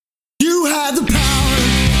had the power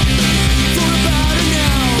for about an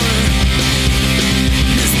hour.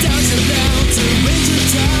 Nostalgia bound to Ranger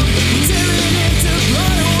Town. We're tearing into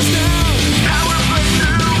blood holes now. Power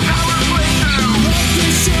playthrough, power playthrough. Love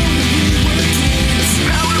the show when we were kids.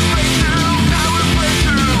 Power playthrough, power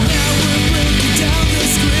playthrough. Now we're breaking down the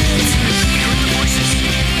script. Hear the voices.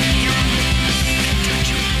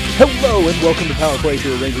 Hello and welcome to Power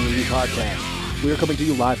Playthrough, a Ranger Review podcast. We are coming to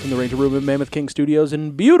you live from the Ranger Room at Mammoth King Studios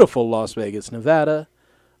in beautiful Las Vegas, Nevada.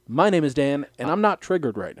 My name is Dan, and I'm not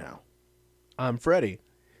triggered right now. I'm Freddie.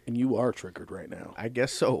 And you are triggered right now. I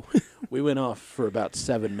guess so. We went off for about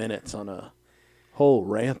 7 minutes on a whole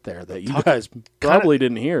rant there that you guys probably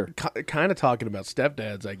didn't hear. Kind of talking about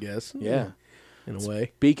stepdads, I guess. Yeah. In a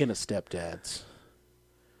way. Speaking of stepdads,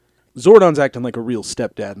 Zordon's acting like a real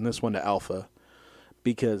stepdad in this one to Alpha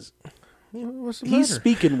because What's the he's matter?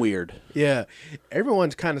 speaking weird. Yeah.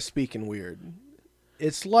 Everyone's kind of speaking weird.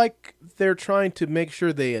 It's like they're trying to make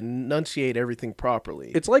sure they enunciate everything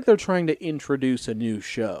properly. It's like they're trying to introduce a new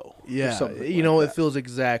show. or yeah. something You like know, that. it feels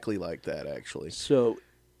exactly like that, actually. So,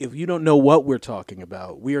 if you don't know what we're talking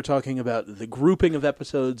about, we are talking about the grouping of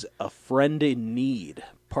episodes A Friend in Need,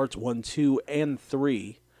 parts 1, 2, and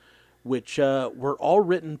 3, which were all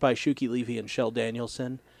written by Shuki Levy and Shel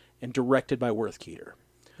Danielson and directed by Worth Keeter.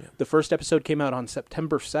 Yeah. The first episode came out on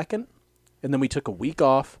September 2nd, and then we took a week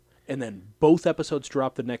off, and then both episodes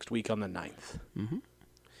dropped the next week on the 9th. Mm-hmm.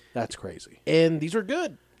 That's crazy. And these are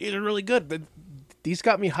good. These are really good. These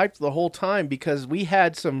got me hyped the whole time because we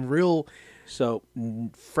had some real So,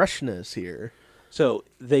 freshness here. so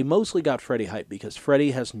they mostly got Freddy hyped because Freddy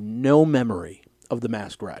has no memory of the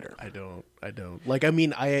Masked Rider. I don't. Like, I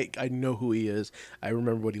mean, I know who he is. I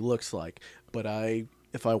remember what he looks like. But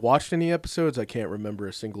if I watched any episodes, I can't remember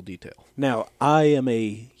a single detail. Now, I am a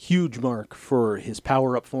huge mark for his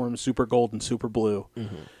power-up forms, Super Gold and Super Blue.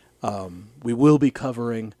 Mm-hmm. We will be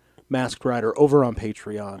covering Masked Rider over on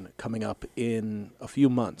Patreon coming up in a few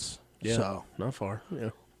months. Yeah, So, not far. Yeah.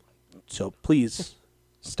 so please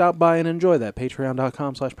stop by and enjoy that.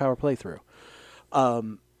 Patreon.com/powerplaythrough. I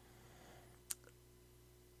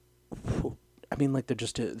mean, like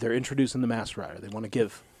they're introducing the Masked Rider. They want to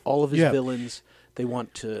give all of his Yeah. villains. They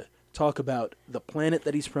want to talk about the planet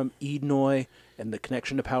that he's from, Edenoi, and the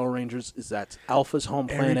connection to Power Rangers is that's Alpha's home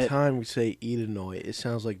planet. Every time we say Edenoi, it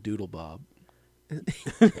sounds like Doodle Bob.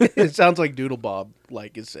 It sounds like Doodle Bob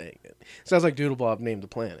is saying it. It sounds like Doodle Bob named the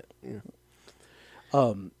planet. Yeah.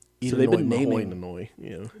 So they've been naming Edenoi, you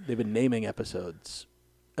know. they've been naming episodes,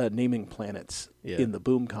 naming planets Yeah. in the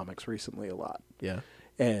Boom comics recently a lot. Yeah.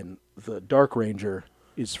 And the Dark Ranger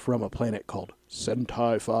is from a planet called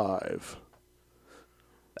Sentai 5.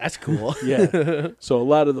 That's cool. Yeah. So a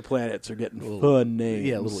lot of the planets are getting fun names.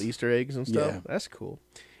 Yeah, little Easter eggs and stuff. Yeah. That's cool.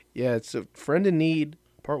 Yeah, it's a Friend in Need,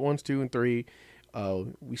 part 1, 2, and 3.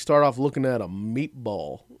 We start off looking at a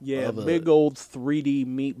meatball. Yeah, of a big old 3D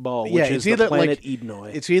meatball, which Yeah, is it's the either, planet like,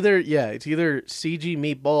 Edenoi. It's either CG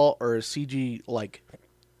meatball or a CG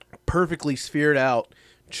perfectly sphered out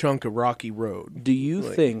chunk of rocky road. Do you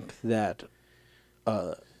think that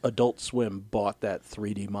Adult Swim bought that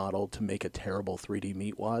 3D model to make a terrible 3D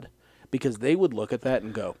meat wad? Because they would look at that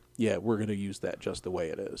and go, yeah, we're going to use that just the way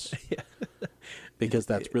it is. Because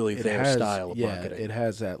that's really their style of marketing. It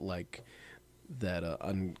has that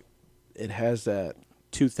it has that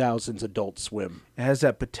 2000s Adult Swim. It has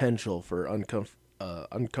that potential for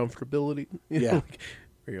uncomfortability. You know, Yeah.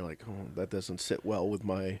 where you're like, oh, that doesn't sit well with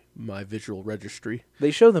my visual registry.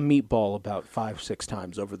 They show the meatball about 5-6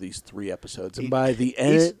 times over these 3 episodes, and by the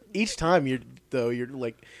end, Each time you're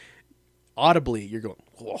like audibly you're going,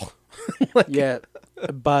 whoa. yeah,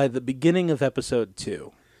 by the beginning of episode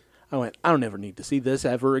 2, I went, I don't ever need to see this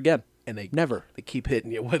ever again. And they Never. They keep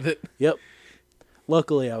hitting you with it. Yep.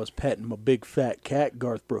 Luckily, I was petting my big fat cat,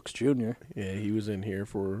 Garth Brooks Jr. Yeah, he was in here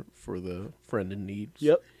for the Friend in Need.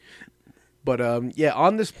 Yep. But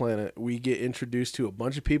on this planet we get introduced to a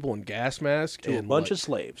bunch of people in gas masks To a bunch of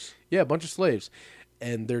slaves. Yeah, a bunch of slaves.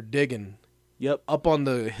 And they're digging. Yep. Up on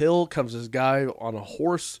the hill comes this guy on a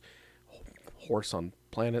horse on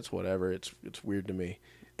planets, whatever. It's weird to me.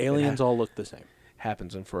 Aliens all look the same.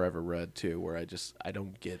 Happens in Forever Red too, where I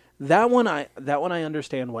don't get. That one I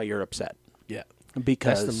understand why you're upset. Yeah,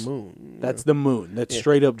 Because that's the moon. That's the moon. That's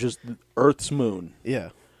straight up just Earth's moon. Yeah.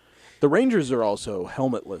 The Rangers are also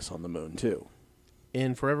helmetless on the moon too.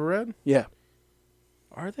 In Forever Red, Yeah.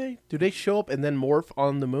 are they? Do they show up and then morph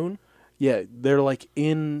on the moon? Yeah, they're like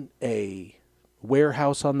in a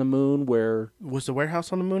warehouse on the moon where Was the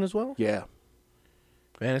warehouse on the moon as well? yeah.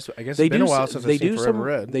 Man, I guess They it's been do a while s- since they I've seen do Forever some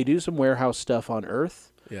Red. they do some warehouse stuff on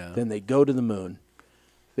Earth. Yeah. Then they go to the moon.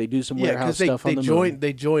 They do some Yeah, warehouse because stuff on the moon.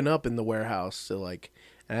 they join up in the warehouse. So like,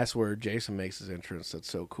 and that's where Jason makes his entrance. That's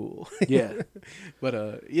so cool. Yeah. But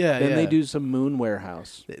yeah, Then yeah. they do some moon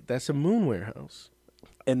warehouse. That's a moon warehouse.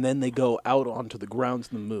 And then they go out onto the grounds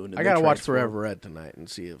of the moon. And I they gotta watch transform. Forever Red tonight and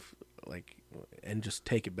see if like, and just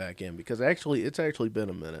take it back in because it's actually been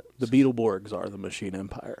a minute. The Beetleborgs are the Machine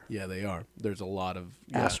Empire. Yeah, they are. There's a lot of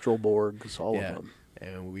Astral Borgs, all yeah, of them.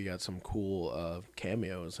 and we got some cool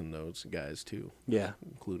cameos in those guys too, Yeah.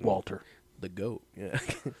 including Walter. the goat. Yeah.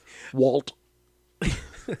 Walt.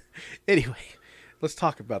 Anyway, let's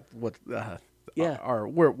talk about what Yeah.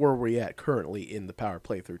 where we at currently in the Power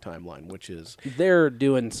Playthrough timeline, which is They're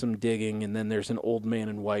doing some digging, and then there's an old man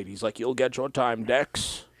in white. He's like, "You'll get your time,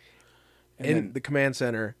 Dex." And in then- the command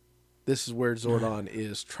center. This is where Zordon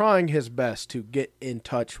is trying his best to get in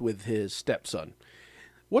touch with his stepson.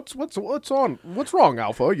 What's on? What's wrong,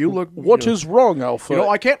 Alpha? You look. What is wrong, Alpha? You know,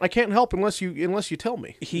 I can't help unless you tell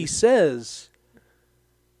me. He says,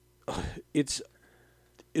 "It's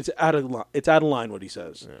out of line." What he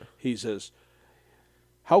says. He says,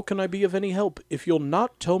 "How can I be of any help if you'll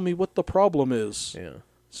not tell me what the problem is?" Yeah.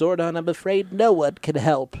 Zordon, I'm afraid no one can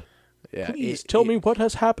help. Yeah. Please tell me what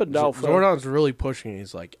has happened, Alpha. Zordon's really pushing.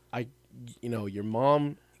 He's like, your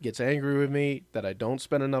mom gets angry with me that I don't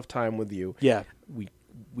spend enough time with you. Yeah.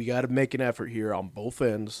 We got to make an effort here on both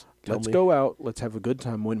ends. Let's go out. Let's have a good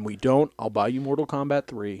time. When we don't, I'll buy you Mortal Kombat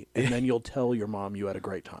 3, and then you'll tell your mom you had a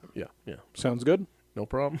great time. Yeah. Yeah. Sounds good? No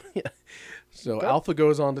problem. Yeah. So Alpha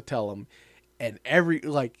goes on to tell him, and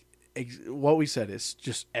what we said is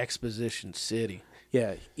just exposition city.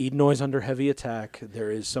 Yeah. Edenoi's under heavy attack.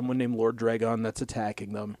 There is someone named Lord Dragon that's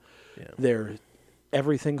attacking them. Yeah.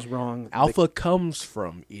 Everything's wrong. Alpha comes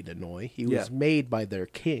from Edenoi. He was made by their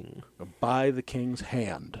king. By the king's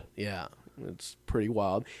hand. Yeah. It's pretty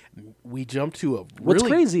wild. We jump to a What's really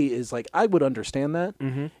crazy is, like, I would understand that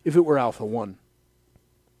if it were Alpha 1.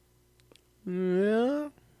 Yeah.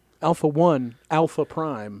 Alpha 1, Alpha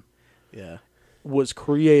Prime, Yeah. was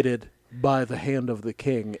created by the hand of the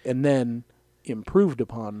king and then improved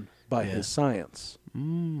upon by his science.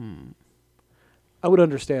 I would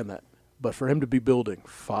understand that. But for him to be building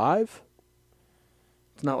 5,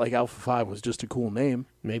 it's not like Alpha 5 was just a cool name.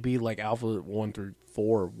 Maybe like Alpha 1 through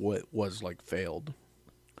 4 was like failed.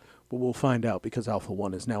 But we'll find out because Alpha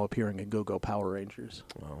 1 is now appearing in Go-Go Power Rangers.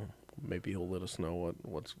 Well, maybe he'll let us know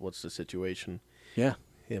what's the situation. Yeah.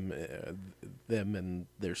 Them and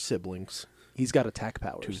their siblings, He's got attack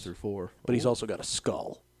powers. 2 through 4. But he's also got a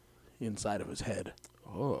skull inside of his head.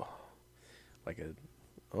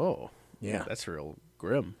 Yeah. That's real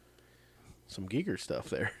grim. Some Giger stuff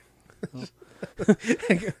there.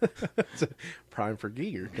 It's a prime for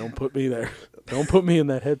Giger. Don't put me there. Don't put me in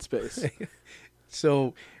that headspace.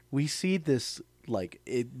 So we see this like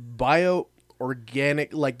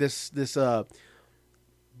bio-organic, like this This Destro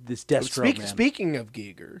man. Speaking of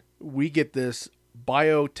Giger, we get this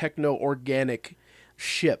bio-techno-organic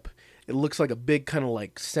ship. It looks like a big kind of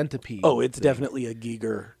like centipede. Oh, it's thing. definitely a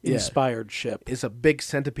Giger-inspired ship. It's a big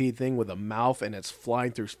centipede thing with a mouth, and it's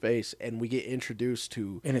flying through space, and we get introduced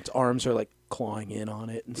to... And its arms are like clawing in on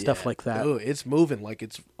it and stuff like that. Oh, it's moving like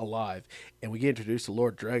it's alive. And we get introduced to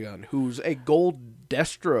Lord Dragon, who's a gold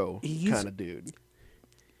Destro kind of dude.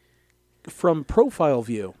 From profile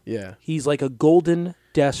view, Yeah. he's like a golden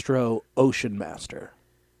Destro Ocean Master.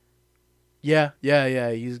 Yeah.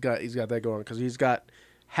 He's got that going because he's got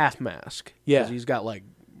half mask. Yeah. 'Cause he's got like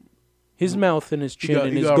His mouth and his chin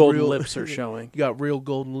and you his got golden real- lips are showing. you got real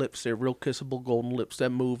golden lips there, real kissable golden lips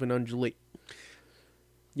that move and undulate.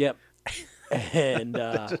 Yep. And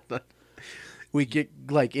We get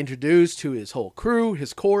like introduced to his whole crew,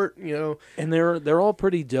 his court, you know. and they're all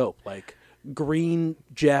pretty dope. Like green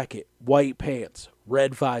jacket, white pants,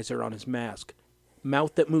 red visor on his mask,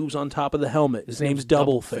 mouth that moves on top of the helmet. His name's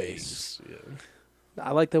Doubleface. Yeah.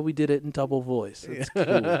 I like that we did it in double voice. It's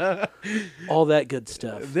cool. All that good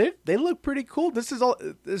stuff. They look pretty cool. This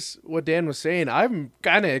what Dan was saying. I'm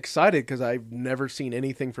kind of excited because I've never seen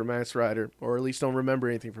anything from Masked Rider, or at least don't remember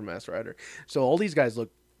anything from Masked Rider. So all these guys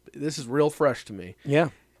look. This is real fresh to me. Yeah.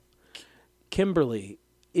 Kimberly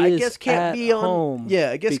is I guess can't at be on. home.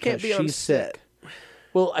 Yeah, I guess because can't be on she's set. sick.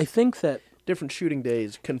 Well, I think that Different shooting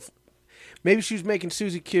days. Maybe she's making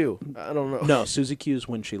Susie Q. I don't know. no, Susie Q's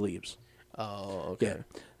when she leaves. Oh, okay.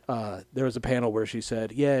 Yeah. There was a panel where she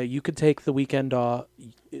said, "Yeah, you could take the weekend off."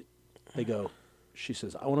 They go, she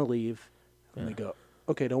says, "I want to leave," and they go,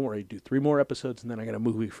 "Okay, don't worry. Do 3 more episodes, and then I got a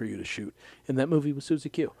movie for you to shoot." And that movie was Susie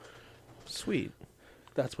Q. Sweet.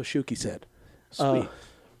 That's what Shuki said. Sweet.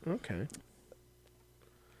 Okay.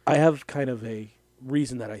 I have kind of a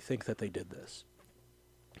reason that I think that they did this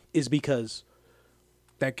is because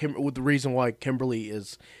with the reason why Kimberly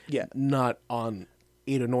is Yeah. not on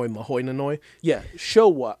Itanoi Mahoinanoi. Yeah, show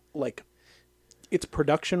what like it's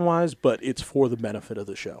production wise, but it's for the benefit of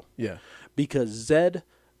the show. Yeah. Because Zed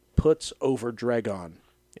puts over Dragon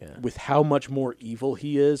Yeah. with how much more evil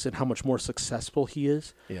he is and how much more successful he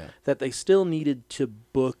is, Yeah. that they still needed to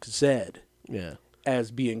book Zed Yeah.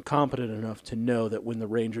 as being competent enough to know that when the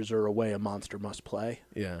Rangers are away, a monster must play.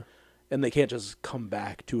 Yeah. And they can't just come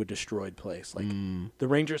back to a destroyed place. Like, the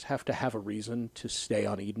Rangers have to have a reason to stay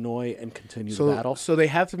on Edenoi and continue the battle. So they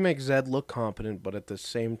have to make Zed look competent, but at the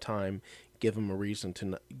same time, give him a reason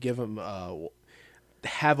to give him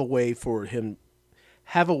have a way for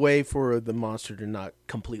the monster to not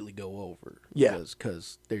completely go over. Yeah.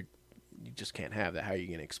 because you just can't have that. How are you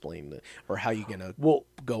going to explain that, or how are you going to Well,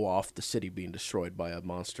 go off the city being destroyed by a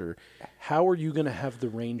monster? how are you going to have the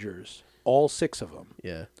Rangers, all 6 of them,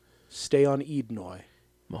 Yeah, stay on Edenoi?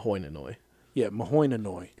 Mahoinanoi. Yeah,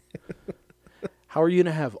 Mahoinanoi. How are you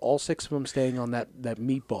going to have all 6 of them staying on that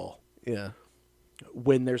meatball Yeah,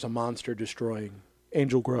 when there's a monster destroying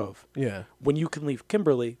Angel Grove? yeah, When you can leave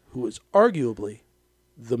Kimberly, who is arguably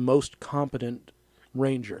the most competent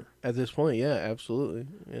Ranger. at this point, yeah, absolutely,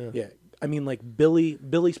 yeah, Yeah, I mean, like,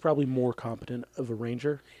 Billy's probably more competent of a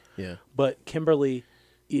Ranger, yeah, but Kimberly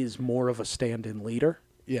is more of a stand-in leader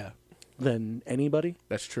yeah. than anybody.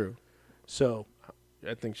 That's true. So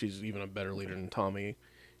I think she's even a better leader than Tommy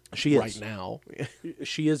she right is. now.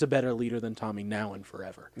 She is a better leader than Tommy now and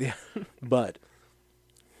forever. Yeah, But,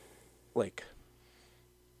 like,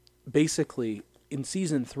 basically, in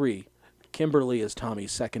Season 3, Kimberly is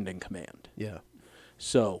Tommy's second in command. yeah,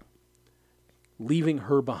 So, leaving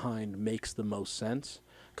her behind makes the most sense.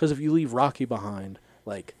 Because if you leave Rocky behind,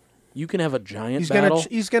 like, you can have a giant battle.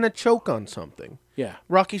 he's gonna choke on something. Yeah.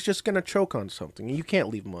 Rocky's just gonna choke on something. You can't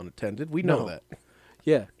leave him unattended. We know No. that.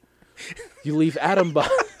 Yeah. You leave Adam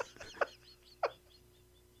behind.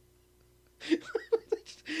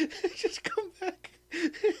 Just come back,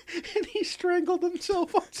 and he strangled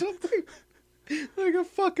himself on something like a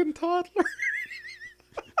fucking toddler.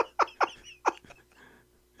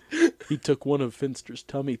 He took one of Finster's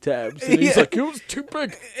tummy tabs, and he's Yeah. like, it was too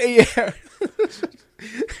big. Yeah,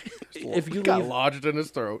 If you got leave, lodged in his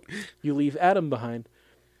throat. you leave Adam behind,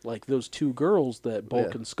 like those 2 girls that Bulk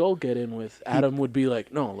Yeah. and Skull get in with, Adam would be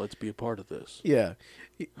like, no, let's be a part of this. Yeah.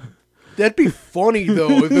 That'd be funny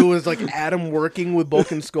though if it was like Adam working with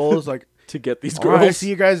Bulk and Skull. Is like, To get these all right, I girls. see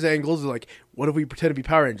you guys' angles. Like, what if we pretend to be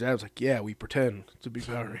Power Rangers? Adam's like, yeah, we pretend to be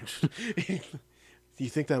Power Rangers. Do you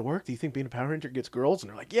think that worked? Do you think being a Power Ranger gets girls? And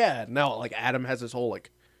they're like, yeah. Now, like, Adam has this whole like,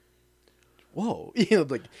 whoa,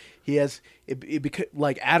 like he has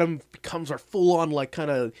like Adam becomes our full on like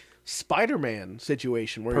kind of Spider-Man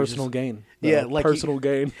situation where Personal he's just, gain. Yeah, like personal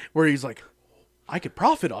gain. where he's like, I could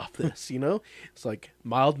profit off this, It's like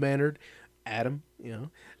mild-mannered Adam,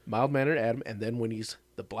 mild-mannered Adam, and then when he's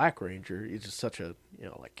the Black Ranger, he's just such a,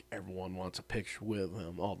 like everyone wants a picture with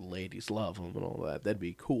him, all the ladies love him and all that. That'd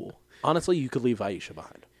be cool. Honestly, you could leave Aisha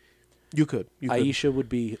behind. You could. Aisha would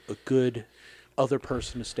be a good other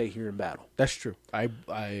person to stay here in battle. That's true. I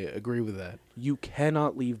agree with that. You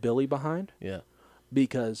cannot leave Billy behind Yeah.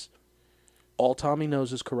 because all Tommy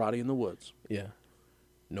knows is karate in the woods. Yeah.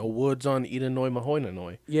 No woods on Itanoi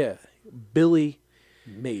Mahoinanoi. Yeah, Billy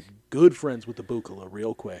made good friends with the Bukala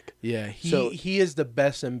real quick. Yeah, So- he is the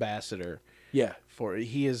best ambassador Yeah, for it.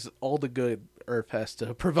 He is all the good Earth has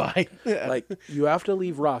to provide. like you have to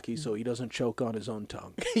leave Rocky so he doesn't choke on his own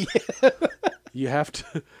tongue. You have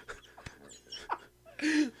to.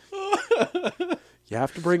 You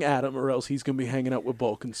have to bring Adam, or else he's gonna be hanging out with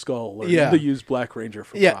Bulk and Skull, learning Yeah. to use Black Ranger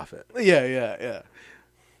for yeah. profit. Yeah.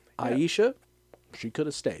 Aisha, she could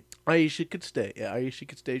have stayed. Aisha could stay. Yeah, Aisha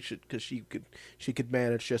could stay because she could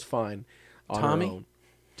manage just fine on her Tommy, own.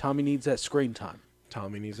 Tommy needs that screen time.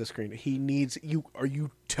 Tommy needs a screen. He needs you. Are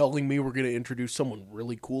you telling me we're going to introduce someone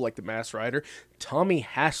really cool like the Masked Rider? Tommy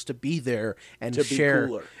has to be there and To be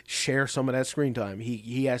cooler. share some of that screen time.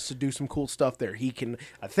 He has to do some cool stuff there. He can.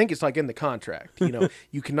 I think it's like in the contract.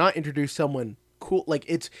 You cannot introduce someone cool like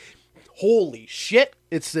it's. Holy shit!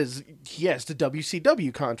 It says he has the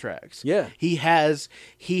WCW contracts. Yeah. he has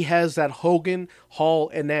that Hogan, Hall,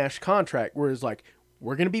 and Nash contract where it's like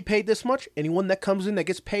we're going to be paid this much. Anyone that comes in that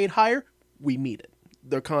gets paid higher, we meet it.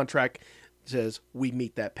 Their contract says we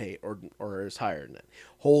meet that pay or is higher than that.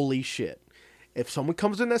 Holy shit. If someone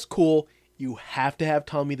comes in that's cool, you have to have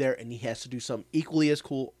Tommy there and he has to do something equally as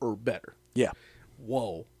cool or better. Yeah,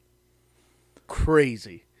 Whoa.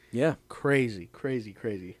 Crazy. yeah. Crazy.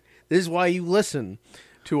 This is why you listen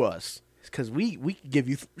to us. It's because we give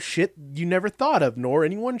you shit you never thought of, nor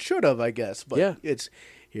anyone should have, I guess. But Yeah.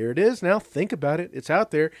 Here it is now. Think about it. It's out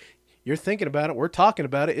there. You're thinking about it. We're talking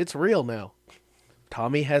about it. It's real now.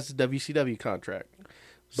 Tommy has a WCW contract.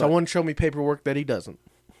 Someone show me paperwork that he doesn't.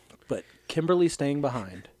 But Kimberly staying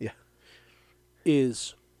behind Yeah,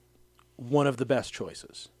 is one of the best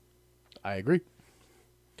choices. I agree.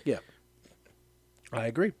 Yeah. I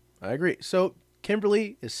agree. So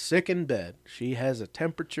Kimberly is sick in bed. She has a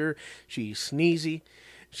temperature. She's sneezy.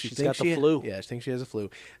 She's thinks got the flu. Yeah, she thinks she has a flu.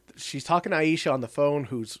 She's talking to Aisha on the phone,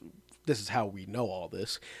 this is how we know all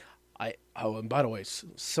this. And by the way,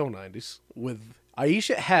 so 90s. With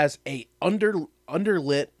Aisha has a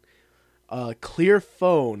underlit clear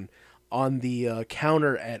phone on the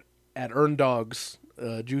counter at Earn Dog's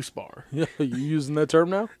juice bar. Yeah, you using that term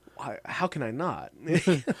now? How can I not?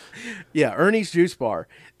 Yeah, Ernie's Juice Bar.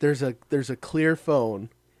 There's a clear phone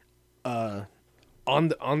on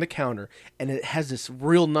the counter, and it has this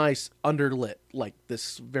real nice underlit, like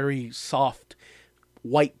this very soft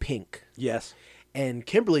white pink. Yes. And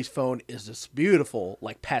Kimberly's phone is this beautiful,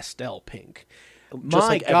 like pastel pink. Just My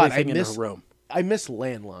like God, everything in her room. I miss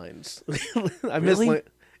landlines. Really?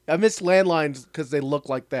 I miss landlines because they look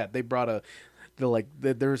like that. They brought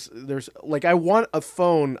there's like, I want a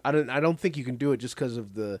phone. I don't think you can do it just because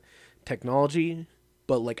of the technology,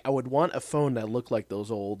 but like I would want a phone that looked like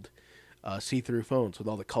those old see-through phones with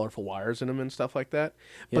all the colorful wires in them and stuff like that.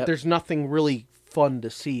 But Yep. there's nothing really fun to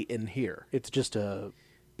see in here. It's just a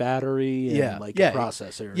battery and a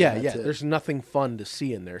processor. Yeah, and yeah. that's it. There's nothing fun to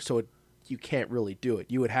see in there, so you can't really do it.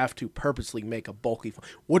 You would have to purposely make a bulky phone,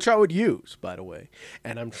 which I would use, by the way.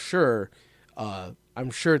 And I'm sure that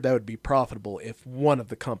would be profitable if one of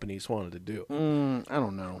the companies wanted to do it. I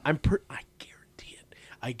don't know. I guarantee it.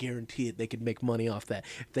 I guarantee it. They could make money off that.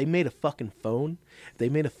 If they made a fucking phone,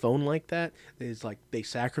 like that, it's like they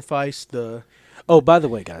sacrificed the. Oh, by the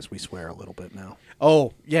way, guys, we swear a little bit now.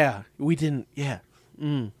 Oh yeah, we didn't. Yeah.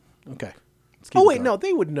 Okay. Let's keep Oh it wait, going. no,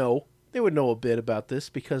 they would know. They would know a bit about this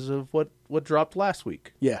because of what dropped last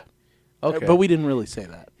week. Yeah. Okay, But we didn't really say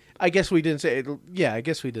that. I guess we didn't say it. Yeah, I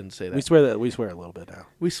guess we didn't say that. We swear a little bit now.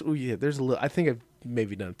 Yeah, there's a little. I think I've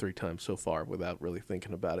maybe done it 3 times so far without really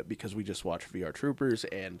thinking about it because we just watched VR Troopers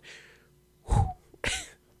and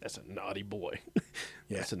that's a naughty boy.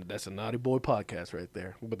 Yeah. That's a naughty boy podcast right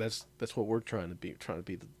there. But that's what we're trying to be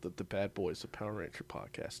the bad boys, the Power Ranger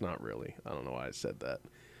podcast. Not really. I don't know why I said that.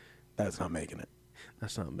 That's not making it.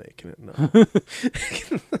 That's not making it. No.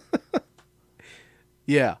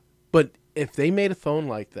 Yeah, but if they made a phone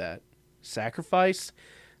like that, sacrifice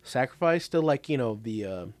to like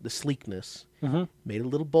the sleekness, made it a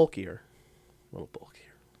little bulkier,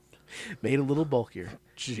 made it a little bulkier.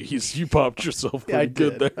 Jeez, you popped yourself Yeah, pretty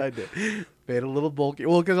good there. I did. Made it a little bulkier.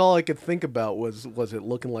 Well, because all I could think about was it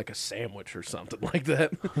looking like a sandwich or something like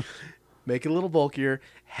that. Make it a little bulkier,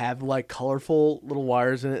 have like colorful little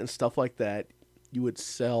wires in it and stuff like that. You would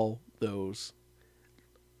sell those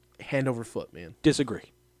hand over foot, man.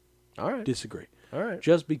 Disagree. All right. Disagree. All right.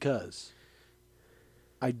 Just because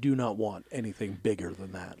I do not want anything bigger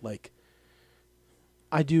than that. Like,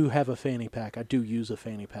 I do have a fanny pack. I do use a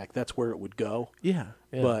fanny pack. That's where it would go. Yeah.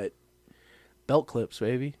 But, belt clips,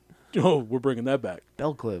 baby. oh, we're bringing that back.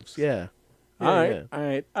 Belt clips. Yeah. All right. Yeah. All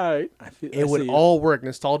right. All right. I It would see you. all work.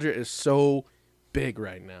 Nostalgia is so big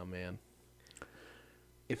right now, man.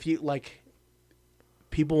 If you like,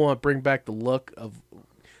 people want to bring back the look of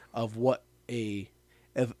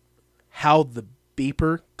how the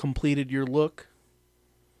beeper completed your look.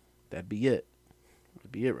 That'd be it.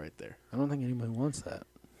 That'd be it right there. I don't think anybody wants that.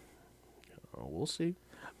 Oh, we'll see.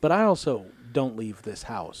 But I also don't leave this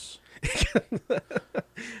house.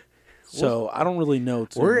 So I don't really know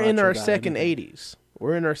too We're in much our about second anything. 80s.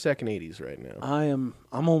 We're in our second 80s right now. I'm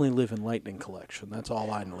only living Lightning Collection. That's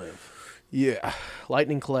all I live. Yeah,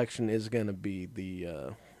 Lightning Collection is going to be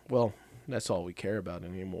well, that's all we care about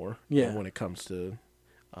anymore. Yeah. When it comes to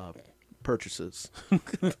purchases.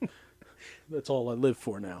 That's all I live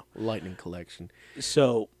for now. Lightning Collection.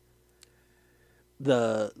 So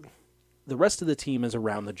the rest of the team is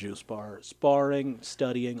around the juice bar, sparring,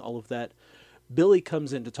 studying, all of that. Billy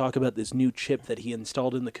comes in to talk about this new chip that he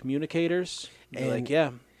installed in the communicators. And they're like,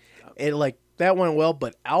 yeah. And like that went well,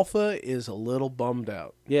 but Alpha is a little bummed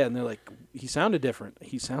out. Yeah, and they're like, he sounded different.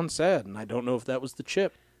 He sounds sad, and I don't know if that was the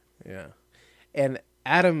chip. Yeah. And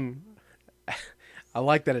Adam, I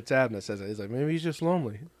like that it's Adam that says it. He's like, maybe he's just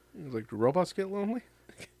lonely. He's like, do robots get lonely?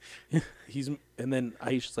 And then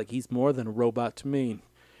Aisha's like, he's more than a robot to me.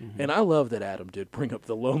 And I love that Adam did bring up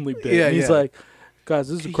the lonely bit. Yeah, And he's yeah. like, guys,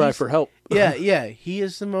 this is a cry He's- for help. Yeah. He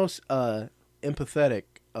is the most empathetic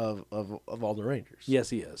of all the Rangers. Yes,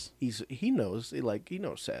 he is. He knows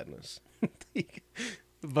sadness.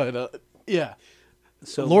 But yeah.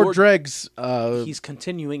 So Lord Dregg's he's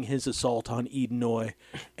continuing his assault on Edenoi,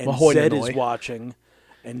 and Mahoy Zed Nanoi. is watching,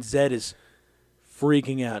 and Zed is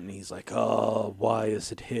freaking out, and he's like, "Oh, why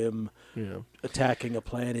is it him attacking a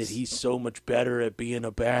planet? He's so much better at being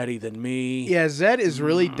a baddie than me." Yeah, Zed is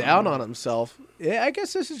really down on himself. Yeah, I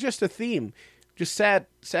guess this is just a theme, just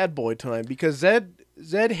sad boy time, because Zed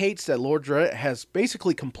hates that Lord Dredd has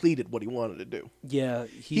basically completed what he wanted to do. Yeah,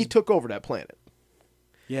 He took over that planet.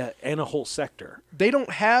 yeah, and a whole sector. They don't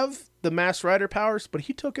have the Masked Rider powers, but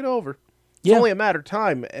he took it over. It's Yeah. only a matter of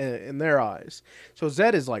time in their eyes. So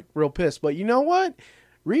Zed is like real pissed. But you know what?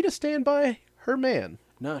 Rita stand by her man.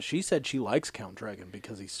 No, she said she likes Count Dragon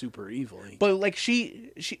because he's super evil. But like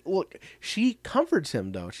she comforts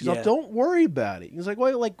him though. She's Yeah. like, "Don't worry about it." He's like,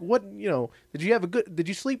 "Why? Like what? You know? Did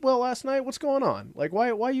you sleep well last night? What's going on? Like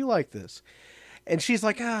why you like this?" And she's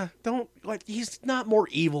like, don't like. He's not more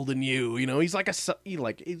evil than you. You know, he's like he's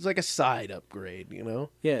like a side upgrade. You know.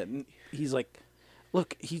 Yeah, and he's like,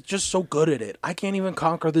 "Look, he's just so good at it. I can't even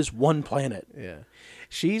conquer this one planet." Yeah.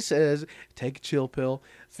 She says, "Take a chill pill.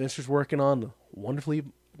 Finster's working on the wonderfully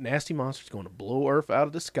nasty monster's going to blow Earth out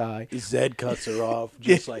of the sky." Zed cuts her off,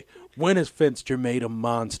 just like, "When has Finster made a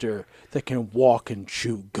monster that can walk and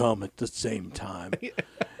chew gum at the same time?"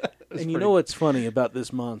 And you know what's funny about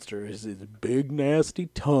this monster is his big nasty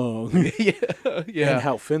tongue, Yeah. and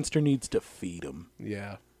how Finster needs to feed him.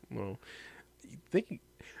 Yeah. Well,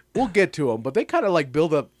 we'll get to him, but they kind of like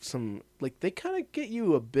build up some, like they kind of get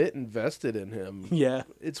you a bit invested in him. Yeah,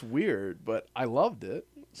 It's weird, but I loved it.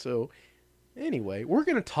 So anyway, we're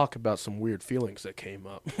going to talk about some weird feelings that came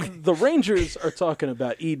up. the Rangers are talking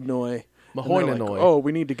about Edenoi. and Mahoy they're like, Nanoi. "Oh,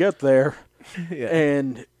 we need to get there." Yeah.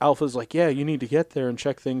 And Alpha's like, "Yeah, you need to get there and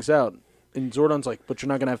check things out." And Zordon's like, "But you're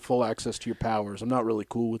not going to have full access to your powers. I'm not really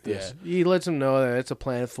cool with Yeah. this." He lets him know that it's a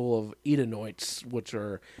planet full of Edenoites, which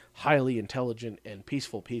are highly intelligent and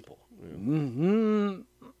peaceful people.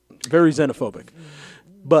 Very xenophobic.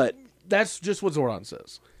 But, That's just what Zordon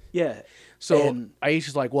says. yeah. So and,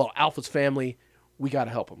 Aisha's like, well, Alpha's family, we got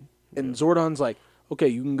to help him. and Zordon's like, "Okay,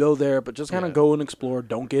 you can go there, but just kind of Yeah. go and explore.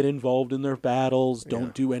 Don't get involved in their battles. Don't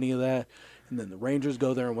Yeah. do any of that." And then the Rangers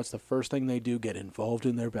go there, and what's the first thing they do? Get involved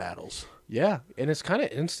in their battles. Yeah, and it's kind of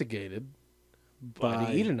instigated by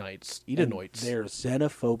the And Edenoites. their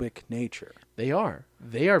xenophobic nature. They are.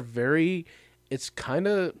 They are very. It's kind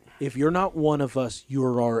of. If you're not one of us,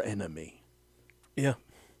 you're our enemy. Yeah.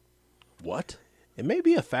 What? It may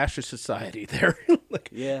be a fascist society there. Like,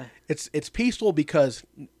 Yeah. it's peaceful because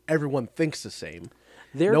everyone thinks the same.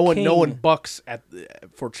 Their No king, one bucks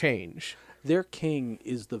for change. Their king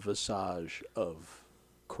is the visage of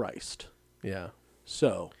Christ. Yeah.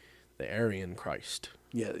 So, The Aryan Christ.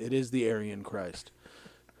 yeah, it is the Aryan Christ.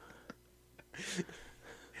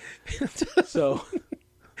 So,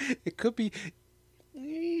 It could be.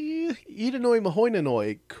 Edenoi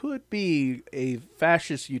Mahoinanoi could be a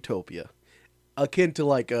fascist utopia, akin to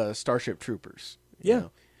like Starship Troopers. you Yeah.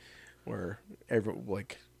 know, where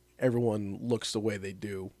everyone looks the way they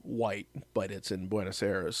do, white, but it's in Buenos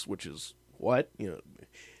Aires, which is what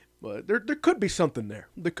But there could be something there.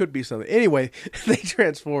 There could be something. Anyway, they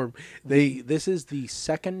transform. this is the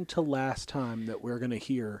second to last time that we're going to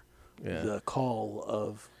hear Yeah. the call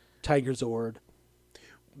of Tiger Zord,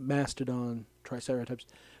 Mastodon, Triceratops,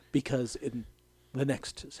 because in the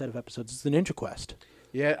next set of episodes is the Ninja Quest.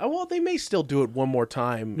 Yeah. Well, they may still do it one more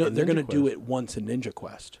time. No, in they're Ninja going to do Quest. it once in Ninja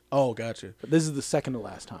Quest. Oh, gotcha. But this is the second to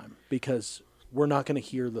last time because we're not going to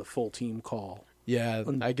hear the full team call Yeah.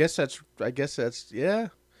 I guess that's. Yeah.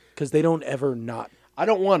 because they don't ever not. I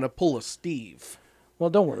don't want to pull a Steve. Well,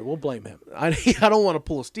 don't worry, we'll blame him. I don't want to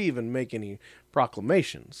pull a Steve and make any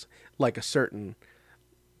proclamations like a certain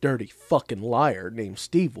dirty fucking liar named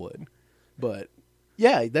Steve would. But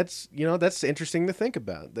yeah, that's interesting to think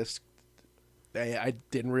about. I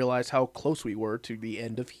didn't realize how close we were to the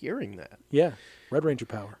end of hearing that. Yeah, Red Ranger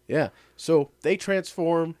power. Yeah. So they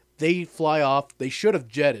transform, they fly off. They should have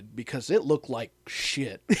jetted because it looked like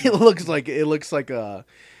shit. It looks like a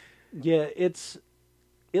Yeah,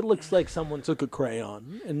 it looks like someone took a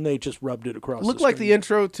crayon and they just rubbed it across. looked the like the screen.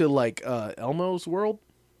 intro to like Elmo's World.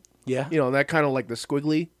 Yeah, That kind of like the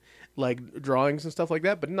squiggly like drawings and stuff like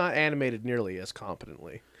that, but not animated nearly as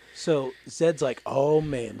competently. So Zed's like, "Oh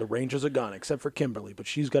man, the Rangers are gone except for Kimberly, but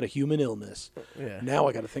she's got a human illness. Yeah. Now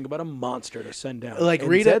I got to think about a monster to send down." Like, and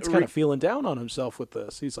Rita- Zed's kind of feeling down on himself with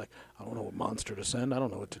this. He's like, "I don't know what monster to send. I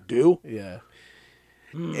don't know what to do." Yeah.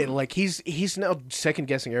 And like he's now second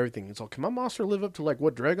guessing everything. It's like, can my monster live up to like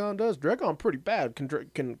what Dragon does? Dragon pretty bad. Can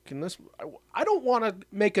this? I don't want to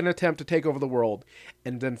make an attempt to take over the world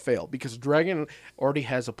and then fail because Dragon already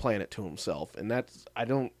has a planet to himself, and that's I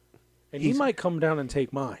don't. And he might come down and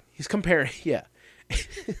take mine. He's comparing, yeah.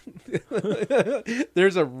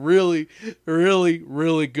 There's a really, really,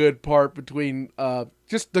 really good part between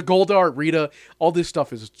just the Goldar, Rita. All this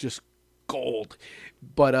stuff is just gold.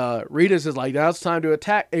 But Rita's is like, now it's time to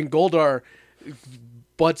attack. And Goldar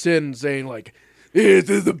butts in saying like, this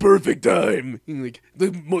is the perfect time. And like,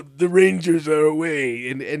 the Rangers are away.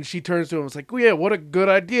 And she turns to him and is like, oh, yeah, what a good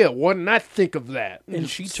idea. Why didn't I think of that? And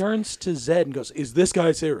she turns to Zed and goes, is this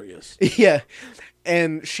guy serious? Yeah.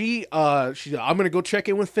 And she's like, I'm going to go check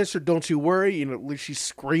in with Finster. Don't you worry. You know, she's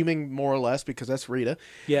screaming more or less because that's Rita.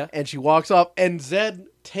 Yeah. And she walks off and Zed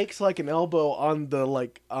takes like an elbow on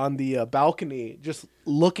the balcony, just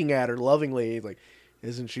looking at her lovingly. He's like,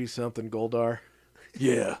 isn't she something, Goldar?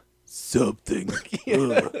 Yeah. Something.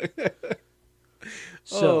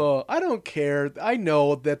 So I don't care. I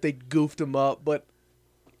know that they goofed him up, but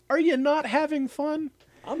are you not having fun?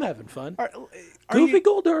 I'm having fun. Are Goofy you,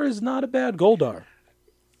 Goldar is not a bad Goldar.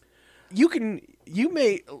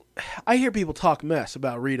 I hear people talk mess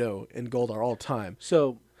about Rito and Goldar all the time.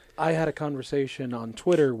 So I had a conversation on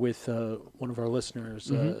Twitter with one of our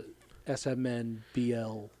listeners,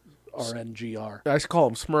 SMNBLRNGR. I used to call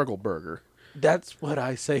him Smurgleburger. That's what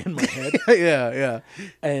I say in my head. Yeah.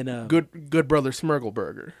 And Good brother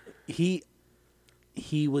Smurgleburger. he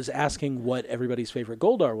was asking what everybody's favorite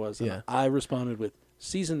Goldar was. And Yeah. I responded with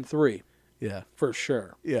Season 3, Yeah. for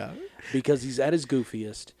sure. Yeah. Because he's at his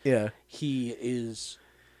goofiest. Yeah. He is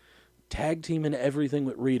tag teaming everything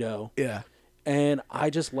with Rito. Yeah. And I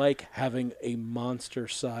just like having a monster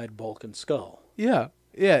side Bulk and Skull. Yeah.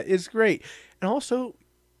 Yeah. It's great. And also,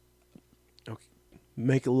 okay,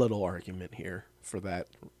 make a little argument here for that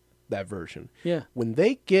version. Yeah. When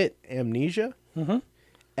they get Amnesia, Mm-hmm.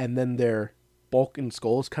 and then their Bulk and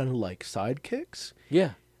Skull is kind of like sidekicks,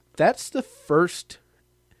 Yeah. that's the first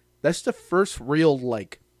real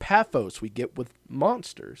like pathos we get with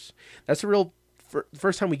monsters. That's the real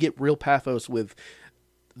first time we get real pathos with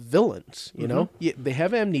villains, you know? Yeah, they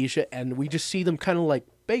have amnesia and we just see them kind of like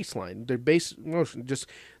baseline. Their base emotion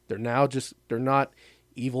they're not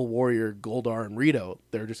evil warrior Goldar and Rito.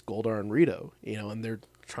 They're just Goldar and Rito, you know, and they're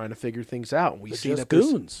trying to figure things out. And we They're see just that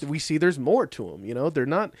goons. we see there's more to them, you know? They're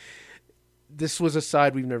not. This was a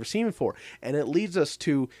side we've never seen before, and it leads us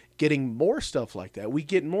to getting more stuff like that. We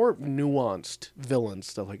get more nuanced villain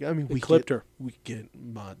stuff like that. I mean, Ecliptor. we get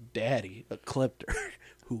my daddy, Ecliptor,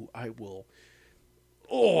 who I will.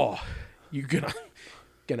 Oh, you're gonna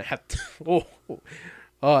have to. Oh,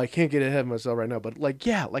 I can't get ahead of myself right now, but like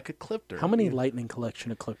Ecliptor. How many Lightning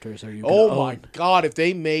Collection Ecliptors are you going to Oh my God! If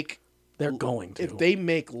they make They're going to. If they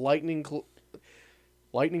make Lightning Collection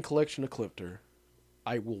Ecliptor,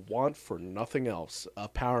 I will want for nothing else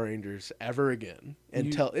Power Rangers ever again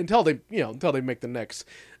until they make the next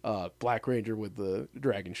Black Ranger with the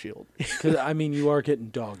Dragon Shield. Because, I mean, you are getting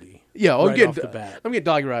doggy. Yeah, off the bat. I'm getting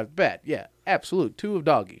Doggy right off the bat. Yeah, absolute 2 of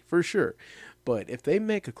Doggy for sure. But if they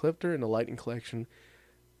make Ecliptor in the Lightning Collection,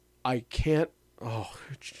 I can't. Oh,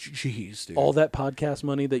 jeez, dude. All that podcast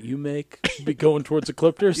money that you make be going towards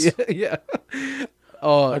Ecliptors? Yeah.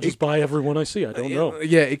 I just buy everyone I see. I don't know.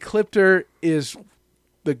 Yeah, Ecliptor is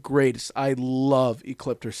the greatest. I love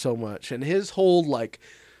Ecliptor so much, and his whole like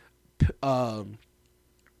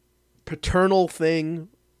paternal thing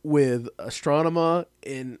with Astronema.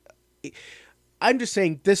 And I'm just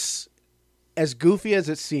saying, this, as goofy as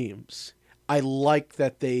it seems, I like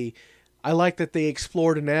that they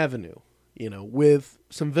explored an avenue, you know, with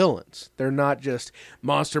some villains. They're not just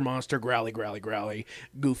monster, growly,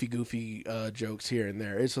 goofy jokes here and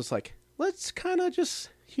there. It's just like, let's kind of just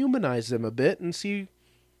humanize them a bit and see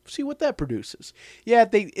what that produces. Yeah,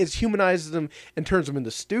 it's humanizes them and turns them into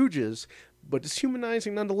stooges, but it's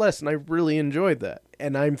humanizing nonetheless, and I really enjoyed that.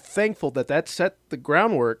 And I'm thankful that set the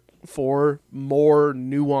groundwork for more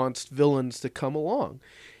nuanced villains to come along.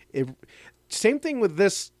 Same thing with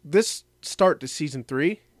this start to season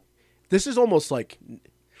 3. This is almost like,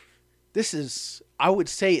 I would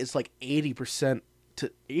say it's like 80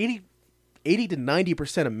 to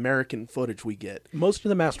 90% American footage we get. Most of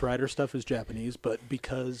the Masked Rider stuff is Japanese, but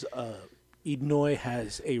because Idnoi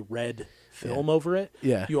has a red film over it,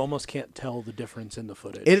 you almost can't tell the difference in the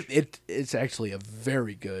footage. It's actually a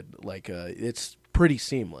very good, it's pretty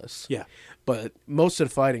seamless. Yeah. But most of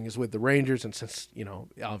the fighting is with the Rangers, and since, you know,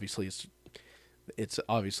 obviously it's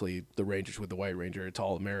obviously the Rangers with the White Ranger, it's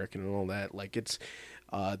all American and all that. Like, it's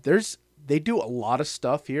they do a lot of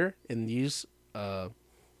stuff here in these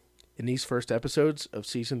first episodes of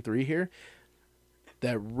season 3 here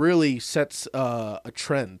that really sets a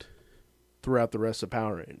trend throughout the rest of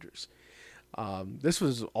Power Rangers. This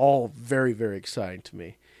was all very, very exciting to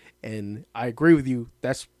me, and I agree with you.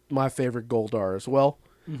 That's my favorite Goldar as well.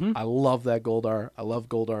 I love that Goldar. I love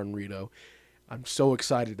Goldar and Rito. I'm so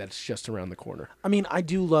excited that it's just around the corner. I mean, I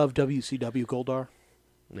do love WCW Goldar,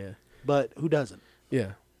 Yeah. but who doesn't?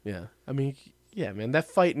 Yeah. Yeah. I mean, yeah, man, that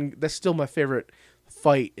fight, that's still my favorite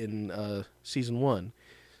fight in season 1.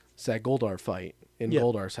 It's that Goldar fight in Yeah.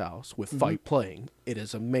 Goldar's house with Fight playing. It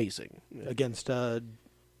is amazing. Against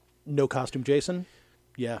No Costume Jason?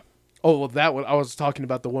 Yeah. Oh, well, that one, I was talking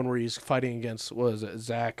about the one where he's fighting against, what is it,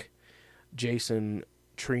 Zach, Jason,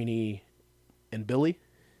 Trini, and Billy?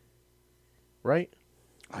 Right?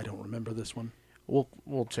 I don't remember this one.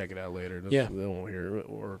 We'll check it out later. Yeah. They won't hear it,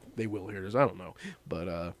 or they will hear this. I don't know.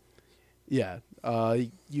 But, yeah.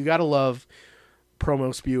 You got to love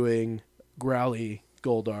promo spewing, growly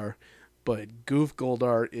Goldar, but Goof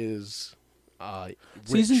Goldar is rich.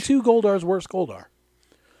 Season 2 Goldar's worst Goldar.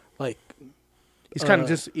 Like, He's kind of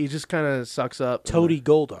he just kind of sucks up. Toady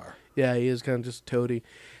Goldar. Yeah, he is kind of just toady.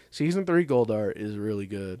 Season 3 Goldar is really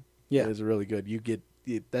good. Yeah. It is really good.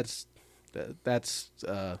 That's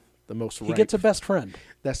the most He right. gets a best friend.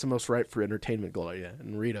 That's the most right for entertainment Goldar. Yeah,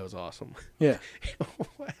 and Rito's awesome. Yeah.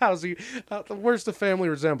 How's he? Where's the family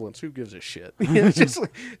resemblance? Who gives a shit? It's just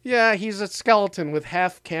like, yeah, he's a skeleton with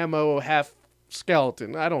half camo, half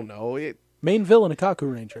skeleton. I don't know. Main villain, a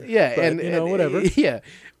Kaku Ranger. Yeah, But, and whatever. Yeah,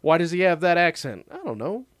 why does he have that accent? I don't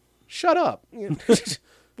know. Shut up.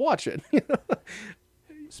 Watch it.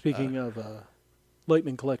 Speaking of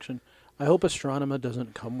Lightning Collection, I hope Astronema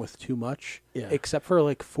doesn't come with too much. Yeah. Except for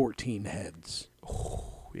like 14 heads.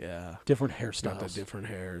 Yeah. Different Not the hairstyles. different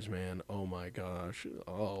hairs, man. Oh my gosh.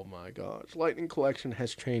 Oh my gosh. Lightning Collection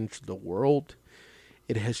has changed the world.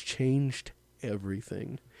 It has changed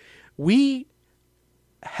everything. We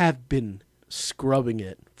have been scrubbing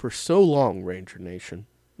it for so long, Ranger Nation.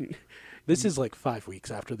 This is like 5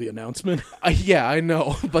 weeks after the announcement. Yeah, I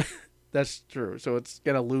know, but that's true. So it's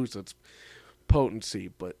going to lose its potency,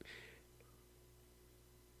 but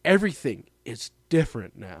everything is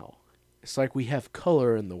different now. It's like we have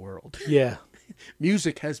color in the world. Yeah.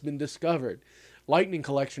 Music has been discovered. Lightning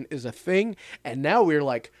Collection is a thing, and now we're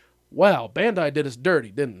like, wow, Bandai did us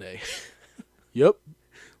dirty, didn't they? Yep.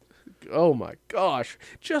 Oh my gosh.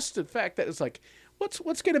 Just the fact that it's like,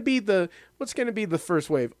 what's gonna be the first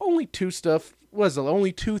wave? Only 2 stuff. Was it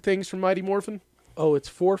only 2 things from Mighty Morphin? Oh, it's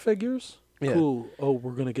 4 figures? Yeah. Cool. Oh,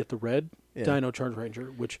 we're going to get the red Yeah. Dino Charge Ranger,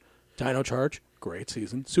 which Dino Charge, great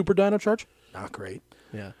season. Super Dino Charge, not great.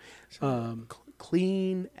 Yeah.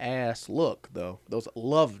 Clean ass look though. Those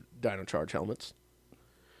love Dino Charge helmets.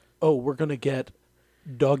 Oh, we're going to get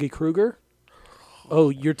Doggy Kruger? Oh,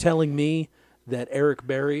 you're telling me that Eric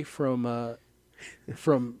Berry from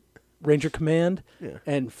Ranger Command Yeah.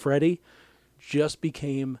 and Freddy just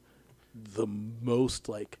became the most,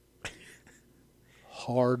 like,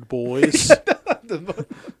 hard boys.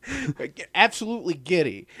 Absolutely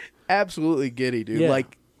giddy. Absolutely giddy, dude. Yeah.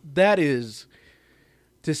 Like that is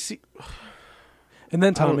to see And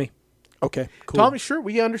then Tommy. Okay, cool. Tommy, sure,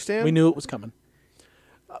 we understand. We knew it was coming.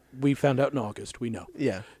 We found out in August. We know.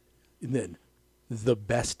 Yeah. And then the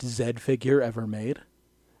best Zed figure ever made.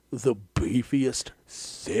 The beefiest,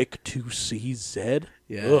 thick to see Zed.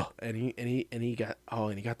 Yeah. Ugh. And he got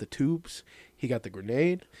the tubes. He got the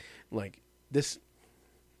grenade. Like this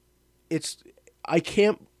I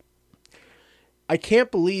can't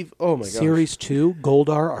believe, oh my gosh. Series 2,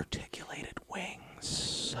 Goldar Articulated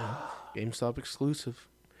Wings. GameStop exclusive.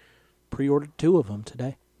 Pre-ordered 2 of them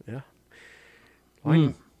today. Yeah.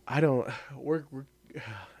 I don't we're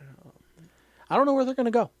I don't know where they're going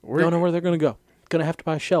to go. We're- Don't know where they're going to go. Going to have to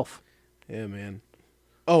buy a shelf. yeah, man.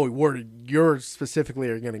 Oh, where yours specifically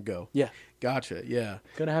are going to go. Yeah. Gotcha. Yeah.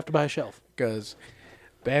 Going to have to buy a shelf. Because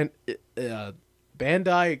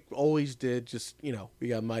Bandai always did just, we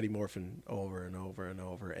got Mighty Morphin over and over and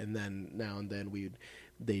over, and then now and then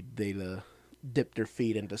they'd dip their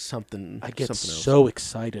feet into something. I get something else. so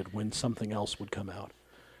excited when something else would come out.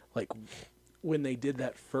 Like when they did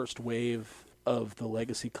that first wave of the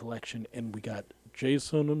Legacy Collection and we got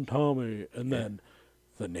Jason and Tommy and then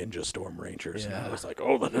the Ninja Storm Rangers. And I Yeah. was like,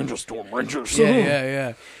 oh, the Ninja Storm Rangers.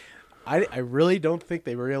 Yeah. I really don't think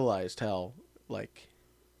they realized how,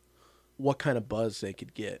 what kind of buzz they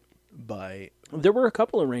could get by, There were a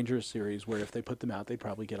couple of Rangers series where if they put them out, they'd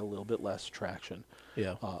probably get a little bit less traction.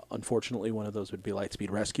 yeah. Unfortunately, one of those would be Lightspeed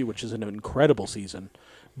Rescue, which is an incredible season.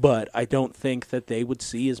 But I don't think that they would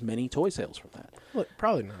see as many toy sales from that. Look,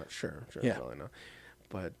 probably not. Sure, Yeah. probably not.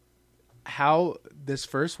 But how this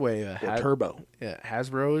first wave, Turbo. Yeah,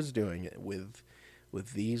 Hasbro is doing it with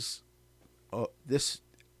these. This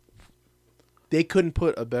they couldn't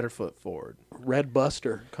put a better foot forward. Red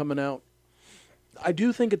Buster coming out I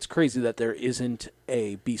do think it's crazy that there isn't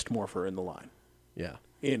a Beast Morpher in the line Yeah.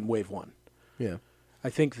 in Wave 1. Yeah. I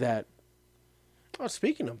think that Oh,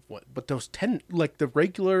 speaking of what, but those 10, like the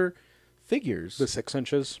regular figures, the 6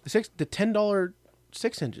 inches. the $10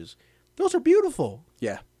 6 inches, those are beautiful.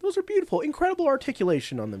 Yeah. Those are beautiful. Incredible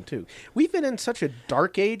articulation on them too. We've been in such a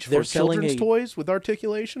dark age for They're selling children's a- toys with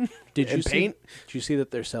articulation. Did you and paint? Did you see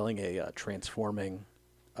that they're selling a transforming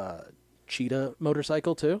cheetah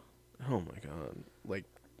motorcycle too? Oh my god! Like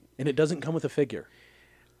And it doesn't come with a figure.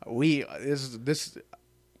 we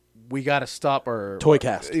we got to stop our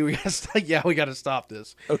Toycast. We got to stop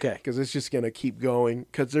this. Okay. Because it's just gonna keep going.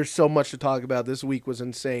 Because there's so much to talk about. This week was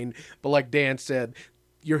insane. But like Dan said,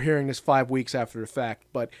 you're hearing this 5 weeks after the fact.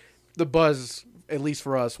 But the buzz, at least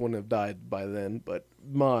for us, wouldn't have died by then. But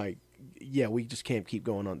we just can't keep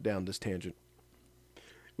going on down this tangent.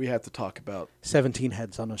 We have to talk about 17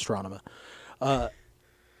 heads on Astronema.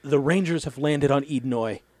 The Rangers have landed on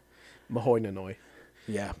Edenoi. Mahoy.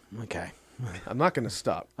 Yeah, okay. I'm not gonna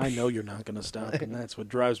stop. I know you're not going to stop, and that's what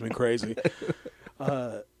drives me crazy.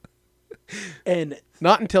 And,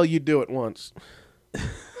 Not until you do it once.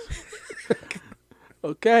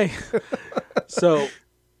 okay. So,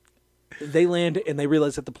 they land, and they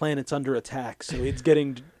realize that the planet's under attack, so it's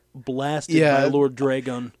getting blasted by Lord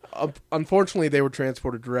Dragon. Unfortunately, they were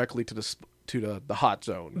transported directly to the hot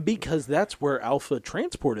zone. Because that's where Alpha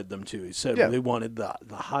transported them to. He said Yeah. they wanted the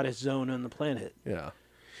hottest zone on the planet. Yeah.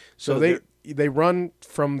 So So they run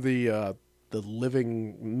from the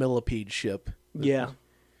living millipede ship. Yeah.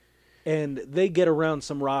 And they get around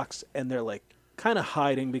some rocks, and they're like kind of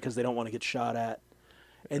hiding because they don't want to get shot at.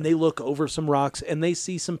 And they look over some rocks, and they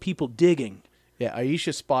see some people digging. Yeah,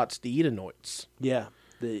 Aisha spots the Edenoids. Yeah,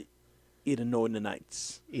 the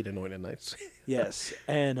Edenoidanites. Edenoidanites. Yes,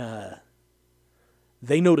 and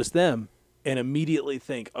they notice them and immediately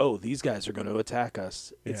think, "Oh, these guys are going to attack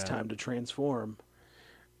us. It's Yeah. time to transform."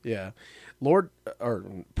 Yeah.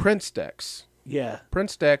 Prince Dex. Yeah,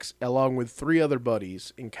 Prince Dex, along with 3 other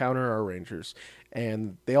buddies, encounter our Rangers,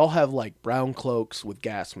 and they all have like brown cloaks with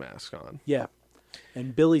gas masks on. yeah.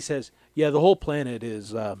 And Billy says, "Yeah, the whole planet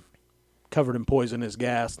is covered in poisonous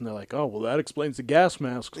gas." And they're like, "Oh, well, that explains the gas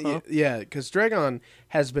masks, huh?" Yeah, because Dragon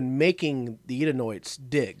has been making the Edenoids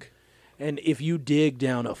dig. And if you dig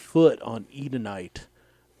down a foot on Edenite,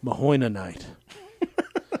 Mahoinanite,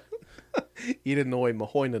 Edenoi,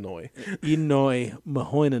 Mahoinanoi. Edenoi,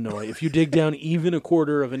 Mahoinanoi, if you dig down even a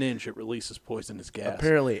quarter of an inch, it releases poisonous gas,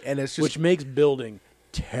 Apparently, and it's just which makes building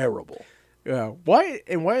terrible. yeah. Why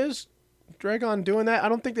is Dragon doing that? I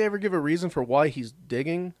don't think they ever give a reason for why he's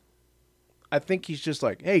digging. I think he's just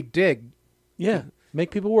like, hey, dig. Yeah, make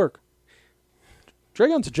people work.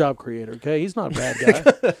 Dragon's a job creator, okay? He's not a bad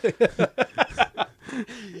guy.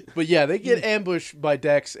 But yeah, they get ambushed by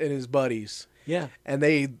Dex and his buddies. Yeah. And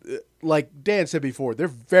they, like Dan said before, they're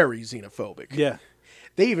very xenophobic. Yeah.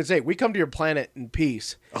 They even say, we come to your planet in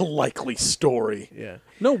peace. A likely story. Yeah.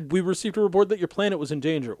 No, we received a report that your planet was in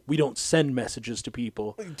danger. We don't send messages to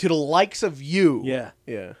people. To the likes of you. Yeah.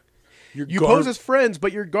 Yeah. Your You pose as friends,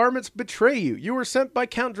 but your garments betray you. You were sent by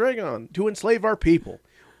Count Dragon to enslave our people.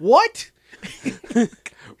 What?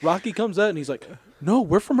 Rocky comes out and he's like, "No,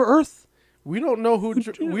 we're from Earth. We don't know who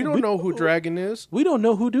Dragon is. We don't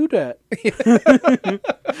know who do that."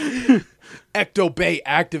 Ecto Bay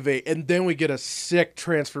activate, and then we get a sick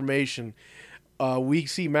transformation. We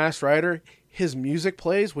see Masked Rider. His music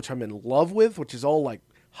plays, which I'm in love with, which is all like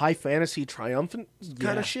high fantasy triumphant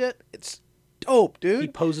kind Yeah. of shit. It's dope, He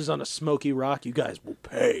dude. poses on a smoky rock. You guys will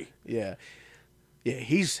pay. Yeah. Yeah,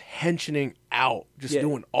 he's henching out, just Yeah.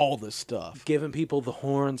 doing all this stuff. Giving people the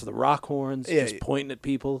horns, the rock horns, Yeah. just pointing at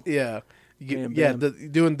people. Yeah. Bam, Yeah,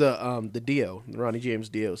 bam. doing the Dio, the Ronnie James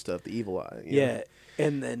Dio stuff, the evil eye. you know? Yeah.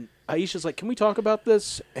 And then Aisha's like, "Can we talk about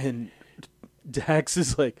this?" And Dax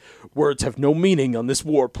is like, "Words have no meaning on this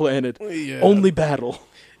war planet. Yeah. Only battle."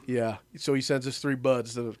 Yeah. So he sends his 3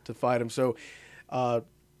 buds to fight him. So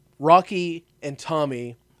Rocky and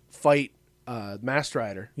Tommy fight Masked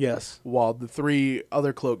Rider, Yes. while the 3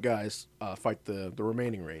 other cloak guys fight the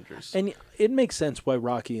remaining Rangers. And it makes sense why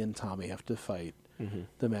Rocky and Tommy have to fight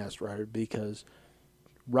the Masked Rider, because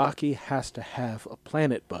Rocky has to have a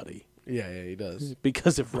planet buddy. Yeah, he does.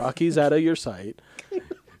 Because if Rocky's out of your sight,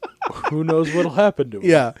 who knows what'll happen to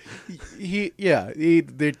him? Yeah,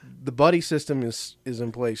 the buddy system is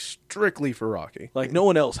in place strictly for Rocky. Like no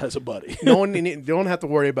one else has a buddy. No one, you don't have to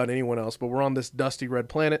worry about anyone else. But we're on this dusty red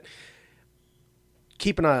planet.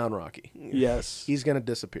 Keep an eye on Rocky. Yes. He's gonna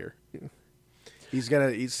disappear.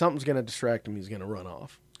 Something's gonna distract him. He's gonna run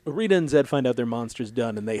off. Rita and Zed find out their monster's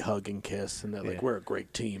done, and they hug and kiss, and they're like, Yeah. "We're a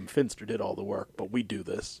great team. Finster did all the work, but we do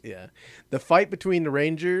this." Yeah, the fight between the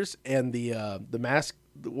Rangers and the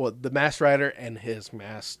masked rider and his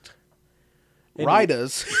masked And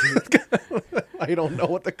riders. I don't know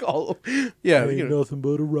what to call them. Yeah, Ain't you know. nothing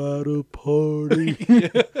but a rider party.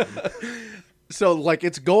 So like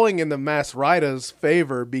it's going in the masked riders'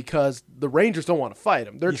 favor because the Rangers don't want to fight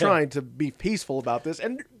him. They're Yeah. trying to be peaceful about this,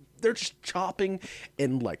 and they're just chopping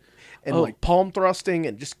and like Oh. palm thrusting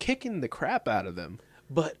and just kicking the crap out of them.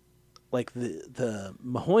 But like the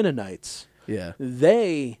Mahoina Knights, Yeah,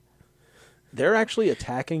 they're actually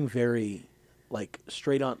attacking very like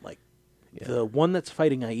straight on. Like the one that's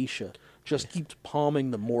fighting Aisha just keeps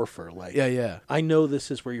palming the morpher. Like, yeah. I know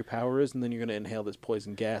this is where your power is, and then you're going to inhale this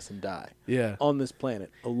poison gas and die. Yeah. On this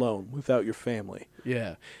planet, alone, without your family.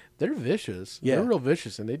 Yeah, they're vicious. Yeah. They're real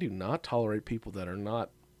vicious, and they do not tolerate people that are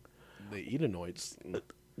not the Edenoids.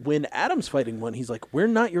 When Adam's fighting one, he's like, "We're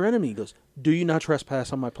not your enemy." He goes, "Do you not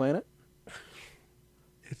trespass on my planet?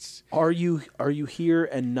 It's Are you here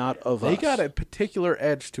and not of they us?" got a particular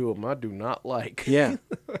edge to them I do not like. Yeah.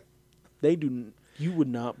 They do. You would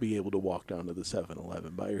not be able to walk down to the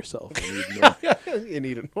 7-Eleven by yourself. And eat no- You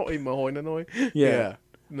need a Mahoinanoi. Yeah.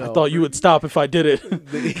 No. I thought you would stop if I did it.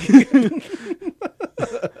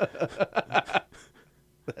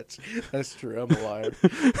 That's true. I'm a liar.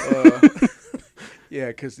 Yeah,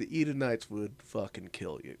 because the Edenites would fucking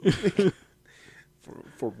kill you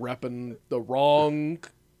for repping the wrong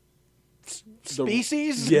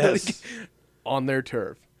species. Yes. On their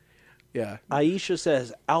turf. Yeah, Aisha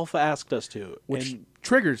says Alpha asked us to, which and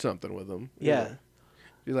triggered something with them. yeah.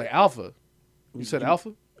 He's like, Alpha. You said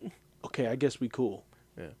Alpha? Okay, I guess we cool.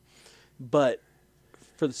 Yeah. But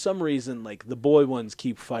for some reason, like the boy ones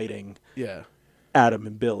keep fighting Yeah. Adam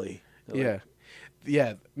and Billy. They're like,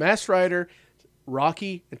 Yeah. Masked Rider,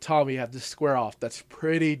 Rocky, and Tommy have to square off. That's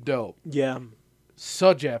pretty dope. yeah.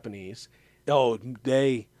 So Japanese. Oh,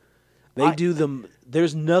 they do them.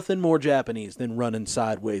 There's nothing more Japanese than running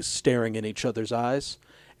sideways, staring in each other's eyes,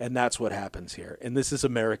 and that's what happens here. And this is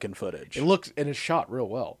American footage. It looks and it's shot real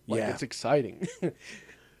well. Like Yeah. it's exciting.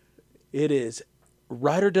 It is.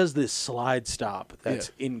 Ryder does this slide stop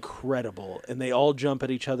that's incredible, and they all jump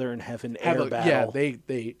at each other and have an air battle. Yeah,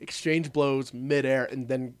 they exchange blows midair and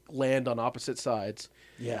then land on opposite sides.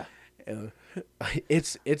 Yeah.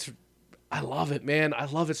 It's I love it, man. I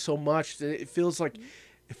love it so much. It feels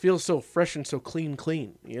so fresh and so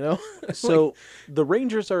clean, you know? So the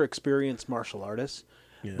Rangers are experienced martial artists,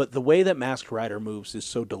 but the way that Masked Rider moves is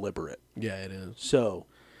so deliberate. Yeah, it is. So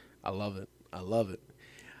I love it. I love it.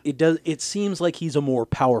 it seems like he's a more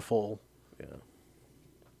powerful. Yeah.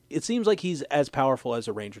 It seems like he's as powerful as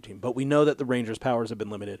a Ranger team, but we know that the Rangers' powers have been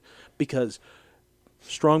limited because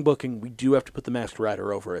strong booking. We do have to put the Masked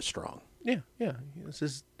Rider over as strong. Yeah. This is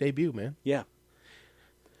his debut, man. Yeah.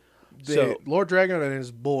 So Lord Dragon and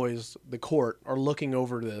his boys, the court, are looking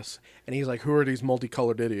over this, and he's like, "Who are these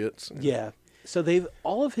multicolored idiots?" Yeah. So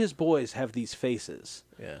all of his boys have these faces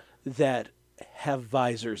Yeah. that have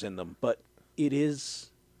visors in them, but it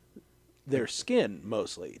is their skin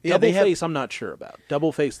mostly. Yeah, Double they have- face, I'm not sure about.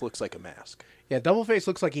 Double face looks like a mask. Yeah, Doubleface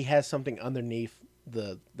looks like he has something underneath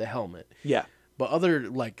the helmet. Yeah. But other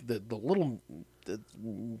like the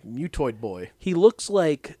mutoid boy. He looks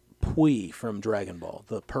like Pui from Dragon Ball,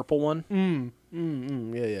 the purple one.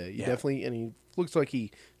 Yeah. He definitely, and he looks like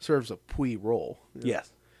he serves a Pui role.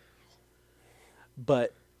 Yes.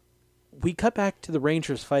 But we cut back to the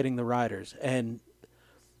Rangers fighting the Riders and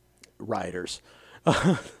Riders.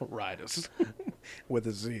 Riders with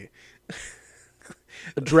a Z.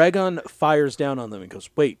 Dragon fires down on them and goes,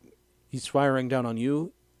 "Wait, he's firing down on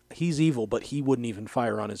you? He's evil, but he wouldn't even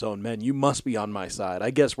fire on his own men. You must be on my side.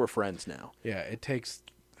 I guess we're friends now." Yeah, it takes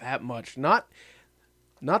that much. Not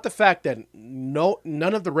the fact that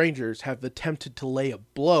none of the Rangers have attempted to lay a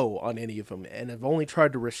blow on any of them and have only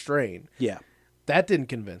tried to restrain. Yeah. That didn't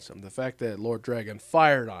convince them. The fact that Lord Dragon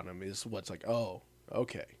fired on him is what's like, oh,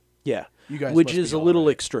 okay. Yeah. You guys Which must is be a all little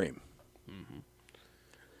right. extreme.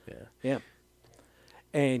 Yeah. Yeah.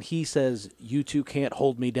 And he says, "You two can't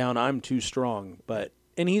hold me down. I'm too strong."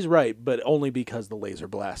 And he's right, but only because the laser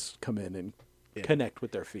blasts come in and connect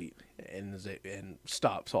with their feet. And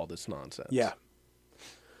stops all this nonsense. Yeah.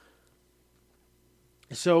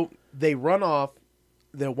 So they run off.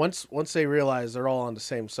 Then once they realize they're all on the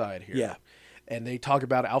same side here. Yeah. And they talk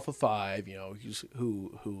about Alpha 5,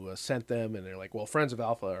 who sent them, and they're like, "Well, friends of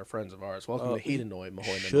Alpha are friends of ours. Welcome to Hedonoi,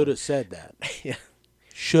 Mahoy." Should have said that. Yeah,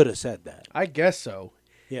 Should have said that. I guess so.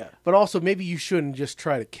 Yeah. But also, maybe you shouldn't just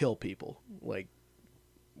try to kill people like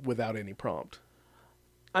without any prompt.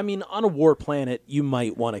 I mean, on a war planet, you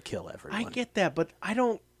might want to kill everyone. I get that, but I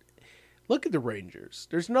don't look at the Rangers.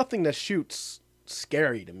 There's nothing that shoots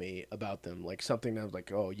scary to me about them. Like something that was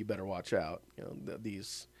like, oh, you better watch out. You know,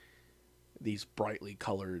 these brightly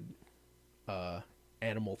colored,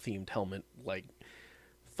 animal themed helmet like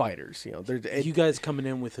fighters. You know, you guys coming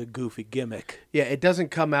in with a goofy gimmick. yeah, it doesn't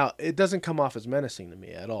come off as menacing to me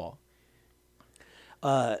at all.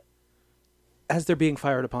 As they're being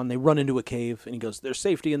fired upon, they run into a cave, and he goes, "There's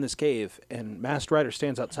safety in this cave." And Masked Rider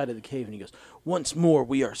stands outside of the cave, and he goes, "Once more,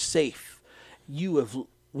 we are safe. We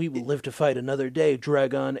will live to fight another day,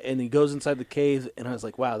 Dragon." And he goes inside the cave, and I was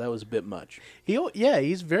like, "Wow, that was a bit much." He's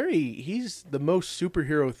the most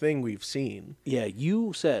superhero thing we've seen. Yeah,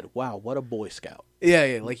 you said, "Wow, what a Boy Scout."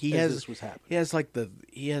 Yeah, like As this was happening. he has like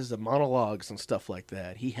he has the monologues and stuff like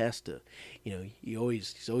that. He has to, you know,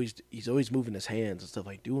 he's always moving his hands and stuff,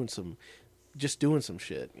 like doing some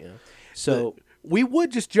shit, you know. So We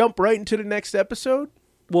would just jump right into the next episode.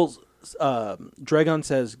 well, Dragon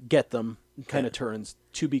says, "Get them." Kind of turns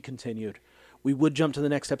to be continued. We would jump to the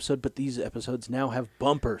next episode, but these episodes now have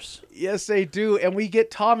bumpers. Yes, they do, and we get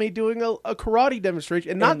Tommy doing a karate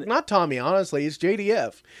demonstration, and not Tommy, honestly, it's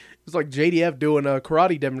JDF. It's like JDF doing a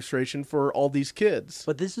karate demonstration for all these kids.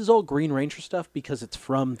 But this is all Green Ranger stuff because it's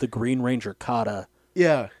from the Green Ranger Kata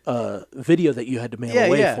Yeah, video that you had to mail Yeah,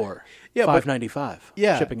 away yeah. for. Yeah, but- $5.95.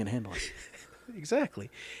 Yeah. Shipping and handling. exactly.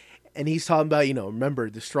 And he's talking about, you know, remember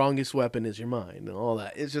the strongest weapon is your mind and all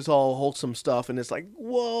that. It's just all wholesome stuff, and it's like,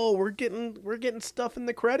 whoa, we're getting stuff in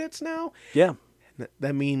the credits now. Yeah.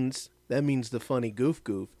 That means the funny goof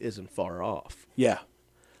isn't far off. Yeah.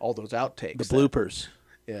 All those outtakes, The bloopers.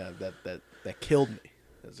 that killed me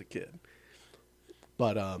as a kid.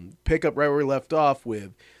 But pick up right where we left off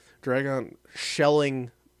with Dragon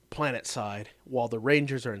shelling planet side while the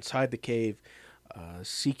Rangers are inside the cave,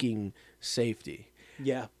 seeking safety.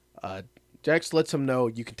 Yeah. Jax lets them know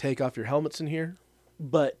you can take off your helmets in here.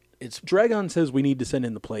 But Dragon says we need to send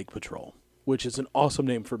in the Plague Patrol, which is an awesome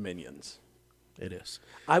name for minions. It is.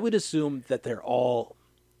 I would assume that they're all...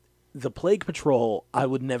 The Plague Patrol, I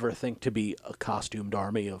would never think to be a costumed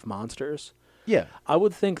army of monsters. Yeah. I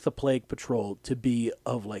would think the Plague Patrol to be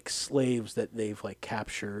of, like, slaves that they've, like,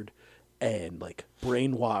 captured and, like,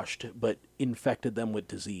 brainwashed, but infected them with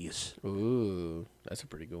disease. Ooh, that's a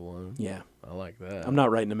pretty good one. Yeah. I like that. I'm not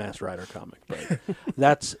writing a Masked Rider comic, but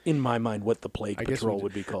that's, in my mind, what the Plague I guess Patrol we-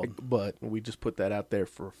 would be called. But we just put that out there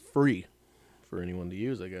for free for anyone to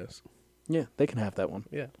use, I guess. Yeah, they can have that one.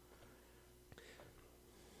 Yeah.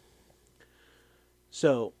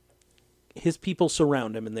 So his people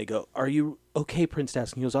surround him and they go, "Are you okay, Prince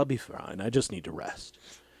Dask?" And he goes, "I'll be fine. I just need to rest."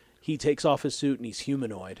 He takes off his suit and he's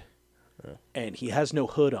humanoid. And he has no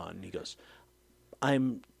hood on. And he goes,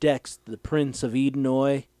 "I'm Dex, the Prince of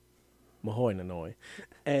Edenoi." Mahoy Nanoi.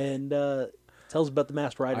 And tells about the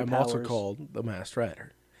Masked Rider I'm powers. also called the Masked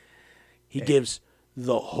Rider. He gives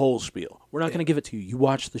the whole spiel. We're not going to give it to you. You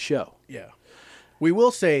watch the show. Yeah. We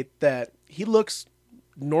will say that he looks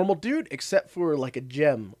normal dude except for like a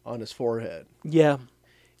gem on his forehead. Yeah.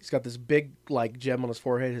 He's got this big like gem on his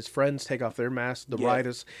forehead. His friends take off their masks. The Yeah.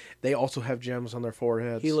 Riders, they also have gems on their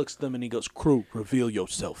foreheads. He looks at them and he goes, "Crew, reveal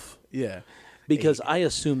yourself." Yeah. Because I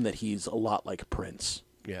assume that he's a lot like Prince.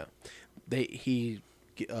 Yeah. He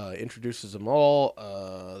introduces them all.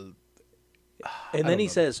 And then he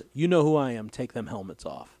says, "You know who I am. Take them helmets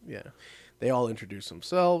off." Yeah. They all introduce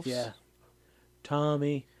themselves. Yeah.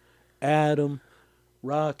 Tommy, Adam,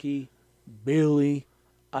 Rocky, Billy,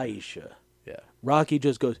 Aisha. Yeah. Rocky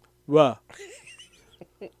just goes, "Wah,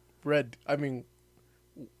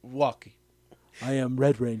 Walkie. I am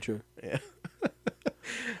Red Ranger."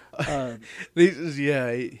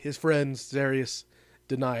 His friends, Zarius,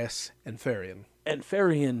 Denius, and Farian. And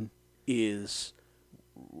Farian is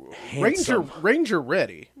handsome. Ranger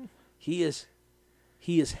ready. He is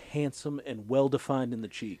handsome and well defined in the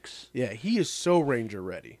cheeks. Yeah, he is so Ranger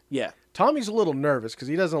ready. Yeah. Tommy's a little nervous because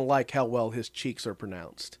he doesn't like how well his cheeks are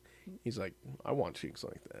pronounced. He's like, I want cheeks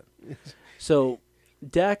like that. So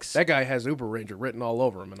Dax, That guy has Uber Ranger written all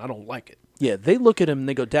over him, and I don't like it. yeah, they look at him and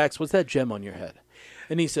they go, "Dax, what's that gem on your head?"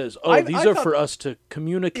 And he says, "Oh, I these are thought- for us to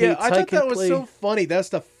communicate Yeah, I thought that was psychically." so funny. That's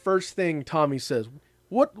the first thing Tommy says.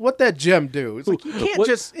 What that gem do? It's like, you can't What-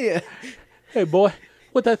 just... Yeah. "Hey, boy,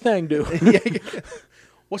 what that thing do?"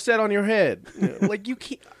 What's that on your head? Like, you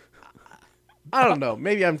can't... I don't know.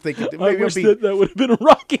 Maybe I'm thinking... Maybe I wish that would have been a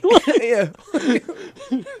Rocky line.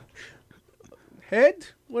 Yeah. Head?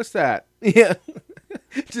 What's that? Yeah.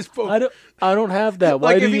 Just poke. I don't have that.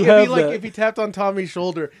 Why Like do if you he, have if he, like that? if he tapped on Tommy's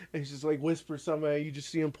shoulder and he's just like whispers something, you just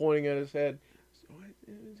see him pointing at his head.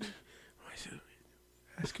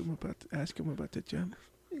 Ask him about the gem.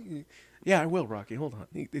 Yeah, I will, Rocky. Hold on.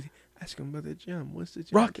 Ask him about the gem. What's the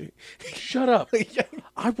gem? Rocky, shut up. Yeah.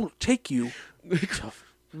 I will take you.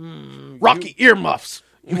 Rocky earmuffs.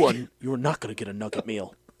 You are not going to get a nugget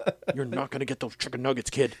meal. You're not going to get those chicken nuggets,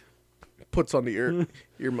 kid. Puts on the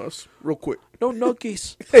earmuffs real quick. No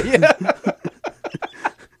nuggies.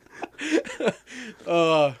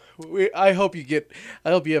 I hope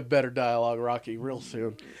you have better dialogue, Rocky, real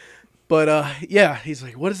soon. But yeah, he's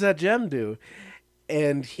like, "What does that gem do?"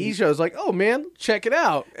 And he shows like, "Oh man, check it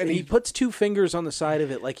out." And He puts two fingers on the side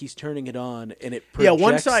of it like he's turning it on, and it yeah, projects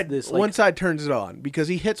one side this, like, one side turns it on because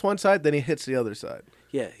he hits one side, then he hits the other side.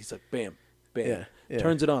 Yeah, he's like, bam, bam. Yeah, yeah.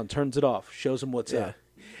 Turns it on, turns it off, shows him what's up.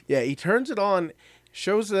 Yeah, he turns it on,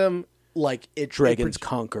 shows them like it. Dragon's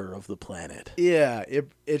conqueror of the planet. Yeah,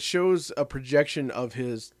 it shows a projection of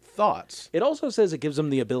his thoughts. It also says it gives him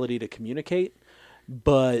the ability to communicate,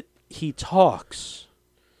 but he talks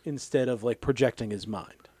instead of like projecting his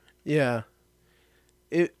mind. Yeah.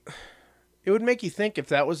 It would make you think if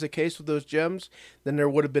that was the case with those gems, then there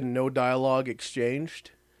would have been no dialogue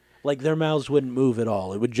exchanged. Like their mouths wouldn't move at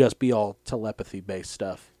all. It would just be all telepathy-based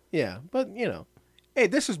stuff. Yeah, but hey,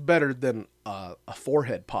 this is better than a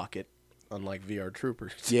forehead pocket, unlike VR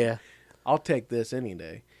Troopers. Yeah. I'll take this any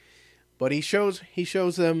day. But he shows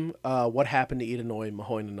them what happened to Idanoi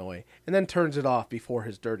Mahoinanoi, and then turns it off before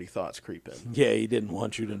his dirty thoughts creep in. Yeah, he didn't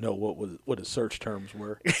want you to know what his search terms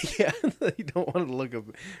were. Yeah, you don't want to look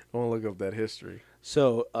up that history.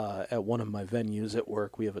 So at one of my venues at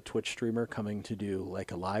work, we have a Twitch streamer coming to do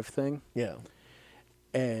like a live thing. Yeah.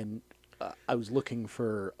 And I was looking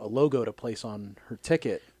for a logo to place on her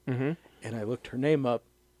ticket, and I looked her name up,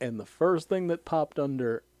 and the first thing that popped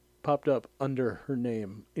up under her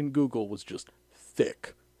name in Google was just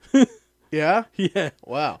thick. Yeah? Yeah.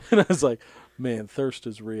 Wow. And I was like, man, thirst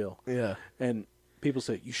is real. Yeah. And people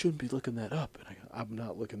say, you shouldn't be looking that up. And I go, I'm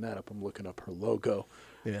not looking that up. I'm looking up her logo.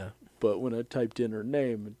 Yeah. But when I typed in her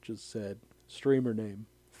name, it just said, streamer name,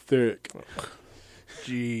 thick.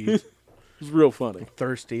 Jeez. It was real funny.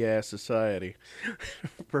 Thirsty ass society.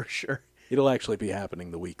 For sure. It'll actually be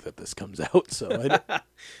happening the week that this comes out. So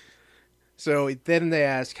So then they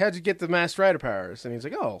ask, how'd you get the Masked Rider powers? And he's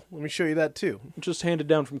like, oh, let me show you that too. just handed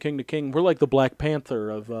down from king to king. We're like the Black Panther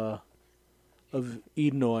of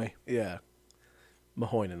Edenoi. Yeah.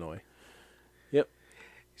 Mahoinanoi. Yep.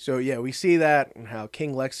 So yeah, we see that and how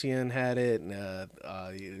King Lexion had it, and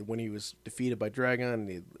when he was defeated by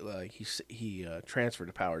Dragon, he transferred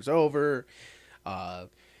the powers over. But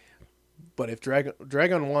if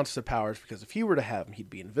Dragon wants the powers, because if he were to have them, he'd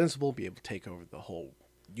be invincible, be able to take over the whole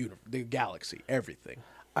universe, the galaxy, everything.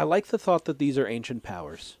 I like the thought that these are ancient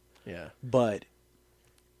powers, Yeah. but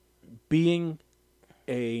being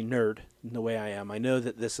a nerd in the way I am, I know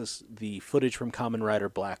that this is the footage from Kamen Rider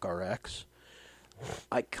Black RX.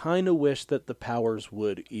 I kind of wish that the powers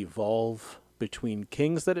would evolve between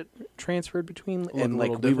kings that it transferred between, and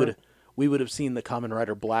like we would have seen the Kamen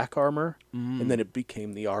Rider Black armor, and then it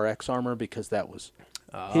became the RX armor because that was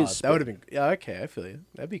his. That would have been okay. I feel you.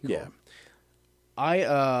 That'd be cool. Yeah.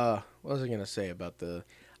 What was I gonna say about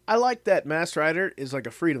I like that Masked Rider is like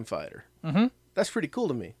a freedom fighter. Mm-hmm. That's pretty cool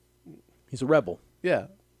to me. He's a rebel. Yeah,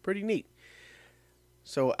 pretty neat.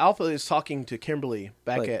 So Alpha is talking to Kimberly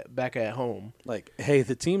back at home. Like, hey,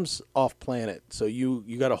 the team's off planet, so you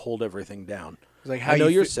got to hold everything down. It's like, I know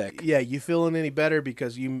you're sick. Yeah, you feeling any better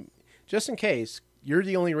because just in case, you're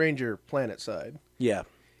the only Ranger planet side. Yeah.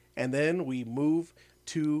 And then we move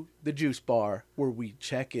to the juice bar where we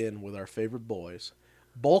check in with our favorite boys.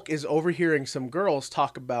 Bulk is overhearing some girls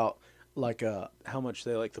talk about how much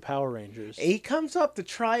they like the Power Rangers. He comes up to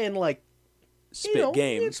try and Spit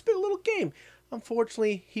game. Spit a little game.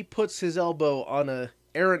 Unfortunately, he puts his elbow on a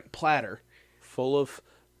errant platter full of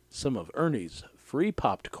some of Ernie's free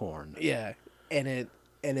popped corn. Yeah, and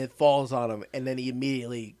it falls on him, and then he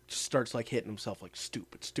immediately starts hitting himself like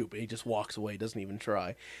stupid. He just walks away, doesn't even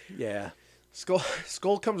try. Yeah.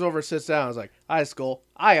 Skull comes over, sits down, and is like, "Hi, Skull.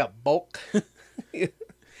 Hiya, Bulk."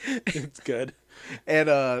 It's good.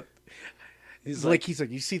 And he's like,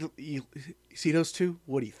 you see those two?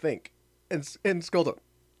 What do you think? And Skull's like,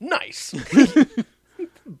 nice.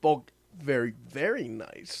 Bulk, very, very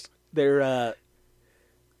nice. They're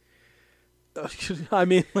I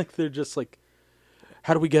mean, they're just like,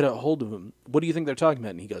 how do we get a hold of him? What do you think they're talking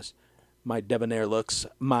about? And he goes, my debonair looks,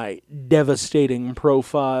 my devastating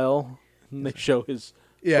profile. And they show his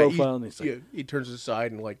profile, and he's like, he turns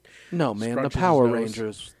aside and no, man, the scrunches Power his nose.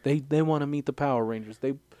 Rangers, they want to meet the Power Rangers.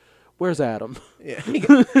 Where's Adam? Yeah.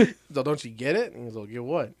 So don't you get it? And he's like, get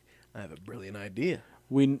what? I have a brilliant idea.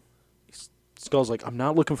 Skull's like, I'm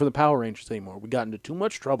not looking for the Power Rangers anymore. We got into too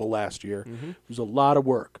much trouble last year. It was a lot of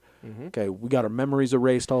work. Okay, we got our memories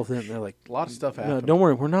erased, all of that. And they're like, A lot of stuff no, happened. don't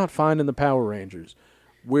worry, we're not finding the Power Rangers.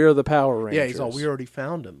 We're the Power Rangers. Yeah, he's all, we already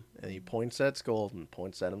found him. And he points at Skull and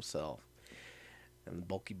points at himself. And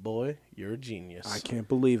Bulky Boy, you're a genius. I can't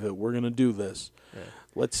believe it. We're going to do this.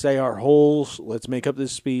 Let's say our wholes. Let's make up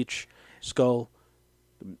this speech. Skull,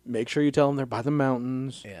 make sure you tell them they're by the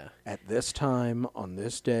mountains Yeah. at this time on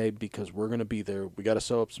this day because we're going to be there. We got to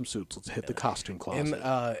sew up some suits. Let's hit the costume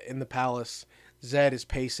closet. In the palace, Zed is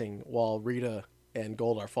pacing while Rita and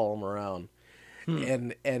Goldar follow him around.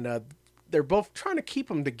 And they're both trying to keep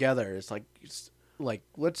them together. It's like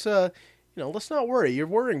let's let's not worry. You're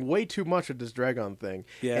worrying way too much with this Dragon thing.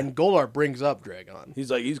 Yeah. And Goldar brings up Dragon. He's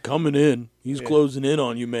like, he's coming in. He's closing in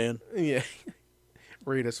on you, man. Yeah.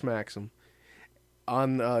 Rita smacks him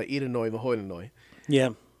on Idanoi Mahoinoi. Yeah.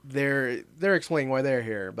 They're explaining why they're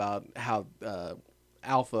here, about how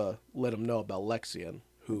Alpha let him know about Lexian,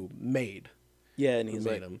 who made. Yeah, and he's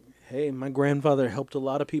made like, him. hey, my grandfather helped a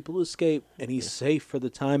lot of people escape, and he's safe for the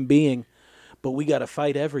time being, but we got to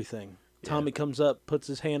fight everything. Tommy comes up, puts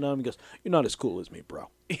his hand on him, and goes, you're not as cool as me, bro.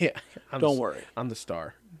 Yeah. Don't worry. I'm the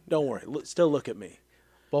star. Don't worry. Still look at me.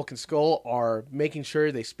 Bulk and Skull are making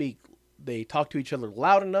sure they talk to each other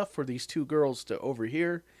loud enough for these two girls to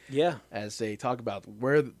overhear Yeah. as they talk about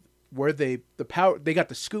where they got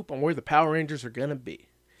the scoop on where the Power Rangers are gonna be.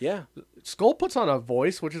 Yeah. Skull puts on a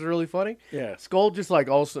voice, which is really funny. Yeah. Skull just like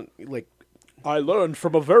all of a sudden, like, I learned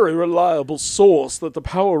from a very reliable source that the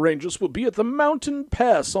Power Rangers will be at the Mountain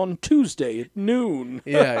Pass on Tuesday at noon.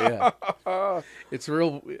 yeah. It's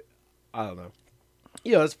real. I don't know.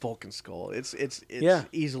 Yeah, it's Bulk and Skull. It's Yeah.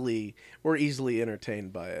 we're easily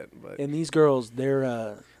entertained by it, but And these girls,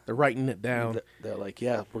 they're writing it down. they're like,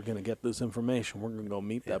 yeah, we're gonna get this information. We're gonna go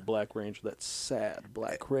meet that Black Ranger, that sad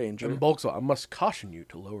Black Ranger. And Bulk's like, I must caution you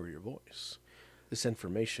to lower your voice. This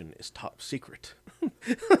information is top secret.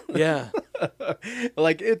 Yeah.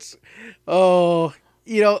 Like it's, I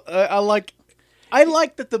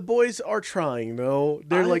like that the boys are trying though.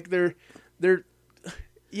 They're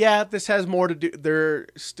yeah, this has more to do. They're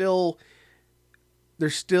still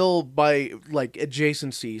by like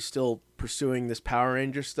adjacency still pursuing this Power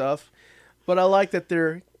Ranger stuff. But I like that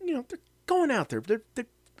they're going out there.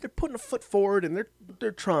 They're putting a foot forward and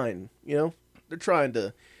they're trying, they're trying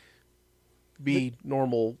to be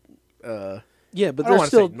normal. Yeah, but I don't they're want to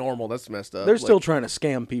still say normal. That's messed up. they're still trying to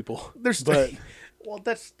scam people. They're still. But Well,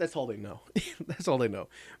 that's all they know. That's all they know.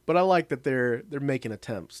 But I like that they're making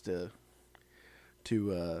attempts to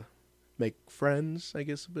make friends. I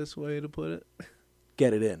guess the best way to put it.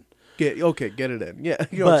 get it in. Get it in. Yeah,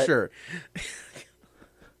 But- sure.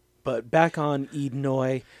 But back on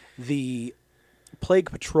Edenoi, the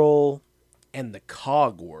Plague Patrol, And the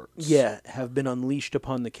Cogwarts. yeah, have been unleashed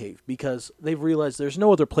upon the cave because they've realized there's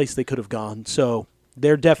no other place they could have gone. So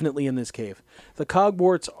they're definitely in this cave. The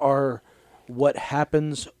Cogwarts are what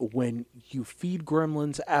happens when you feed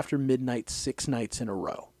gremlins after midnight 6 nights in a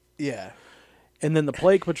row. Yeah. And then the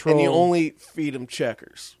Plague Patrol, And you only feed them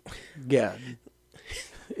checkers. yeah,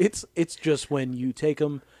 it's just when you take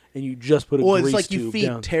them and you just put a Well, grease it's like you tube feed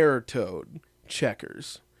down. Terror Toad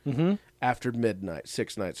checkers after midnight,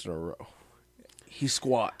 6 nights in a row. He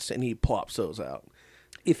squats and he plops those out.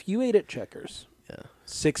 If you ate at Checkers Yeah.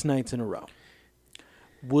 6 nights in a row,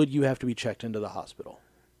 would you have to be checked into the hospital?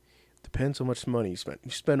 Depends how much money you spend.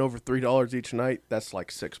 You spend over $3 each night, that's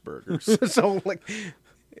like 6 burgers. So like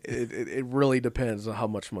it really depends on how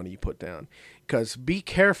much money you put down. Because be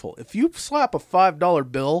careful. If you slap a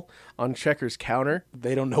 $5 bill on Checkers counter,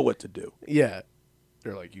 They don't know what to do. yeah.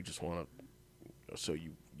 They're like, you just want to, so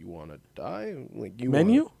you want to die? Like you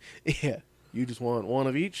Menu? wanna- yeah. You just want one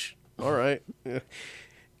of each? All right. Yeah.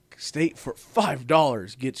 State for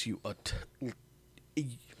 $5 gets you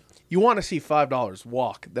you want to see $5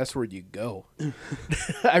 walk. That's where you go.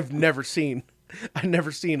 I've never seen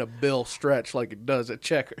a bill stretch like it does at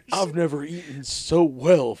Checkers. I've never eaten so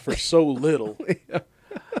well for so little.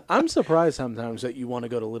 I'm surprised sometimes that you want to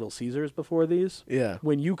go to Little Caesars before these. Yeah.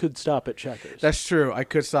 When you could stop at Checkers. That's true. I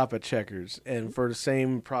could stop at Checkers, and for the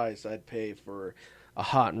same price, I'd pay for a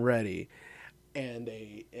hot and ready and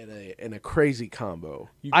a crazy combo.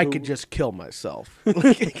 I could just kill myself.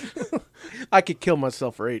 I could kill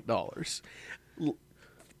myself for $8,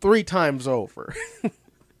 3 times over.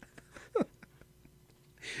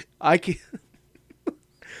 I could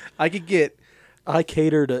get. I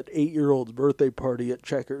catered an 8-year-old's birthday party at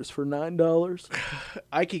Checkers for $9.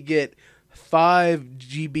 I could get 5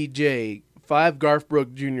 GBJ, 5 Garth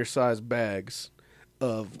Brooks Jr. size bags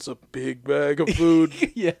of It's a big bag of food.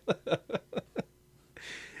 yeah.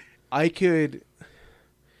 I could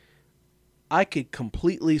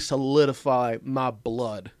completely solidify my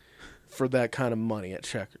blood for that kind of money at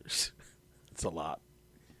Checkers. It's a lot.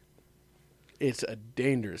 It's a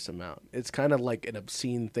dangerous amount. It's kind of like an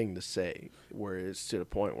obscene thing to say, where it's to the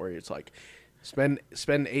point where it's like, spend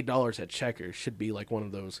 $8 at Checkers should be like one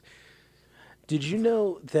of those. Did you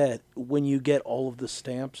know that when you get all of the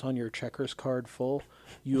stamps on your Checkers card full,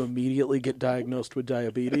 you immediately get diagnosed with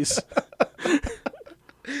diabetes?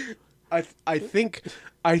 I think.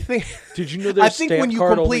 Did you know their I think stamp when you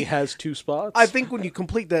card only complete- has 2 spots? I think when you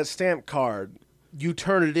complete that stamp card, you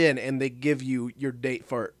turn it in and they give you your date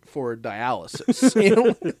for dialysis. You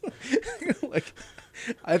know, like,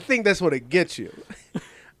 I think that's what it gets you.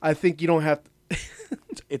 I think you don't have.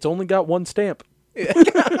 It's only got 1 stamp.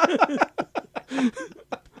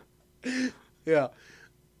 Yeah.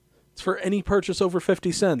 It's for any purchase over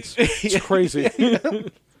 50 cents. It's crazy.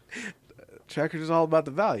 Checkers is all about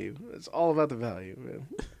the value. It's all about the value, man.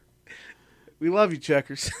 We love you,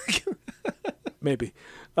 Checkers. Maybe.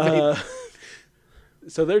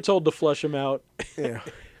 So they're told to flush him out, Yeah.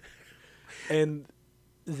 and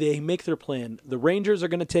they make their plan. The Rangers are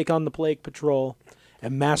going to take on the Plague Patrol,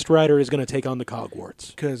 and Masked Rider is going to take on the Cogwarts.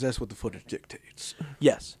 Because that's what the footage dictates.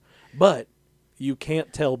 Yes, but you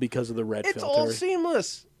can't tell because of the red It's filter. all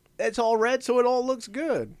seamless. It's all red, so it all looks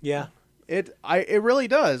good. Yeah. It really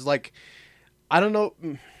does. Like, I don't know.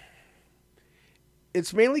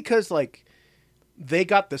 It's mainly because, like, they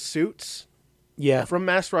got the suits Yeah. from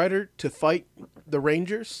Masked Rider to fight the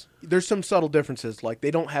Rangers. There's some subtle differences. Like,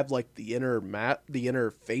 they don't have, like, the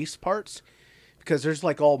inner face parts. Because there's,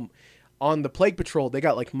 like, all... On the Plague Patrol, they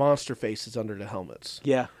got, like, monster faces under the helmets.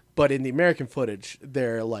 Yeah. But in the American footage,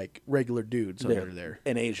 they're, like, regular dudes They're under there.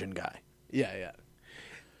 an Asian guy. Yeah, yeah.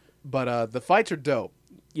 But the fights are dope.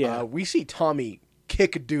 Yeah. We see Tommy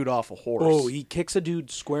kick a dude off a horse. Oh, he kicks a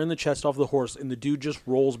dude square in the chest off the horse, and the dude just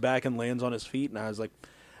rolls back and lands on his feet. And I was like,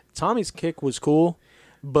 Tommy's kick was cool,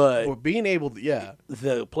 but Well, being able to,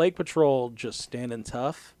 the Plague Patrol just standing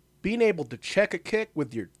tough. being able to check a kick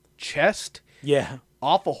with your chest Yeah.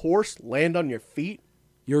 off a horse, land on your feet.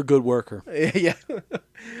 You're a good worker. Yeah,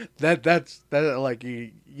 that's like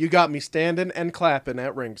you got me standing and clapping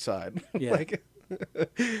at ringside. Yeah. Like,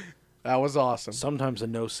 that was awesome. Sometimes a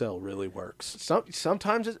no-sell really works.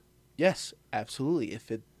 Sometimes yes, absolutely.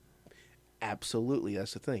 Absolutely,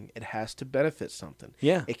 that's the thing. It has to benefit something.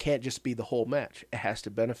 Yeah. It can't just be the whole match. It has to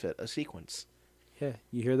benefit a sequence. Yeah,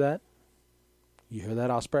 you hear that? You hear that,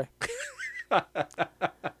 Osprey?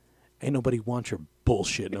 Ain't nobody want your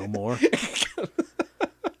bullshit no more.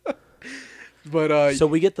 But So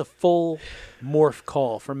we get the full morph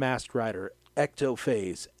call from Masked Rider.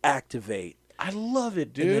 Ectophase, activate. I love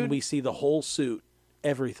it, dude. And then we see the whole suit,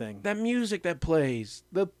 everything. that music that plays,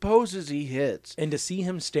 the poses he hits. And to see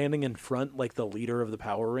him standing in front like the leader of the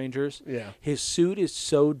Power Rangers, Yeah. his suit is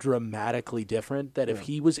so dramatically different that if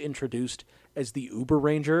he was introduced as the Uber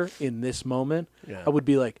Ranger in this moment, Yeah. I would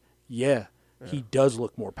be like, yeah, he does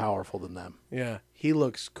look more powerful than them. Yeah, he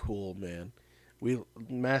looks cool, man.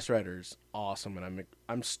 Masked Rider's awesome, and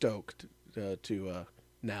I'm stoked to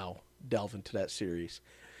now delve into that series.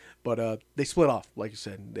 But they split off, like you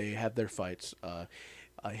said. They had their fights.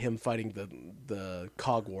 Him fighting the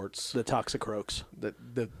Cogwarts, The Toxicroaks.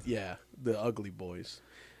 the ugly boys,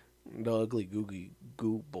 the ugly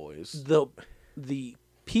goo boys. The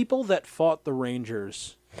people that fought the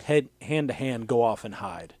Rangers hand to hand go off and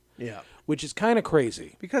hide, Yeah, which is kind of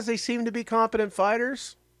crazy. because they seem to be competent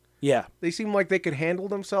fighters. Yeah. They seem like they could handle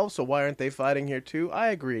themselves. So why aren't they fighting here too? I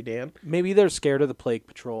agree, Dan. Maybe they're scared of the Plague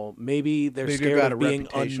Patrol. Maybe they're They do scared got of a being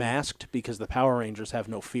reputation. unmasked because the Power Rangers have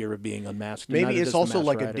no fear of being unmasked. and Maybe neither it's does the also Masked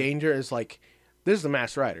like a Rider. danger. It's like, this is the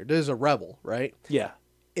Masked Rider. This is a rebel, right? Yeah.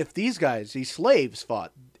 If these slaves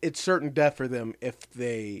fought, it's certain death for them if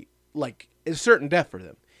they, like, it's certain death for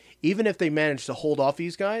them. Even if they manage to hold off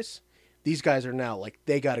these guys are now, like,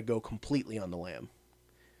 they got to go completely on the lam.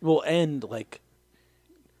 Well, and like,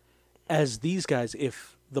 as these guys,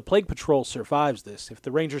 if the Plague Patrol survives this, if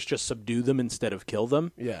the Rangers just subdue them instead of kill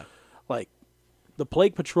them, Yeah. like, the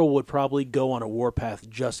Plague Patrol would probably go on a warpath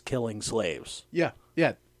just killing slaves. Yeah.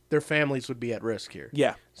 Yeah. Their families would be at risk here.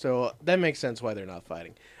 Yeah. So that makes sense why they're not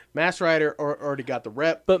fighting. Masked Rider already got the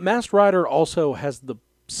rep. But Masked Rider also has the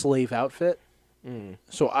slave outfit,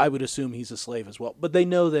 so I would assume he's a slave as well. But they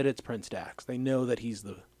know that it's Prince Dax. They know that he's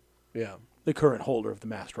Yeah. the current holder of the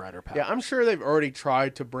Masked Rider power. Yeah, I'm sure they've already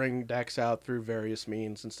tried to bring Dex out through various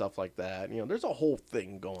means and stuff like that. You know, there's a whole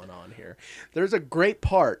thing going on here. There's a great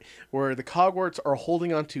part where the Cogwarts are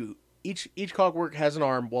holding onto each Cogwart has an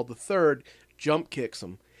arm while the third jump kicks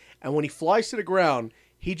him. And when he flies to the ground,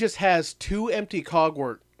 he just has 2 empty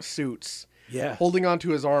Cogwart suits, Yeah. holding onto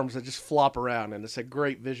his arms that just flop around, and it's a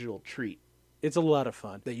great visual treat It's a lot of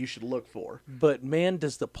fun. that you should look for. But man,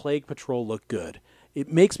 does the Plague Patrol look good.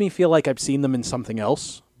 It makes me feel like I've seen them in something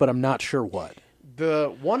else, but I'm not sure what.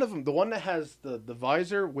 The one that has the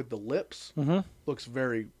visor with the lips, looks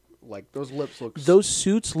very like those lips look. Those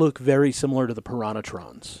suits look very similar to the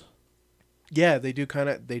Piranhatrons. Yeah, they do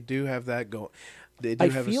have that going. They do I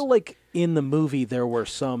have feel like in the movie there were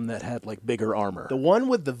some that had like bigger armor. the one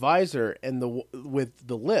with the visor and with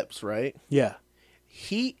the lips, right? Yeah.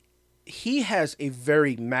 He has a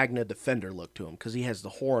very Magna Defender look to him because he has the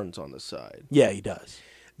horns on the side. Yeah, he does.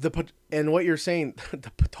 And what you're saying,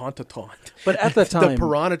 the Patontaton. But at the time, the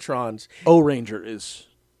Piranhatrons, O-Ranger is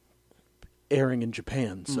airing in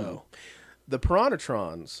Japan, so the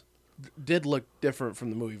Piranhatrons did look different from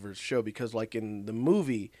the movie versus show because, like in the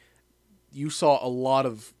movie, you saw a lot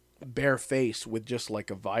of bare face with just like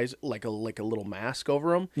a visor, like a little mask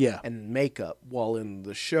over them, Yeah. and makeup. While in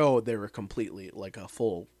the show, they were completely like a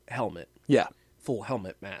full helmet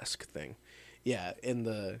mask thing. Yeah, in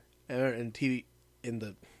the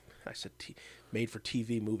I said made for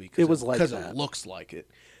TV movie. It was like because that. it looks like it.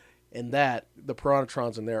 And that the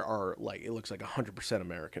Piranhatrons in there are like, it looks like 100%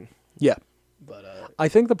 American. yeah. But I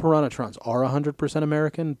think the Piranhatrons are 100%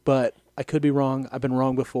 American, but I could be wrong. I've been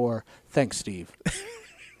wrong before. Thanks, Steve.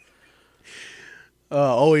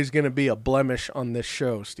 always going to be a blemish on this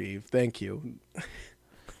show, Steve. Thank you.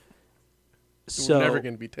 So We're never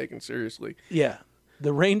going to be taken seriously. yeah,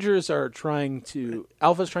 the Rangers are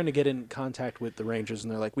Alpha's trying to get in contact with the Rangers,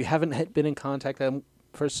 and they're like, we haven't been in contact with them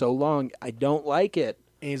for so long. I don't like it.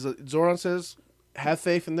 And Zoran says, have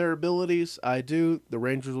faith in their abilities. I do. The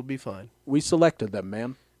Rangers will be fine. We selected them,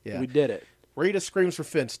 man. Yeah. We did it. Rita screams for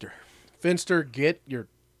Finster. Finster, get your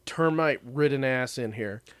termite-ridden ass in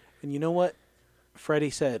here. And you know what? Freddy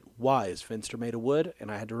said, why is Finster made of wood?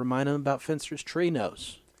 And I had to remind him about Finster's tree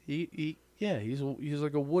nose. He's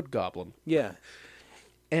like a wood goblin. Yeah.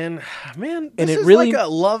 And man, And this it is really- like a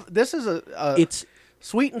love. This is a It's.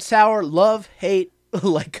 sweet and sour love hate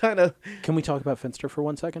like kind of. Can we talk about Finster for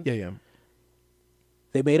 1 second? Yeah.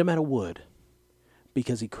 They made him out of wood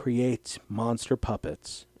because he creates monster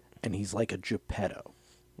puppets, and he's like a Geppetto.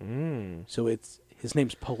 So his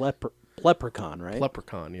name's Leprechaun, right?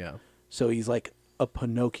 Leprechaun, yeah. So he's like a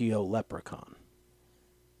Pinocchio leprechaun.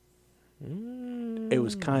 It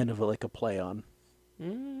was kind of like a play on.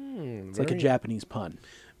 It's like a Japanese pun.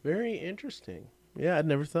 Very interesting. Yeah, I'd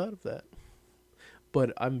never thought of that.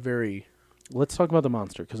 But I'm very. Let's talk about the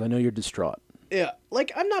monster because I know you're distraught. Yeah,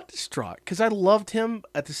 like I'm not distraught because I loved him.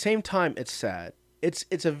 At the same time, it's sad.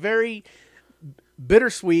 It's a very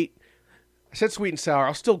bittersweet. I said sweet and sour.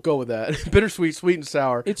 I'll still go with that. Bittersweet, sweet and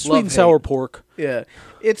sour. It's sweet love, and hate. sour pork. Yeah,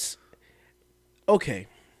 it's okay.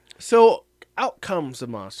 So out comes the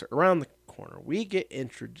monster around the corner. We get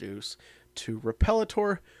introduced to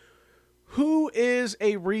Repelitor, who is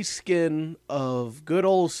a reskin of good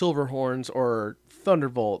old Silverhorns or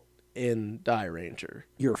Thunderbolt in Die Ranger.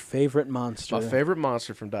 Your favorite monster. My favorite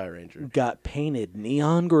monster from Die Ranger. Got painted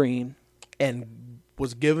neon green. And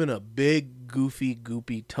was given a big, goofy,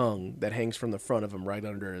 goopy tongue that hangs from the front of him right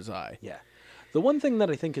under his eye. Yeah. The one thing that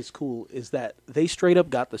I think is cool is that they straight up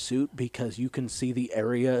got the suit because you can see the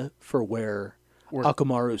area for where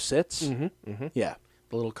Akamaru sits. Yeah.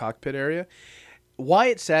 The little cockpit area. Why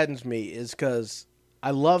it saddens me is because I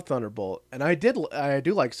love Thunderbolt, and I do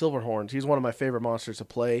like Silverhorns. He's one of my favorite monsters to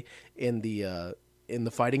play in the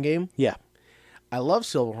fighting game. Yeah. I love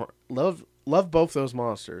Silverhorn. Love both those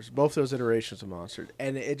monsters, both those iterations of monsters,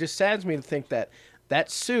 and it just saddens me to think that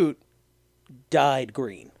suit. Dyed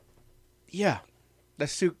green. Yeah, that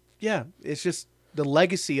suit. Yeah, it's just the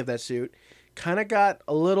legacy of that suit kind of got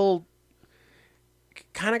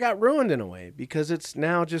ruined in a way because it's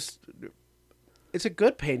now just. It's a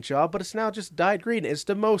good paint job, but it's now just dyed green. It's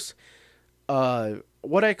the most,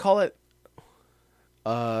 what I call it,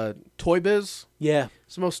 Toy Biz. Yeah.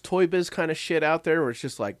 It's the most Toy Biz kind of shit out there where it's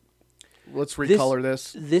just like, let's recolor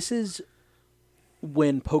this. This is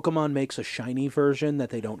when Pokemon makes a shiny version that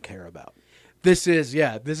they don't care about. This is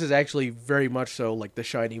actually very much so like the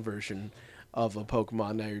shiny version of a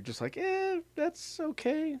Pokemon. Now you're just like, that's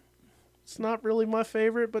okay. It's not really my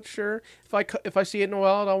favorite, but sure. If I see it in the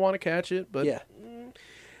wild, I want to catch it. But yeah.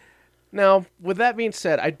 Now, with that being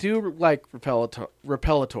said, I do like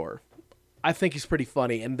Repelitor. I think he's pretty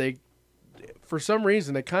funny, and they, for some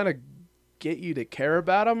reason, they kind of get you to care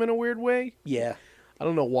about him in a weird way. Yeah. I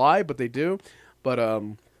don't know why, but they do. But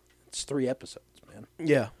it's 3 episodes, man.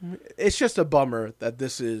 Yeah, it's just a bummer that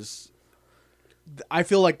this is. I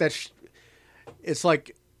feel like it's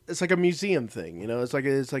like it's like a museum thing, you know.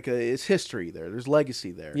 It's history there. There's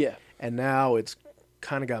legacy there. Yeah. And now it's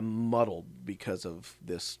kind of got muddled because of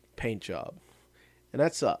this paint job, and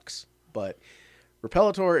that sucks. But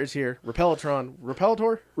Repellator is here.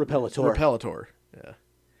 Repellator. Yeah.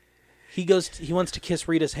 He wants to kiss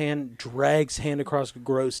Rita's hand, drags hand across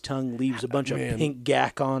gross tongue, leaves a bunch of Man. pink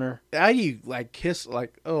gack on her. How you like kiss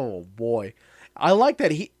like? Oh boy, I like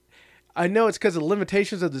that he. I know it's because of the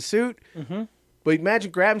limitations of the suit, but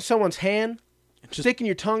imagine grabbing someone's hand, sticking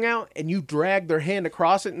your tongue out, and you drag their hand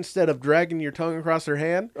across it instead of dragging your tongue across their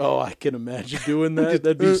hand. Oh, I can imagine doing that.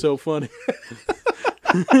 That'd be so funny.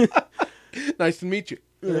 Nice to meet you.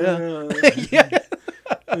 Yeah.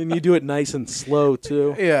 And you do it nice and slow,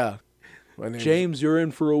 too. Yeah. My name's- James, you're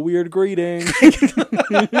in for a weird greeting.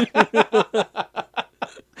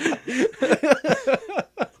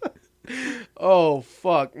 Oh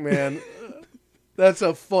fuck, man. That's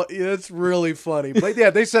really funny. But yeah,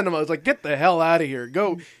 they send him. I was like, get the hell out of here.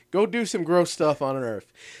 Go do some gross stuff on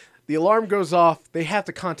Earth. The alarm goes off. They have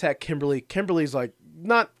to contact Kimberly. Kimberly's like,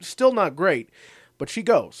 still not great, but she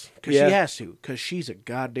goes because Yeah. she has to because she's a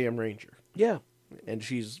goddamn ranger Yeah. and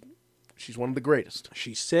she's one of the greatest.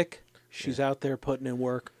 She's sick. She's out there putting in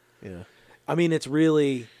work. Yeah. I mean, it's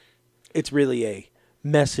really a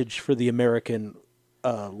message for the American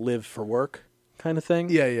live for work kind of thing.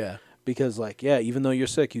 Yeah. Yeah. Because, like, yeah, even though you're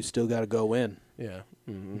sick, you still got to go in. Yeah.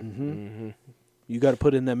 You got to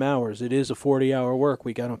put in them hours. It is a 40-hour work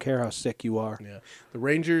week. I don't care how sick you are. Yeah. The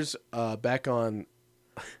Rangers back on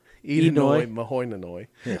Enoi. Mahonoi.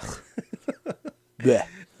 Blech.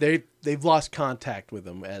 They've lost contact with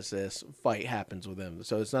them as this fight happens with them.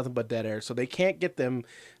 So it's nothing but dead air. So they can't get them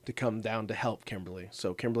to come down to help Kimberly.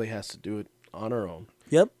 So Kimberly has to do it on her own.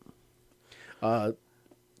 Yep.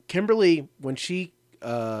 Kimberly, when she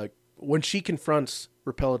confronts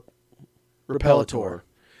Repellator,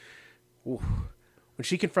 when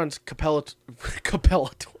she confronts Capellator,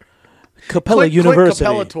 Capella Clint University.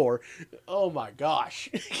 Capellator. Oh my gosh.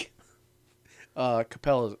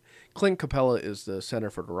 Clint Capella is the center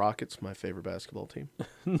for the Rockets, my favorite basketball team.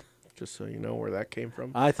 Just so you know where that came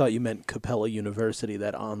from. I thought you meant Capella University,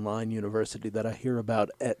 that online university that I hear about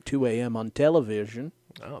at 2 a.m. on television.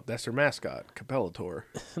 Oh, that's their mascot, Capellator.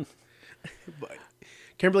 But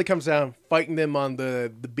Kimberly comes down, fighting them on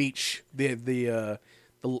the beach, the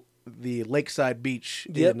lakeside beach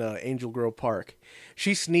Yep. in Angel Grove Park.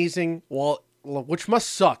 She's sneezing, which must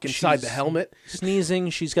suck inside the She's helmet. Sneezing,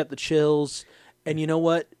 she's got the chills. And you know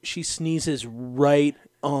what? She sneezes right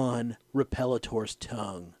on Repellator's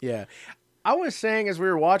tongue. Yeah, I was saying as we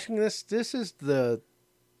were watching this, this is the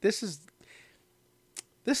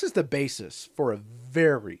basis for a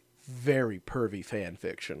very, very pervy fan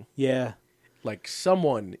fiction. Yeah. Like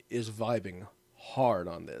someone is vibing hard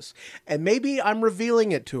on this, and maybe I'm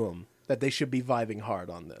revealing it to them that they should be vibing hard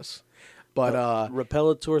on this. But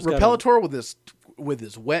Repellator's got Repellator with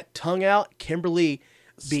his wet tongue out, Kimberly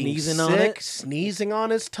being Sneezing sick, on it? sneezing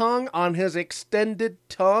on his tongue, on his extended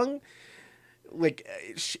tongue, like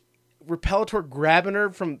Repellator grabbing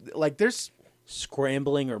her from like there's.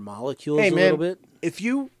 scrambling her molecules Hey a man, little bit.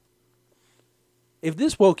 If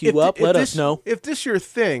this woke you up, let us know. If this your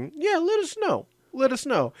thing, yeah, let us know. Let us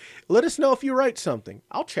know. Let us know if you write something.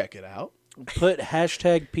 I'll check it out. Put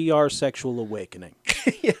hashtag PR Sexual Awakening.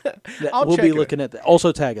 Yeah, I'll We'll check be it. looking at that.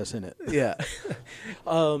 Also tag us in it. Yeah.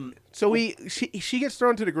 So she gets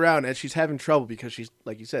thrown to the ground as she's having trouble because she's,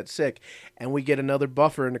 like you said, sick, and we get another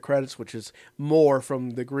buffer in the credits, which is more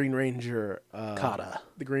from the Green Ranger Kata.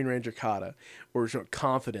 The Green Ranger Kata, where it's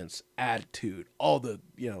confidence, attitude, all the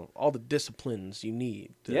disciplines you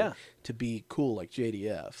need to be cool like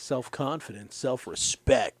JDF. Self-confidence,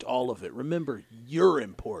 self-respect, all of it. Remember, you're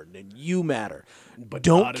important and you matter. But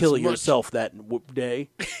Don't not kill as much. yourself that day.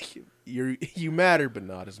 You matter, but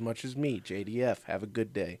not as much as me. JDF, have a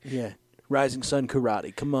good day. Yeah. Rising Sun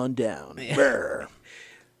Karate, come on down. Brr.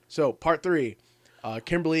 So part 3,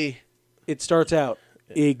 Kimberly. It starts out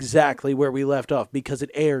exactly where we left off because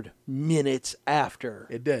it aired minutes after.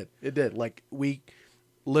 It did. Like we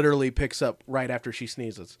literally picks up right after she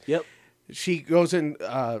sneezes. Yep. She goes in.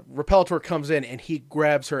 Repellator comes in and he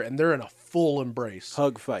grabs her, and they're in a full embrace.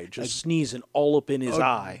 Hug fight, just sneezing all up in his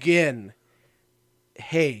eye. Again.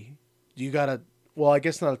 Hey, you got a. Well, I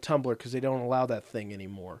guess not a tumbler because they don't allow that thing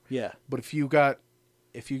anymore. Yeah. But if you got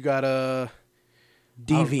a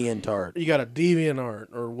DeviantArt. you got a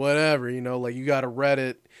DeviantArt or whatever, like you got a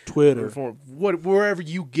Reddit, Twitter. or wherever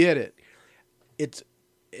you get it. It's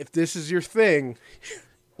if this is your thing,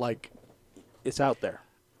 like It's out there.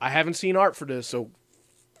 I haven't seen art for this, so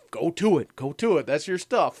go to it. Go to it. That's your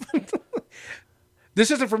stuff. This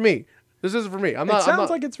isn't for me. This isn't for me. I'm It not. sounds I'm not,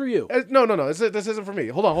 like it's for you. No. This isn't for me.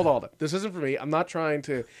 Hold on. This isn't for me. I'm not trying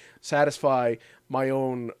to satisfy my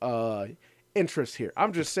own interest here.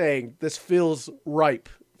 I'm just saying this feels ripe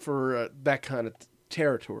for that kind of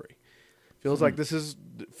territory. Feels like this is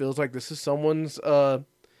someone's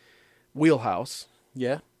wheelhouse.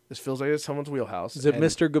 Yeah. This feels like it's someone's wheelhouse. Is it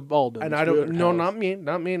Mr. Gabaldon? And I don't. No, not me.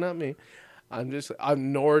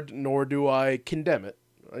 Nor do I condemn it.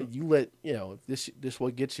 You let if this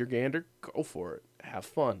what gets your gander, go for it. Have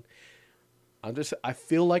fun. I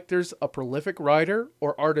feel like there's a prolific writer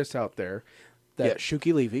or artist out there that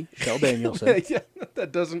Shuki Levy, Shel Danielson.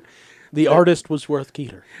 that doesn't The artist was Worth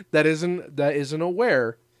Keeter. that isn't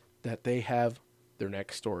aware that they have their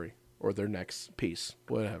next story or their next piece,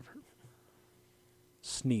 whatever.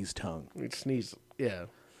 Sneeze tongue. Sneeze. Yeah.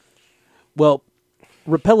 Well,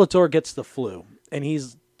 Repelitor gets the flu, and he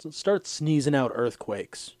starts sneezing out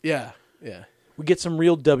earthquakes. Yeah. We get some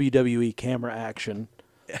real WWE camera action.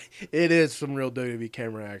 It is some real WWE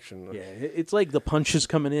camera action. Yeah, it's like the punches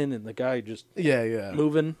coming in and the guy just Yeah.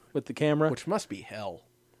 moving with the camera. Which must be hell.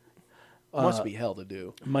 Must be hell to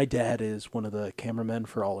do. My dad is one of the cameramen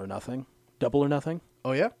for All or Nothing, Double or Nothing.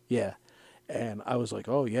 Oh yeah. Yeah, and I was like,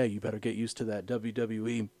 oh yeah, you better get used to that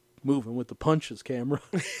WWE moving with the punches camera.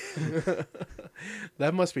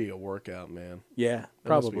 That must be a workout, man. Yeah, That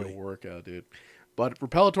must probably. be a workout, dude. But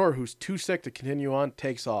Repelitor, who's too sick to continue on,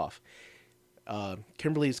 takes off.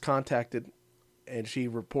 Kimberly is contacted, and she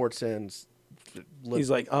reports in. He's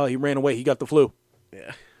like, oh, he ran away. He got the flu.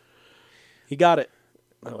 Yeah. He got it.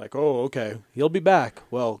 They're like, oh, okay. He'll be back.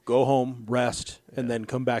 Well, go home, rest, and then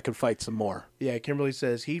come back and fight some more. Yeah, Kimberly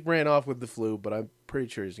says he ran off with the flu, but I'm pretty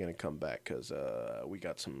sure he's going to come back because we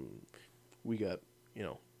got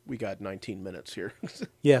 19 minutes here.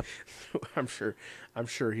 Yeah. I'm sure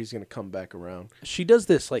he's going to come back around. She does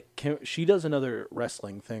this, she does another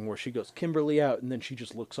wrestling thing where she goes Kimberly out, and then she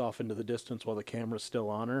just looks off into the distance while the camera's still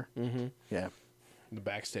on her. Mm-hmm. Yeah. The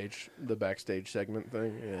backstage segment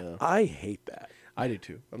thing. Yeah, I hate that. I do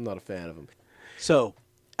too. I'm not a fan of him. So,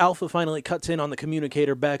 Alpha finally cuts in on the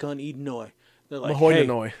communicator back on Edenoi. They're like, Mahoy hey,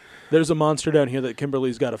 Nanoi. there's a monster down here that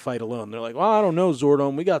Kimberly's got to fight alone. They're like, well, I don't know,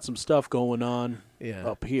 Zordon. We got some stuff going on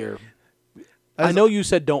up here. I know you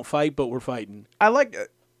said don't fight, but we're fighting. I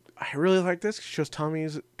really like this. It shows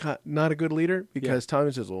Tommy's not a good leader because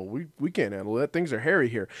Tommy says, well, we can't handle it. Things are hairy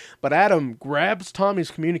here. But Adam grabs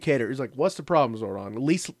Tommy's communicator. He's like, what's the problem, Zordon? At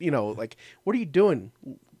least, what are you doing?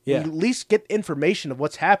 Yeah. At least get information of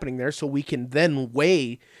what's happening there so we can then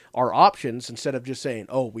weigh our options instead of just saying,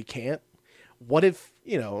 oh, we can't. What if,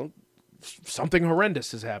 something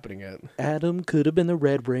horrendous is happening at... Adam could have been the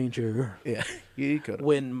Red Ranger. Yeah, he could have.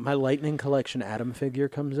 When my Lightning Collection Adam figure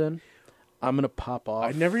comes in, I'm going to pop off.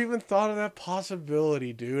 I never even thought of that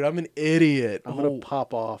possibility, dude. I'm an idiot. I'm going to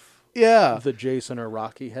pop off the Jason or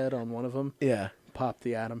Rocky head on one of them. Yeah. Pop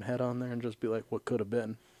the Adam head on there and just be like, what could have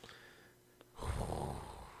been?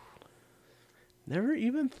 Never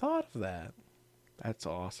even thought of that. That's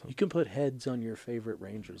awesome. You can put heads on your favorite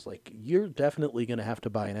Rangers. Like, you're definitely going to have to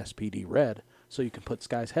buy an SPD Red so you can put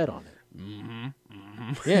Sky's head on it.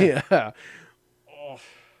 Mm-hmm. Yeah. Yeah. Oh,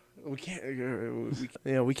 we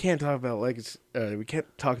can't talk about we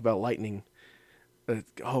can't talk about lightning.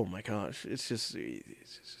 Oh my gosh, it's just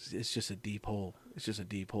a deep hole. It's just a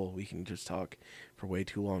deep hole. We can just talk for way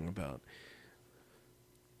too long about.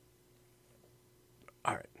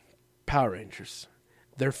 All right, Power Rangers.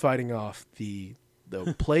 They're fighting off the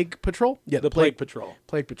Plague Patrol. Yeah, the Plague Patrol.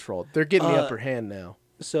 Plague Patrol. They're getting the upper hand now.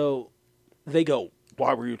 So they go,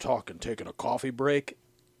 why were you taking a coffee break?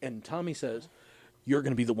 And Tommy says, you're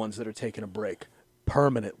going to be the ones that are taking a break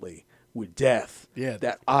permanently with death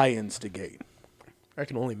that I instigate. I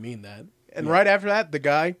can only mean that. And right after that, the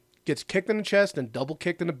guy gets kicked in the chest and double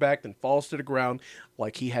kicked in the back, then falls to the ground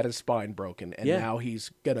like he had his spine broken. And now he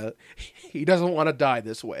doesn't want to die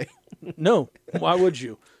this way. No, why would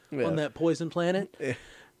you? On that poison planet?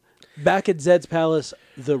 Back at Zed's palace,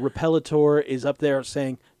 the Repelitor is up there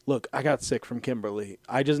saying, look, I got sick from Kimberly.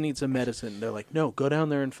 I just need some medicine. They're like, no, go down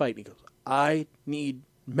there and fight. And he goes, I need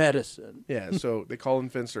medicine. Yeah, so they call him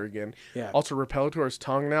Finster again. Yeah. Also, Repelitor's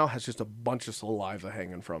tongue now has just a bunch of saliva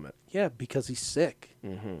hanging from it. Yeah, because he's sick.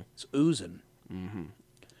 Mm-hmm. It's oozing. Mm-hmm.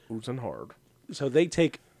 Oozing hard. So they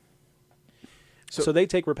take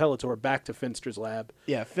Repelitor back to Finster's lab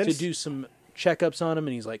to do some checkups on him,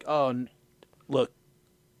 and he's like, oh, look,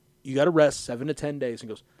 you got to rest 7 to 10 days. And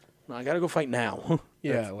he goes, no, I got to go fight now.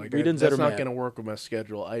 Yeah, that's not going to work with my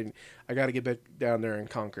schedule. I got to get back down there and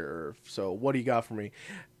conquer. So what do you got for me?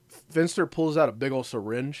 Finster pulls out a big old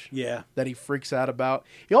syringe. Yeah. That he freaks out about.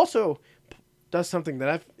 He also does something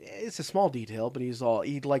that it's a small detail, but he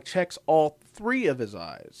like checks all 3 of his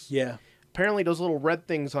eyes. Yeah. Apparently, those little red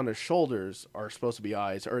things on his shoulders are supposed to be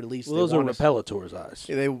eyes, or at least Well, those they are want us- Repelator's eyes.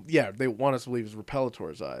 they want us to believe it's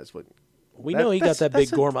Repelator's eyes, but We know he got that big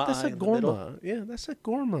Gorma That's eye a in the middle. Gorma. Yeah, that's a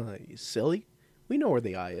Gorma. You silly. We know where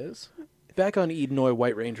the eye is. Back on Edenoi,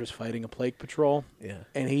 White Ranger's fighting a plague patrol. Yeah.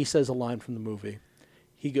 And he says a line from the movie.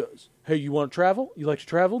 He goes, "Hey, you want to travel? You like to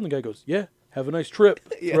travel?" And the guy goes, "Yeah, have a nice trip."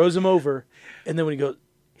 Yeah. Throws him over. And then when he goes,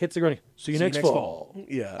 hits the ground, see you next fall.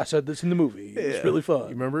 Yeah. I said this in the movie. It was Yeah. really fun.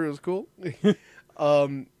 You remember it was cool?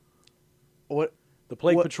 What? The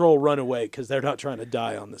plague What- patrol run away because they're not trying to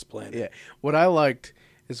die on this planet. Yeah. What I liked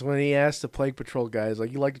is when he asked the plague patrol guys,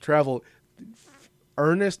 like, "You like to travel?"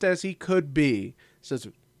 Earnest as he could be, says,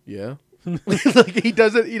 "Yeah." Like he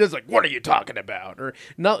doesn't. He does like, "What are you talking about?" Or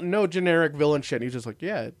no generic villain shit. He's just like,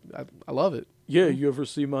 "Yeah, I love it." Yeah, you ever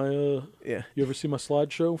see my Yeah. you ever see my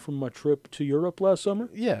slideshow from my trip to Europe last summer?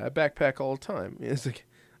 Yeah, I backpack all the time. It's like,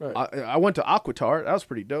 Right. I went to Aquatar. That was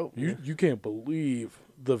pretty dope. You can't believe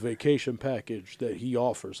the vacation package that he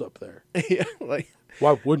offers up there. Yeah, like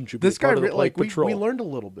Why wouldn't you be this guy, part of the plague like we patrol? learned a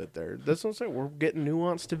little bit there. That's what I'm saying. We're getting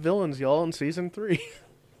nuance to villains, y'all, in season 3.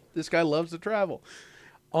 This guy loves to travel.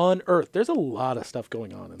 On Earth, there's a lot of stuff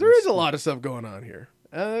going on. There is a lot of stuff going on here.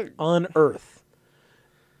 On Earth,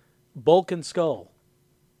 Bulk and Skull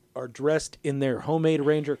are dressed in their homemade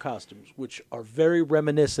Ranger costumes, which are very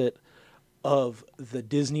reminiscent of the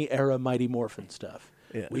Disney era Mighty Morphin stuff.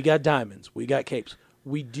 Yeah. We got diamonds, we got capes.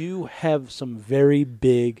 We do have some very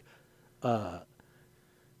big,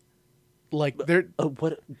 Like they're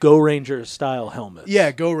what Go Ranger style helmets.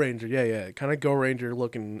 yeah, Go Ranger. Yeah, kind of Go Ranger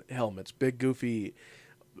looking helmets, big goofy,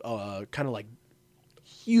 kind of like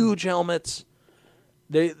Huge helmets.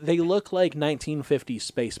 They look like 1950s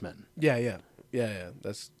spacemen. yeah.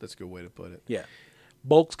 That's a good way to put it. Yeah.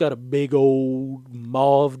 Bulk's got a big old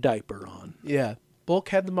mauve diaper on. Yeah, Bulk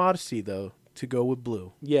had the modesty though to go with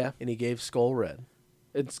blue, Yeah. and he gave Skull red.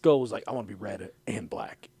 And Skull was like, I want to be red and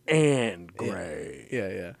black and gray.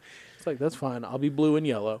 Yeah. It's like, that's fine. I'll be blue and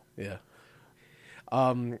yellow. Yeah.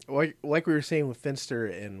 Like we were saying with Finster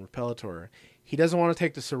and Repelator, he doesn't want to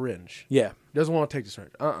take the syringe. Yeah. He doesn't want to take the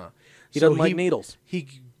syringe. He doesn't like needles. He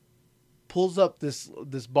pulls up this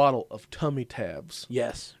bottle of tummy tabs.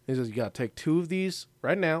 Yes. He says, "You got to take 2 of these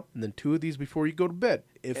right now, and then 2 of these before you go to bed."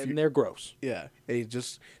 And they're gross. yeah, and he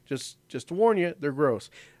just to warn you, they're gross.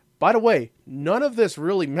 By the way, none of this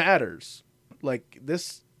really matters. Like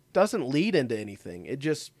this doesn't lead into anything. It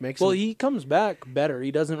just makes Well, him, he comes back better.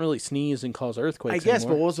 He doesn't really sneeze and cause I earthquakes guess, but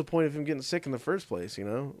anymore. what was the point of him getting sick in the first place? You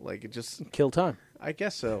know, like it just. Kill time. I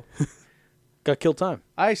guess so. Got kill time.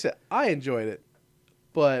 I said I enjoyed it,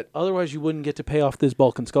 but Otherwise, you wouldn't get to pay off this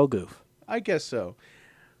Bulk and Skull goof. I guess so.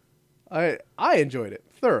 I enjoyed it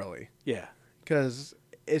thoroughly Yeah. because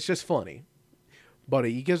it's just funny. But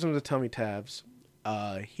he gives him the tummy tabs.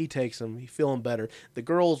 He takes them. He's feeling better. The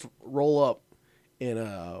girls roll up in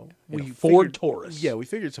a Ford Taurus. Yeah, we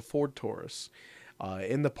figured it's a Ford Taurus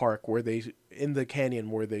in the park in the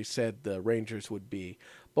canyon where they said the Rangers would be.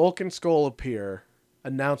 Bulk and Skull appear,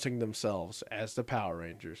 announcing themselves as the Power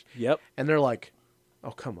Rangers, Yep. and they're like,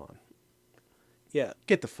 "Oh, come on, Yeah.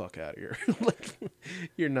 get the fuck out of here! Like,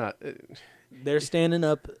 you're not." They're standing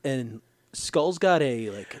up, and Skull's got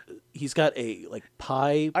he's got a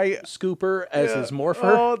pie scooper as Yeah. his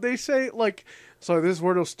morpher. Oh, they say like, so this is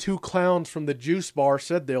where those 2 clowns from the juice bar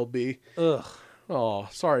said they'll be. Ugh. Oh,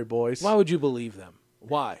 sorry, boys. Why would you believe them?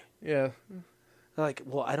 Why? Yeah. They're like,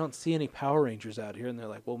 well, I don't see any Power Rangers out here. And they're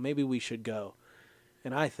like, well, maybe we should go.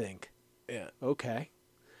 And I think, Yeah. okay.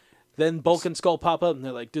 Then Bulk and Skull pop up, and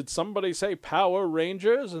they're like, did somebody say Power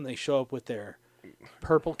Rangers? And they show up with their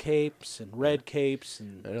purple capes and red capes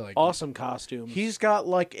and They're like- awesome costumes. He's got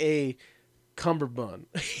like a cummerbund.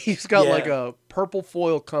 He's got Yeah. like a purple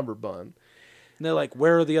foil cummerbund. And they're like,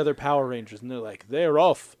 where are the other Power Rangers? And they're like, they're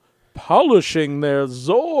off polishing their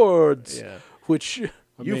Zords. Yeah. Which,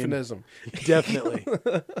 I mean, Euphemism. definitely.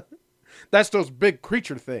 That's those big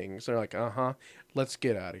creature things. They're like, let's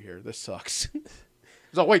get out of here. This sucks.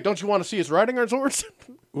 He's like, wait, don't you want to see us riding our Zords?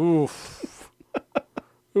 Oof.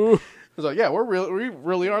 He's like, yeah, we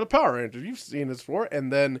really are the Power Rangers. You've seen us before.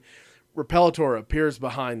 And then Repelator appears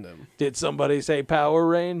behind them. Did somebody say Power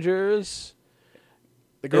Rangers?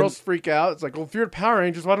 The girls freak out. It's like, well, if you're the Power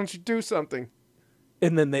Rangers, why don't you do something?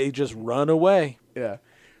 And then they just run away. Yeah.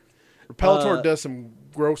 Repelator does some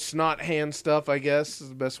gross snot hand stuff, I guess, is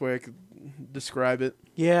the best way I could describe it.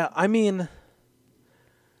 Yeah, I mean,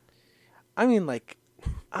 like,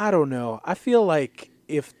 I don't know. I feel like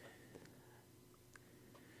if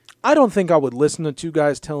I don't think I would listen to two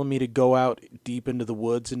guys telling me to go out deep into the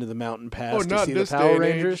woods, into the mountain pass to see the Power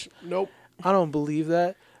Rangers. Nope. I don't believe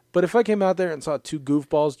that. But if I came out there and saw two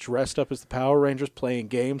goofballs dressed up as the Power Rangers playing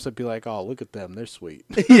games, I'd be like, oh, look at them. They're sweet.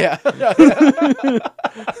 Yeah.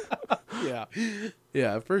 Yeah.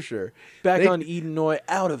 Yeah, for sure. Back on Edenoy,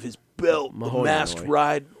 out of his belt, the Mahoney masked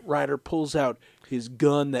Noy. rider pulls out his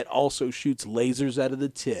gun that also shoots lasers out of the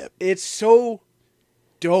tip. It's so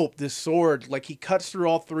dope, this sword. Like, he cuts through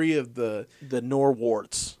all three of the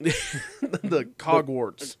Norwarts. the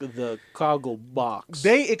cogwarts. The coggle box.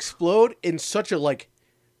 They explode in such a, like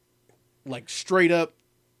straight up,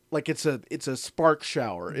 like it's a spark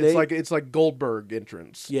shower. It's like Goldberg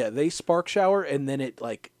entrance. Yeah, they spark shower, and then it,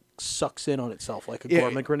 like, sucks in on itself like a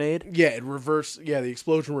Gormit grenade. Yeah, the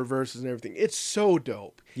explosion reverses and everything. It's so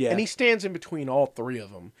dope. Yeah. And he stands in between all three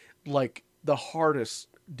of them, like the hardest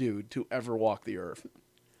dude to ever walk the earth.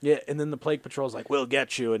 Yeah, and then the Plague Patrol's like, we'll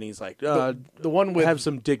get you, and he's like, The one with have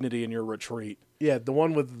some dignity in your retreat. Yeah, the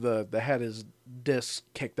one with the had his disc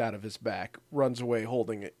kicked out of his back, runs away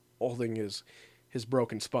holding his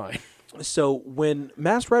broken spine. So when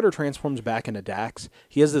Masked Rider transforms back into Dax,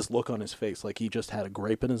 he has this look on his face like he just had a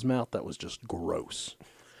grape in his mouth that was just gross.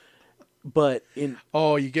 But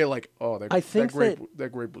Oh, you get like, I think that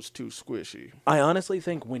grape was too squishy. I honestly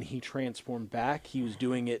think when he transformed back, he was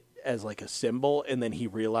doing it as like a symbol, and then he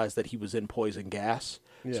realized that he was in poison gas.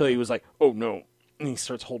 Yeah. So he was like, oh no, and he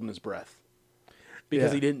starts holding his breath. Because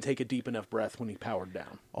Yeah. he didn't take a deep enough breath when he powered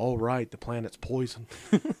down. All right, the planet's poison.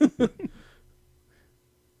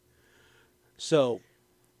 So,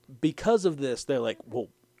 because of this, they're like, well,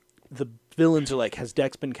 the villains are like, has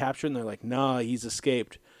Dex been captured? And they're like, nah, he's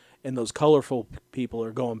escaped. And those colorful people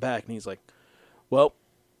are going back. And he's like, well,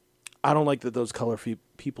 I don't like that those colorful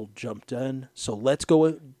people jumped in. So let's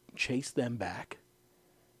go chase them back.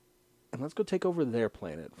 And let's go take over their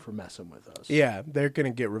planet for messing with us. Yeah, they're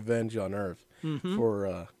gonna get revenge on Earth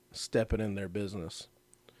for stepping in their business.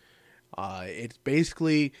 It's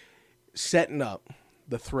basically setting up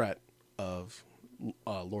the threat of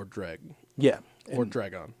Lord Dreg. Yeah. Lord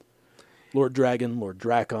Dragon. Lord Dragon, Lord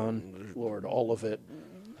Drakon, Lord all of it.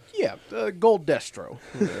 Yeah, Gold Destro,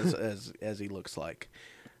 as he looks like.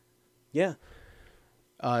 Yeah.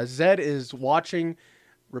 Zed is watching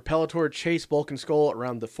Repelator chase Bulk and Skull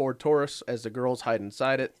around the Ford Taurus as the girls hide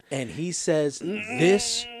inside it. And he says,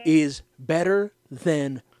 this is better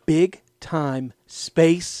than big time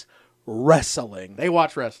space wrestling. They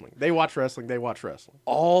watch wrestling. They watch wrestling. They watch wrestling.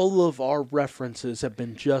 All of our references have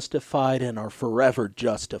been justified and are forever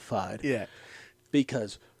justified. Yeah.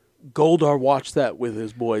 Because Goldar watched that with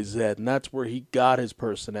his boy Zed, and that's where he got his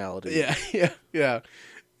personality.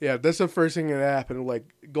 Yeah, that's the first thing that happened. Like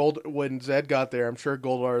when Zed got there, I'm sure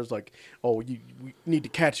Goldar was like, "Oh, we need to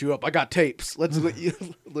catch you up. I got tapes. Let's let you.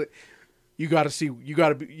 You got to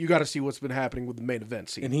see what's been happening with the main event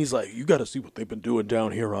scene." And he's like, you got to see what they've been doing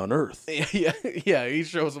down here on Earth. Yeah. He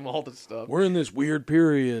shows them all the stuff. We're in this weird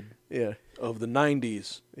period Yeah, of the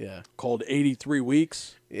 90s yeah, called 83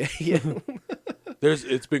 weeks. yeah.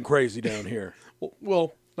 It's been crazy down here.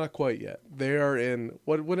 Well, not quite yet. They are in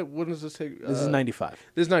what does this say? This is 95.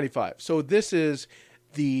 This is 95. So this is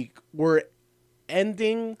we're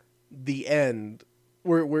ending the end.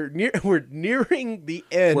 We're nearing the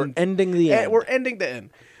end. We're ending the end. We're ending the end.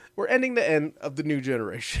 We're ending the end of the new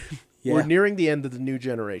generation. Yeah. We're nearing the end of the new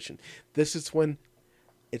generation. This is when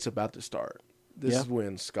it's about to start. This is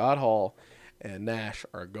when Scott Hall and Nash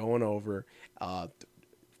are going over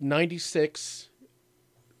 96.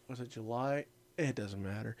 Was it July? It doesn't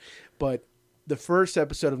matter. But the first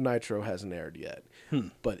episode of Nitro hasn't aired yet.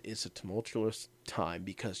 But it's a tumultuous time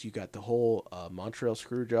because you got the whole Montreal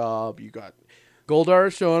screw job. You got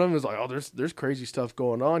Goldar showing him is like, oh, there's crazy stuff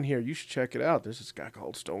going on here. You should check it out. There's this guy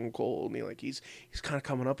called Stone Cold, and he's kind of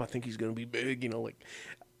coming up. I think he's gonna be big.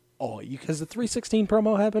 Has the 316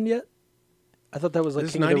 promo happened yet? I thought that was like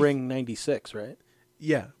This is King of the 90 Ring 96, right?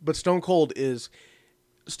 Yeah, but Stone Cold is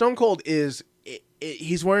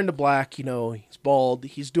he's wearing the black. He's bald.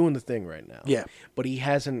 He's doing the thing right now. Yeah. but he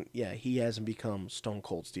hasn't become Stone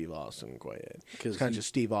Cold Steve Austin quite yet. He's kind of just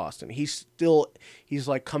Steve Austin. He's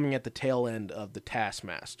like coming at the tail end of the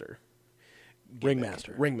Taskmaster.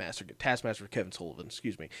 Ringmaster. Taskmaster Kevin Sullivan,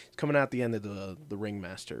 excuse me. He's coming out the end of the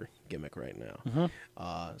Ringmaster gimmick right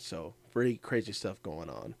now. So pretty crazy stuff going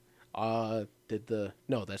on. That's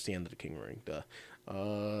the end of the King Ring.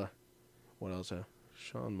 What else?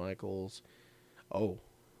 Shawn Michaels.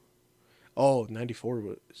 94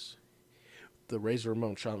 was the Razor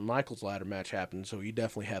Ramon Shawn Michaels ladder match happened, so you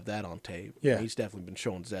definitely have that on tape. Yeah. He's definitely been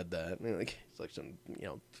showing Zed that. I mean, like, it's like some,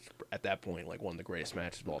 at that point, like one of the greatest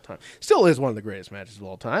matches of all time. Still is one of the greatest matches of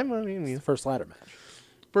all time. I mean, The first ladder match.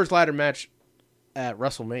 first ladder match at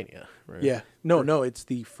WrestleMania. Right? Yeah. No, it's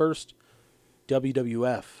the first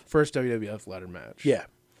WWF. First WWF ladder match. Yeah.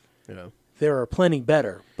 There are plenty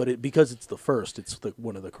better, but because it's the first, it's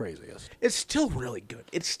one of the craziest. It's still really good.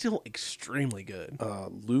 It's still extremely good.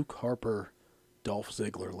 Luke Harper, Dolph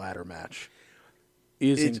Ziggler ladder match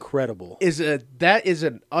is incredible. That is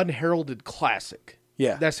an unheralded classic.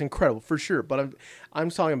 Yeah. That's incredible for sure. But I'm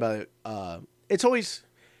talking about it. It's always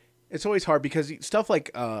hard because stuff like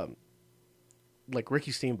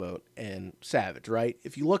Ricky Steamboat and Savage, right?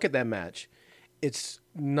 If you look at that match, it's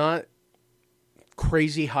not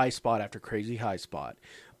crazy high spot after crazy high spot,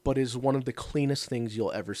 but is one of the cleanest things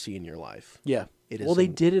you'll ever see in your life. Yeah. It is. Well, they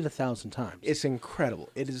did it 1,000 times. It's incredible.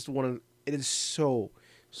 It is so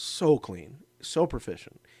clean, so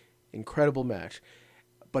proficient, incredible match.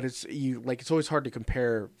 But it's always hard to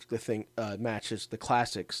compare the matches, the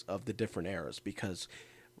classics of the different eras, because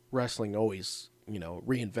wrestling always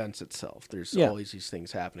reinvents itself. There's always these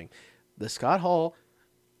things happening. The Scott Hall,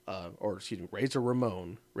 Razor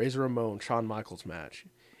Ramon Shawn Michaels match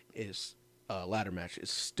ladder match is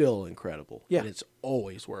still incredible. Yeah. And it's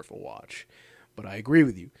always worth a watch. But I agree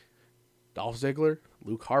with you. Dolph Ziggler,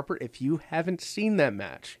 Luke Harper, if you haven't seen that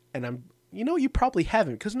match, and you probably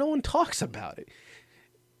haven't because no one talks about it,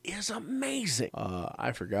 is amazing.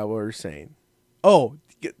 I forgot what we were saying. Oh,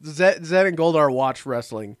 Zed and Goldar watch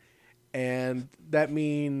wrestling, and that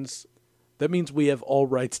means we have all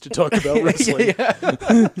rights to talk about wrestling.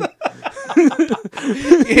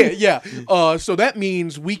 yeah. So that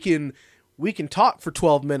means we can talk for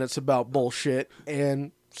 12 minutes about bullshit.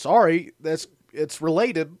 And sorry, it's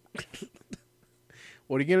related.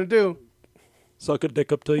 What are you gonna do? Suck a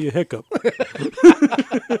dick up till you hiccup.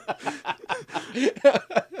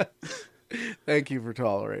 Thank you for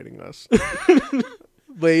tolerating us.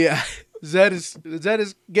 But yeah, Zed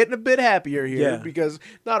is getting a bit happier here because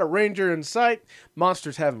not a Ranger in sight.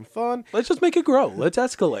 Monster's having fun. Let's just make it grow. Let's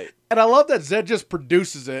escalate. And I love that Zed just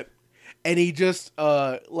produces it, and he just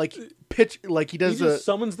he does He just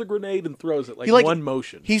summons the grenade and throws it he, one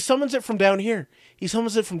motion. He summons it from down here. He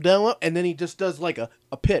summons it from down up, and then he just does like a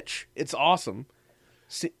pitch. It's awesome.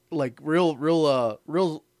 Like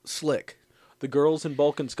real slick. The girls in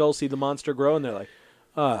Bulk and Skull see the monster grow, and they're like,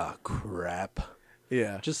 "Ah, crap."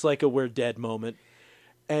 Yeah. Just like a "we're dead" moment.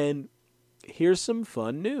 And here's some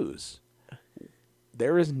fun news.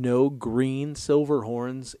 There is no green silver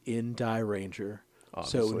horns in Die Ranger.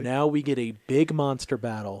 So Obviously. now we get a big monster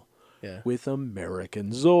battle Yeah. with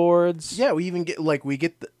American Zords. Yeah, we even get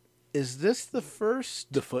is this the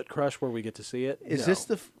first? The Foot Crush where we get to see it. Is No. this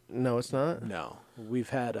the? No, it's not. No. We've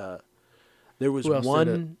had there was Who else did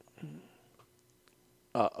one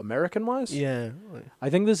American-wise? Yeah. I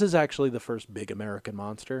think this is actually the first big American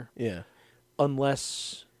monster. Yeah.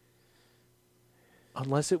 Unless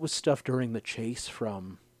it was stuff during the chase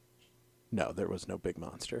from... No, there was no big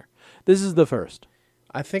monster. This is the first.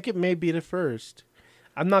 I think it may be the first.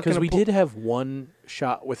 I'm not Because going to we did have one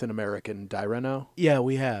shot with an American Dyreno, Yeah,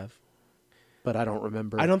 we have. but I don't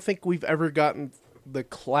remember. I don't think we've ever gotten the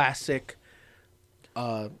classic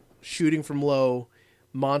shooting from low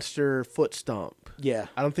monster foot stomp. Yeah.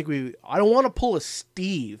 I don't want to pull a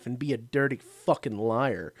Steve and be a dirty fucking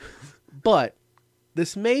liar. But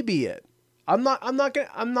this may be it. I'm not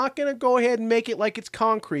gonna go ahead and make it like it's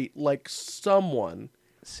concrete like someone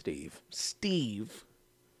Steve.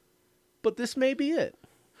 But this may be it.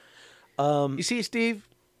 You see, Steve,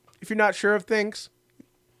 if you're not sure of things,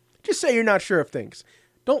 just say you're not sure of things.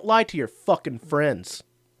 Don't lie to your fucking friends,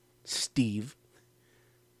 Steve.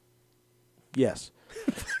 Yes.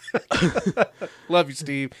 Love you,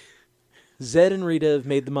 Steve. Zed and Rita have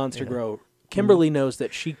made the monster grow. Kimberly knows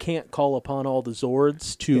that she can't call upon all the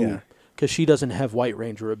Zords to... Because she doesn't have White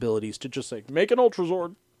Ranger abilities to just say, make an Ultra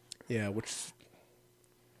Zord. Yeah, which...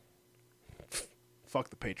 Fuck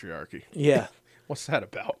the patriarchy. Yeah. What's that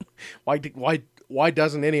about? Why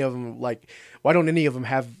doesn't any of them why don't any of them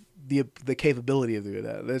have the capability of doing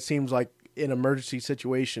that? That seems like an emergency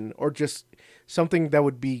situation or just something that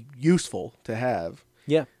would be useful to have.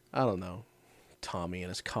 Yeah. I don't know. Tommy and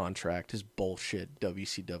his contract, his bullshit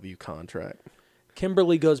WCW contract.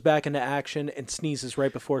 Kimberly goes back into action and sneezes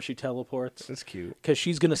right before she teleports. That's cute. Because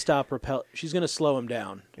she's going to she's going to slow him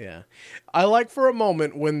down. Yeah. I like for a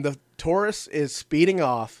moment when the Taurus is speeding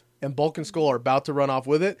off and Bulk and Skull are about to run off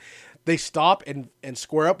with it, they stop and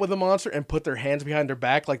square up with the monster and put their hands behind their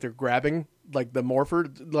back like they're grabbing like the morpher,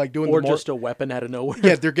 like doing Or the just a weapon out of nowhere.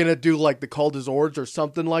 yeah, they're gonna do like the Call to Zords or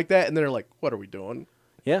something like that, and they're like, "What are we doing?"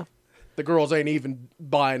 Yeah. The girls ain't even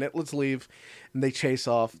buying it. Let's leave, and they chase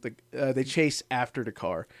off. They chase after the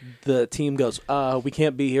car. The team goes, we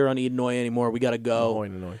can't be here on Edenoi anymore. We got to go.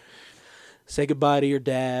 Annoying. Say goodbye to your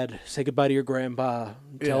dad. Say goodbye to your grandpa.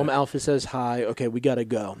 Tell Yeah. him Alpha says hi. Okay, we got to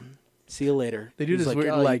go. See you later. They do He's this weird,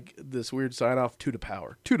 "Oh, this weird sign off to the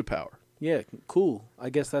power. To the power. yeah, cool. I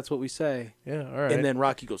guess that's what we say. Yeah, all right. And then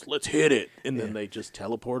Rocky goes, let's hit it. And then Yeah. they just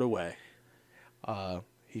teleport away.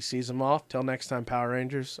 he sees them off. Till next time, Power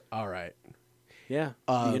Rangers. All right. Yeah.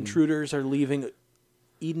 The intruders are leaving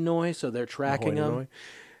Edenoi, so they're tracking them. Edenoi.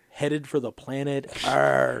 Headed for the planet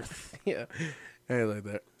Earth. Yeah. And like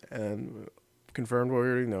that. And confirmed, we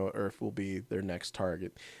already know Earth will be their next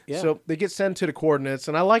target. Yeah. So they get sent to the coordinates,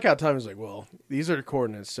 and I like how Tommy's like, well, these are the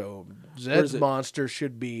coordinates, so Where is Zed's it? monster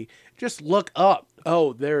should be, just look up.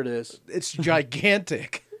 Oh, there it is. It's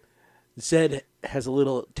gigantic. Zed has a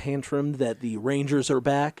little tantrum that the Rangers are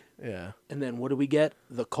back. Yeah. And then what do we get?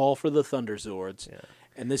 The call for the Thunder Zords. Yeah.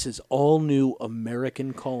 And this is all new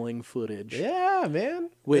American calling footage, Yeah, man.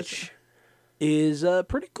 which is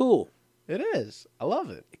pretty cool. It is. I love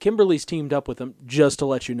it. Kimberly's teamed up with them, just to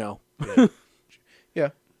let you know. Yeah.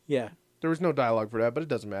 Yeah. There was no dialogue for that, but it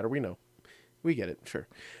doesn't matter. We know. We get it. Sure.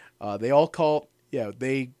 They all call. Yeah,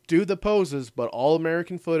 they do the poses, but all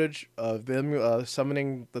American footage of them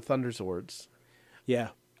summoning the Thunder Zords. Yeah.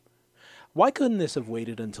 Why couldn't this have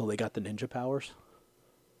waited until they got the ninja powers?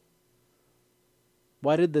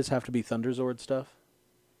 Why did this have to be Thunder Zord stuff?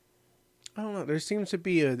 I don't know. There seems to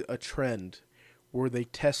be a trend where they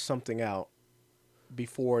test something out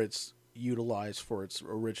before it's utilized for its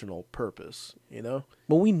original purpose. You know?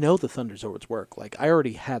 Well, we know the Thunder Zords work. Like, I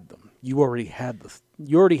already had them. You already had the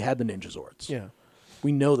Ninja Zords. Yeah.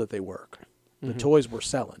 We know that they work. The toys were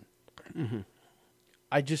selling.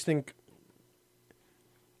 I just think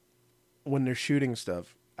when they're shooting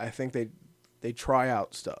stuff, I think they try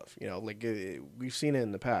out stuff. You know, like we've seen it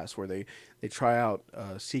in the past where they try out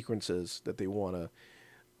sequences that they want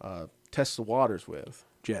to test the waters with.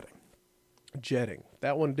 Jetting.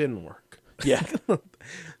 That one didn't work. Yeah.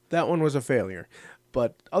 That one was a failure.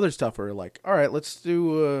 But other stuff are like, all right, let's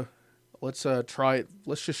try it.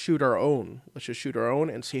 Let's just shoot our own. Let's just shoot our own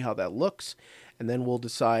and see how that looks, and then we'll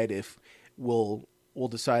decide if we'll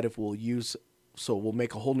use. So we'll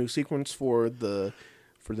make a whole new sequence for the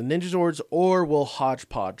Ninja Zords, or we'll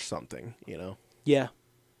hodgepodge something. You know. Yeah.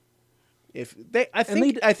 I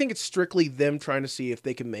think it's strictly them trying to see if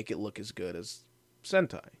they can make it look as good as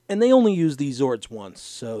Sentai. And they only use these Zords once,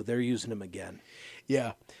 so they're using them again.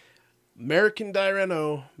 Yeah. American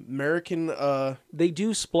Daireno, They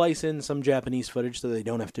do splice in some Japanese footage so they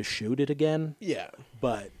don't have to shoot it again, yeah.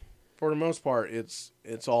 but For the most part, it's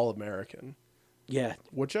all American, yeah,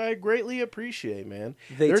 which I greatly appreciate, man.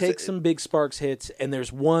 they take some big Sparks hits, and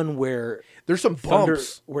there's one where There's some Thunder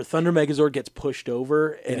bumps. Thunder Megazord gets pushed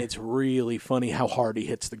over, and Yeah. it's really funny how hard he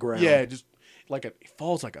hits the ground. Yeah, just like it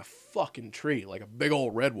falls like a fucking tree, like a big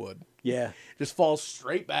old redwood. Yeah. Just falls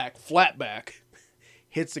straight back, flat back,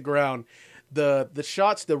 hits the ground. The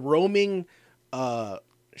shots, the roaming,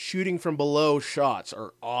 shooting from below shots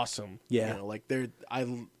are awesome. Yeah. You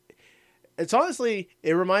know, it's honestly,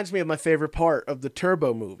 it reminds me of my favorite part of the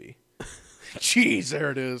Turbo movie. Jeez, there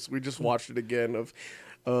it is. We just watched it again of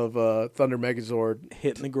Thunder Megazord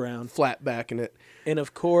Hitting the ground. flat backing it. And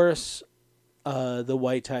of course, the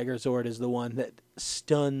White Tiger Zord is the one that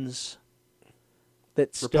stuns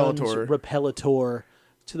Repellitor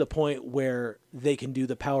to the point where they can do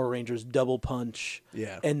the Power Rangers double punch.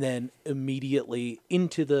 Yeah. And then immediately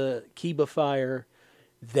into the Kiba fire,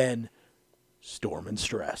 then Storm and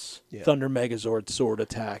Stress. Yeah. Thunder Megazord sword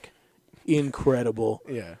attack. Incredible.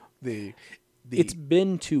 Yeah. The It's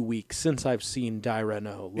been 2 weeks since I've seen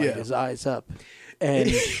Daireno light Yeah. his eyes up.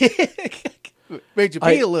 And made you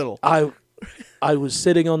pee a little. I was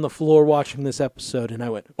sitting on the floor watching this episode, and I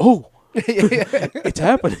went, "Oh, it's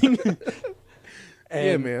happening!" Yeah,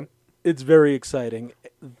 And man. it's very exciting.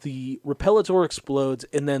 The Repellitor explodes,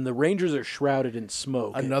 and then the Rangers are shrouded in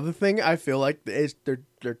smoke. Another thing I feel like is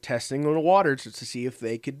they're testing on the water to see if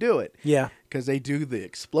they could do it. Yeah, Because they do the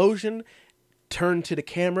explosion, turn to the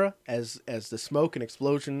camera as the smoke and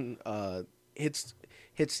explosion hits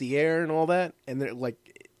the air and all that, and they're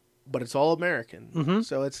like, but it's all American,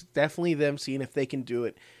 so it's definitely them seeing if they can do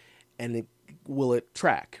it, and will it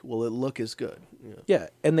track? Will it look as good? You know? yeah,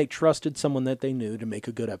 and they trusted someone that they knew to make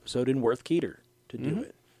a good episode in Worth Keeter to do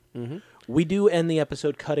it. We do end the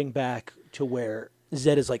episode cutting back to where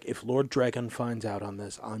Zed is like, if Lord Dragon finds out on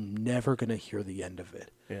this, I'm never going to hear the end of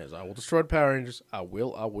it. Yes, I will destroy the Power Rangers. I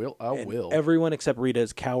will. And everyone except Rita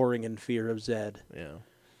is cowering in fear of Zed. Yeah.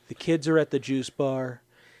 The kids are at the juice bar.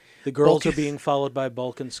 The girls Bulk- are being followed by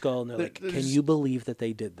Bulk and Skull, and they're like, can you believe that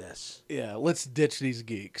they did this? Yeah, let's ditch these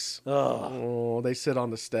geeks. Ugh. Oh, they sit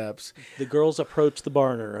on the steps. The girls approach the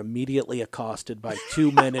bar and are immediately accosted by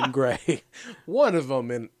two men in gray. One of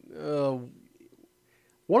them in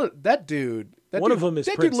that dude. One of them is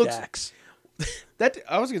that Prince dude looks, Dax.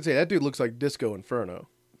 I was gonna say that dude looks like Disco Inferno.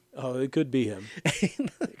 Oh, it could be him.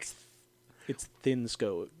 It's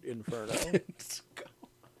Thinsco Inferno.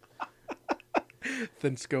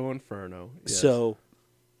 Thinsco Inferno. Yes. So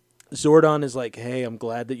Zordon is like, hey, I'm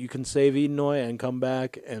glad that you can save Edenoi and come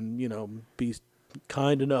back and, be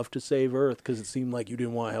kind enough to save Earth because it seemed like you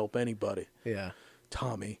didn't want to help anybody. Yeah.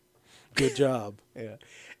 Tommy, good job. Yeah.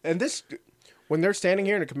 And this, when they're standing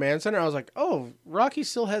here in the command center, I was like, oh, Rocky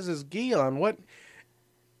still has his gi on. What?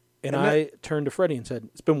 And I turned to Freddie and said,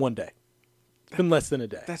 it's been 1 day. It's been less than a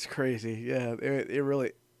day. That's crazy. Yeah. It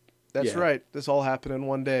really, that's Yeah. right. This all happened in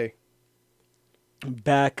 1 day.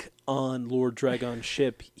 Back on Lord Dragon's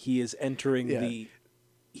ship, he is entering Yeah.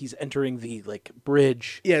 he's entering the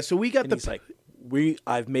bridge. Yeah. So we got And he's like,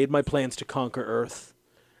 I've made my plans to conquer Earth.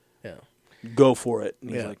 yeah. Go for it.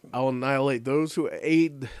 And he's Yeah. like, I'll annihilate those who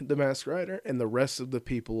aid the Masked Rider, and the rest of the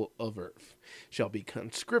people of Earth shall be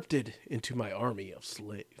conscripted into my army of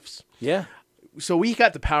slaves. yeah. So we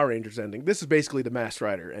got the Power Rangers ending. This is basically the Masked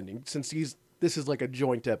Rider ending, since this is like a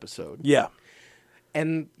joint episode. Yeah.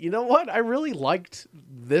 And you know what? I really liked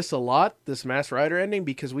this a lot, this Masked Rider ending,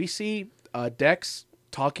 because we see Dex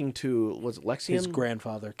talking to, was it Lexian? His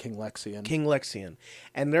grandfather, King Lexian. King Lexian.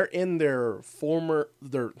 And they're in their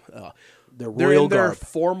Their they're royal in their garb.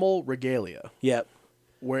 formal regalia. Yep.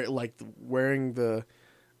 Where wearing the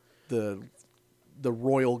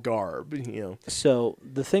royal garb, So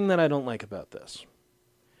the thing that I don't like about this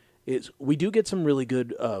is we do get some really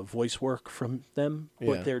good voice work from them, but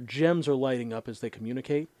Yeah. their gems are lighting up as they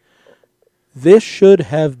communicate. This should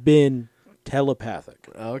have been telepathic.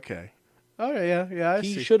 Okay. Oh yeah, I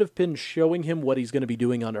He see. should have been showing him what he's going to be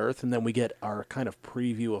doing on Earth, and then we get our kind of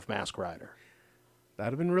preview of Masked Rider.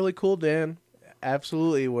 That'd have been really cool, Dan.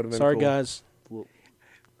 Absolutely would have been. Sorry, cool. guys.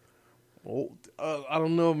 Oh, I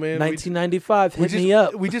don't know, man. 1995, hit we just, me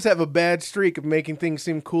up. We just have a bad streak of making things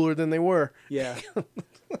seem cooler than they were. Yeah.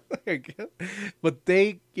 But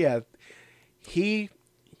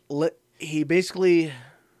he basically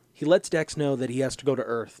He lets Dex know that he has to go to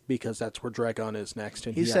Earth because that's where Dragon is next,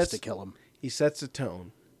 and he has to kill him. He sets a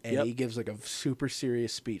tone, and Yep. he gives a super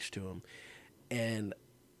serious speech to him. And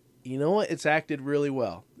you know what? It's acted really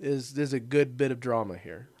well. There's a good bit of drama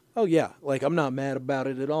here. Oh yeah, I'm not mad about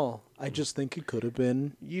it at all. I just think it could have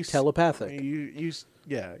been You s- telepathic. You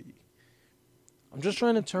I'm just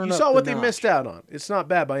trying to turn. You up saw the what they notch. missed out on. It's not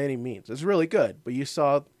bad by any means. It's really good, but you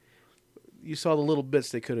saw the little bits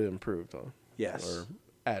they could have improved on Yes. or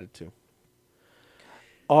added to.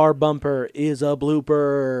 Our bumper is a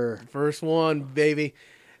blooper. First one, baby,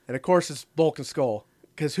 and of course it's Bulk and Skull,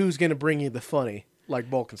 because who's gonna bring you the funny like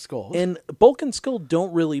Bulk and Skull? And Bulk and Skull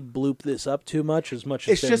don't really bloop this up too much as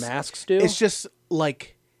their masks do. It's just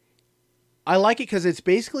like I like it because it's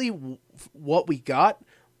basically what we got,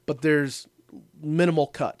 but there's minimal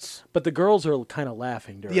cuts. but the girls are kind of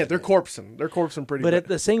laughing during Yeah, they're it. corpsing. They're corpsing pretty. But bad. at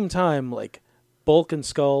the same time, Bulk and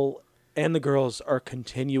Skull and the girls are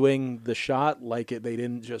continuing the shot they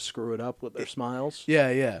didn't just screw it up with their smiles.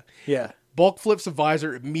 yeah. Yeah. Bulk flips the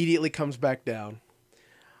visor, immediately comes back down.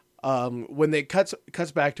 When they cuts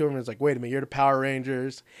back to him, it's like, wait a minute, you're the Power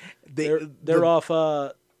Rangers. They're off.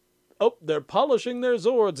 They're polishing their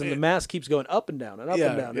Zords, and the mask keeps going up and down and up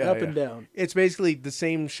and down and up and down. It's basically the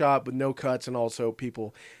same shot with no cuts, and also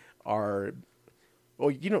people are. Well,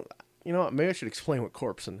 you know, maybe I should explain what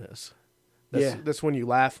corpsing is. That's when you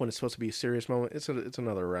laugh when it's supposed to be a serious moment. It's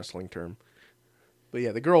another wrestling term. But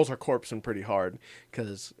yeah, the girls are corpsing pretty hard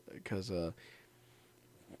because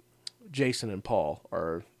Jason and Paul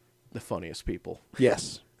are the funniest people.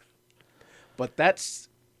 Yes. But that's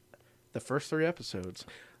the first 3 episodes.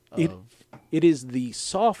 It is the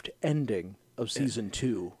soft ending of season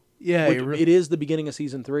 2. Yeah, It is the beginning of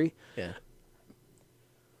season 3. Yeah.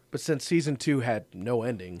 But since season 2 had no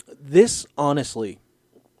ending, This honestly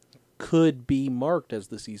could be marked as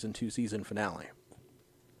the season 2 season finale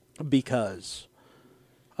because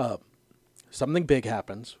something big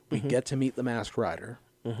happens. We get to meet the Masked Rider.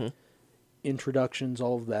 Introductions,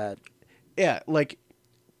 all of that. yeah,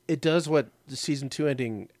 it does what the season 2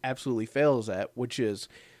 ending absolutely fails at, which is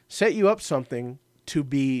set you up something to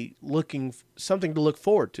be something to look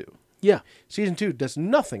forward to. Yeah. Season 2 does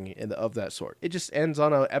nothing of that sort. It just ends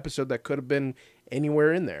on an episode that could have been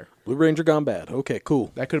anywhere in there. Blue Ranger gone bad. Okay,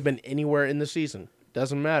 cool. That could have been anywhere in the season.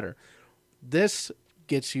 Doesn't matter. This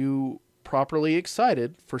gets you properly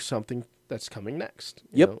excited for something that's coming next.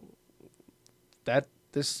 You Yep. know,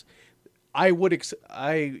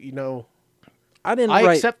 I didn't I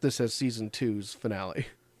write accept this as season 2's finale.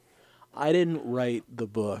 I didn't write the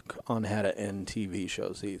book on how to end TV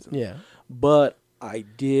show season. Yeah. But I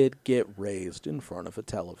did get raised in front of a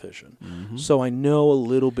television. So I know a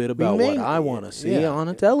little bit about may- what I want to see yeah. on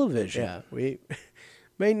a television. Yeah. We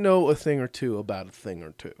may know a thing or two about a thing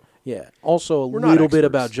or two. Yeah. Also, a We're not little bit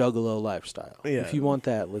experts. about Juggalo lifestyle. Yeah. If you want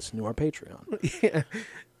that, listen to our Patreon. Yeah.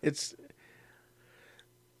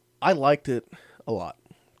 I liked it a lot.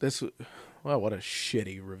 What a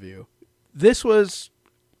shitty review. This was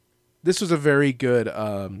a very good,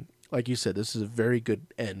 like you said, this is a very good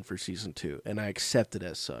end for season 2, and I accept it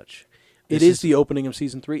as such. It is the opening of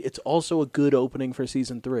season 3. It's also a good opening for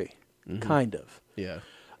season 3. Kind of. Yeah.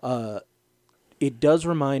 It does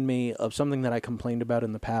remind me of something that I complained about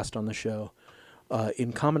in the past on the show.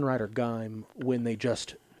 In Kamen Rider Gaim, when they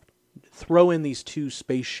just throw in these 2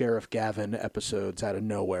 Space Sheriff Gavin episodes out of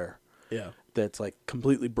nowhere Yeah. that's like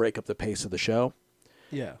completely break up the pace of the show.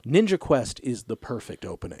 Yeah. Ninja Quest is the perfect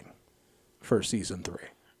opening for season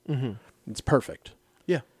 3. It's perfect.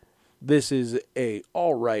 Yeah. This is a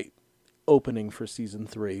all right opening for season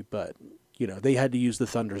 3, but you know, they had to use the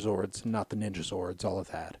Thunder Zords, not the Ninja Zords, all of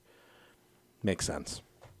that. Makes sense.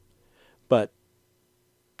 But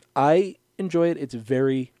I enjoy it. It's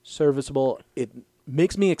very serviceable. It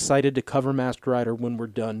makes me excited to cover Masked Rider when we're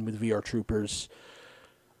done with VR Troopers.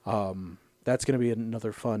 That's going to be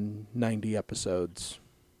another fun 90 episodes.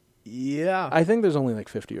 Yeah. I think there's only like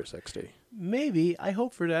 50 or 60. Maybe. I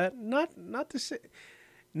hope for that. Not to say,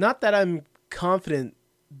 not that I'm confident,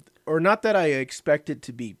 or not that I expect it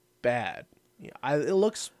to be bad. Yeah, it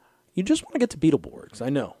looks. You just want to get to Beetleborgs, I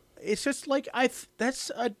know. It's just like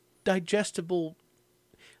that's a digestible.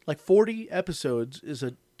 Like 40 episodes is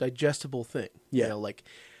a digestible thing. Yeah. You know, like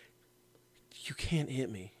you can't hit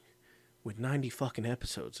me with 90 fucking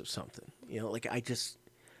episodes of something. You know, like I just.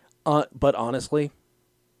 But honestly,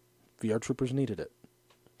 VR Troopers needed it.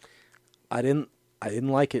 I didn't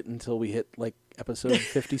like it until we hit like episode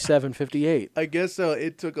 57, 58. I guess so.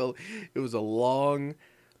 It was a long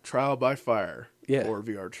trial by fire Yeah. for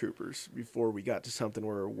VR Troopers before we got to something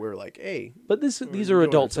where we're like, hey, But these you're are doing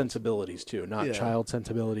adult it. sensibilities too, not Yeah. child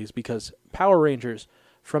sensibilities. Because Power Rangers,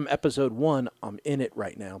 from episode 1, I'm in it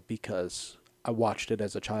right now because I watched it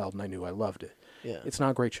as a child and I knew I loved it. Yeah. It's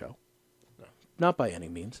not a great show. Not by any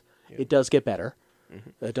means. It does get better.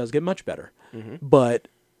 It does get much better. But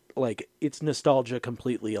like it's nostalgia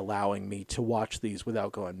completely allowing me to watch these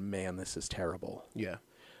without going, man, this is terrible. yeah.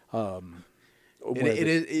 Where It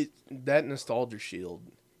is that nostalgia shield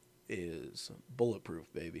is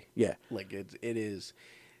bulletproof, baby. Yeah. Like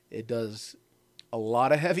it does a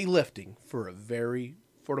lot of heavy lifting for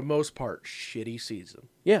for the most part, shitty season.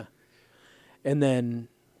 Yeah. And then,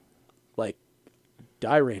 like,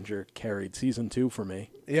 Die Ranger carried season 2 for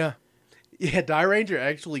me. Yeah. Yeah, Die Ranger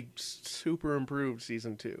actually super improved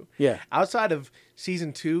season 2. Yeah. Outside of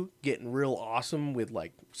season 2 getting real awesome with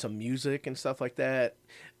like some music and stuff like that,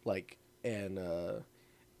 like and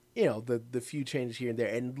you know, the few changes here and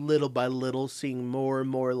there, and little by little seeing more and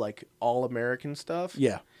more like all American stuff.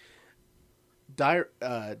 Yeah. Die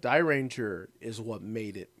Ranger is what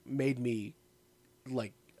made me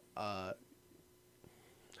like how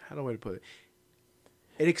do I put it?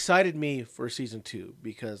 It excited me for season 2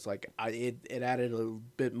 because like it added a little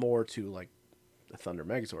bit more to like the Thunder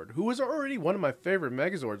Megazord, who was already one of my favorite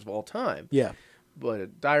Megazords of all time. Yeah.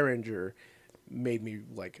 But Die Ranger made me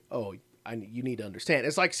like, oh, you need to understand.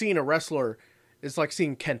 It's like seeing a wrestler. It's like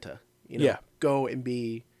seeing Kenta, you know, Yeah. go and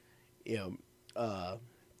be, you know,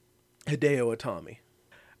 Hideo Itami.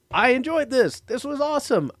 I enjoyed this. This was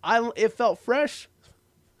awesome. It felt fresh.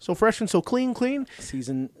 So fresh and so clean.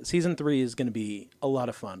 Season 3 is going to be a lot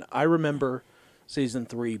of fun. I remember season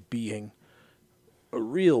 3 being a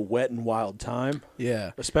real wet and wild time,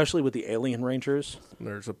 Yeah. especially with the Alien Rangers.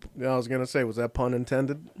 I was gonna say, was that pun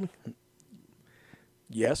intended?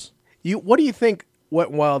 Yes. What do you think Wet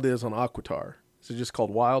and Wild is on Aquatar? Is it just called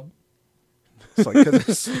Wild? It's like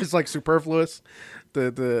cause it's like superfluous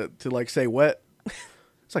to like say wet.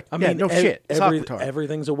 It's like no shit. It's Aquatar.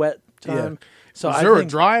 Everything's a wet time. So Is I there think a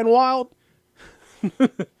dry and wild?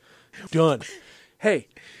 done. Hey,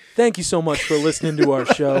 Thank you so much for listening to our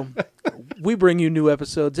show. We bring you new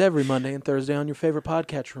episodes every Monday and Thursday on your favorite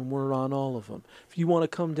podcatcher, and we're on all of them. If you want to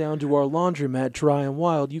come down to our laundromat, Dry and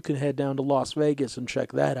Wild, you can head down to Las Vegas and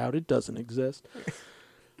check that out. It doesn't exist.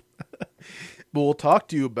 But we'll talk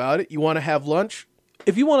to you about it. You want to have lunch?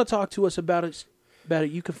 If you want to talk to us about it,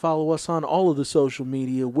 you can follow us on all of the social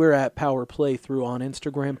media. We're at Power Playthrough on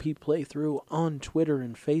Instagram, Pete Playthrough on Twitter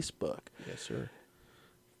and Facebook. Yes, sir.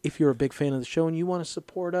 If you're a big fan of the show and you want to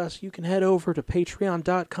support us, you can head over to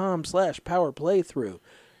patreon.com/powerplaythrough.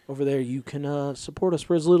 Over there, you can support us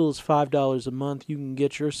for as little as $5 a month. You can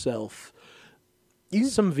get yourself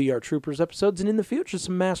some VR Troopers episodes, and in the future,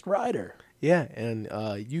 some Masked Rider. Yeah, and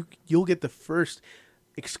you'll get the first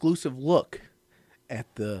exclusive look at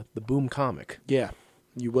the Boom comic. Yeah,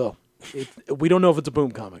 you will. We don't know if it's a Boom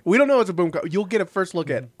comic. We don't know it's a Boom comic. You'll get a first look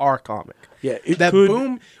at our comic. Yeah, it that could-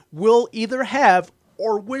 Boom will either have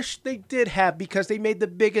or wish they did have because they made the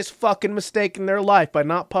biggest fucking mistake in their life by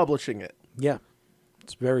not publishing it. Yeah,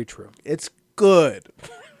 it's very true. It's good.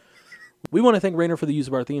 We want to thank Rainer for the use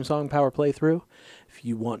of our theme song, Power Playthrough. If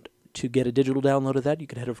you want to get a digital download of that, you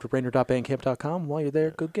can head over to rainer.bandcamp.com. While you're there,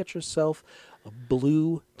 go get yourself a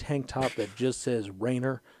blue tank top that just says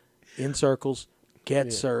Rainer in circles,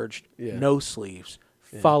 get surged, no sleeves,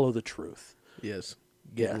 follow the truth. Yes.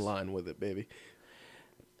 Get in Yes. line with it, baby.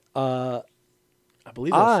 I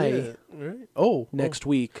believe I- that's it. Right? Oh, Next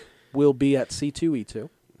week, we'll be at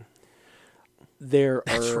C2E2. There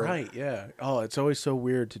That's are, right, yeah. Oh, it's always so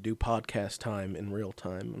weird to do podcast time in real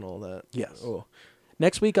time and all that. Yes. Oh,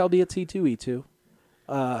 Next week, I'll be at C2E2.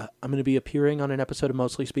 I'm going to be appearing on an episode of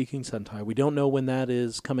Mostly Speaking Sentai. We don't know when that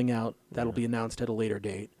is coming out. That'll be announced at a later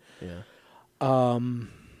date. yeah.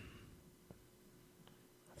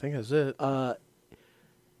 I think that's it.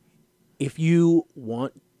 If you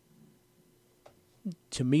want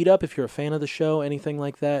to meet up, if you're a fan of the show, anything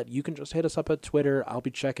like that, you can just hit us up at Twitter. I'll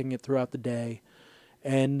be checking it throughout the day.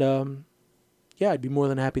 And, I'd be more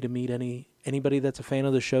than happy to meet anybody that's a fan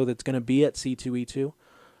of the show that's going to be at C2E2.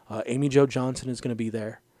 Amy Jo Johnson is going to be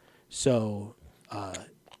there. So,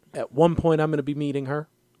 at one point, I'm going to be meeting her.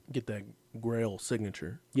 Get that Grail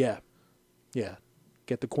signature. Yeah. Yeah.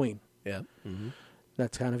 Get the queen. Yeah. Mm-hmm.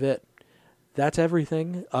 That's kind of it. That's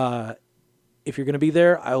everything. If you're going to be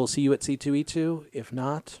there, I will see you at C2E2. If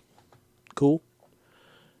not, cool.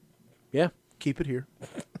 Yeah. Keep it here.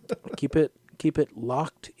 Keep it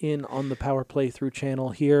locked in on the Power Playthrough channel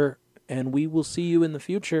here, and we will see you in the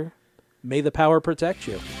future. May the power protect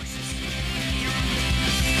you.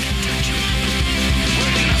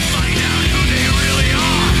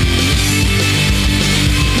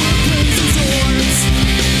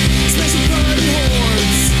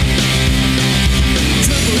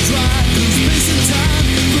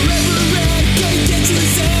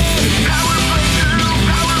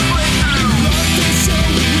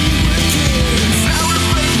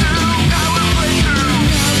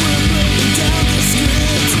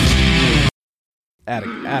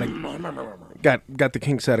 Got the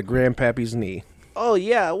kinks out of Grandpappy's knee. Oh,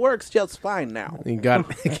 yeah, it works just fine now. You got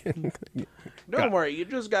Don't worry, you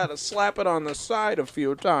just got to slap it on the side a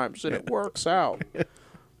few times, and it works out.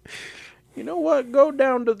 You know what? Go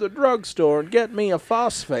down to the drugstore and get me a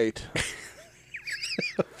phosphate.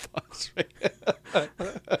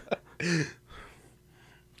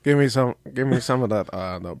 Give me some of that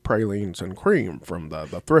the pralines and cream from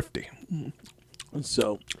the thrifty.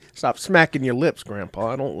 So, Stop smacking your lips,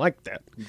 Grandpa. I don't like that.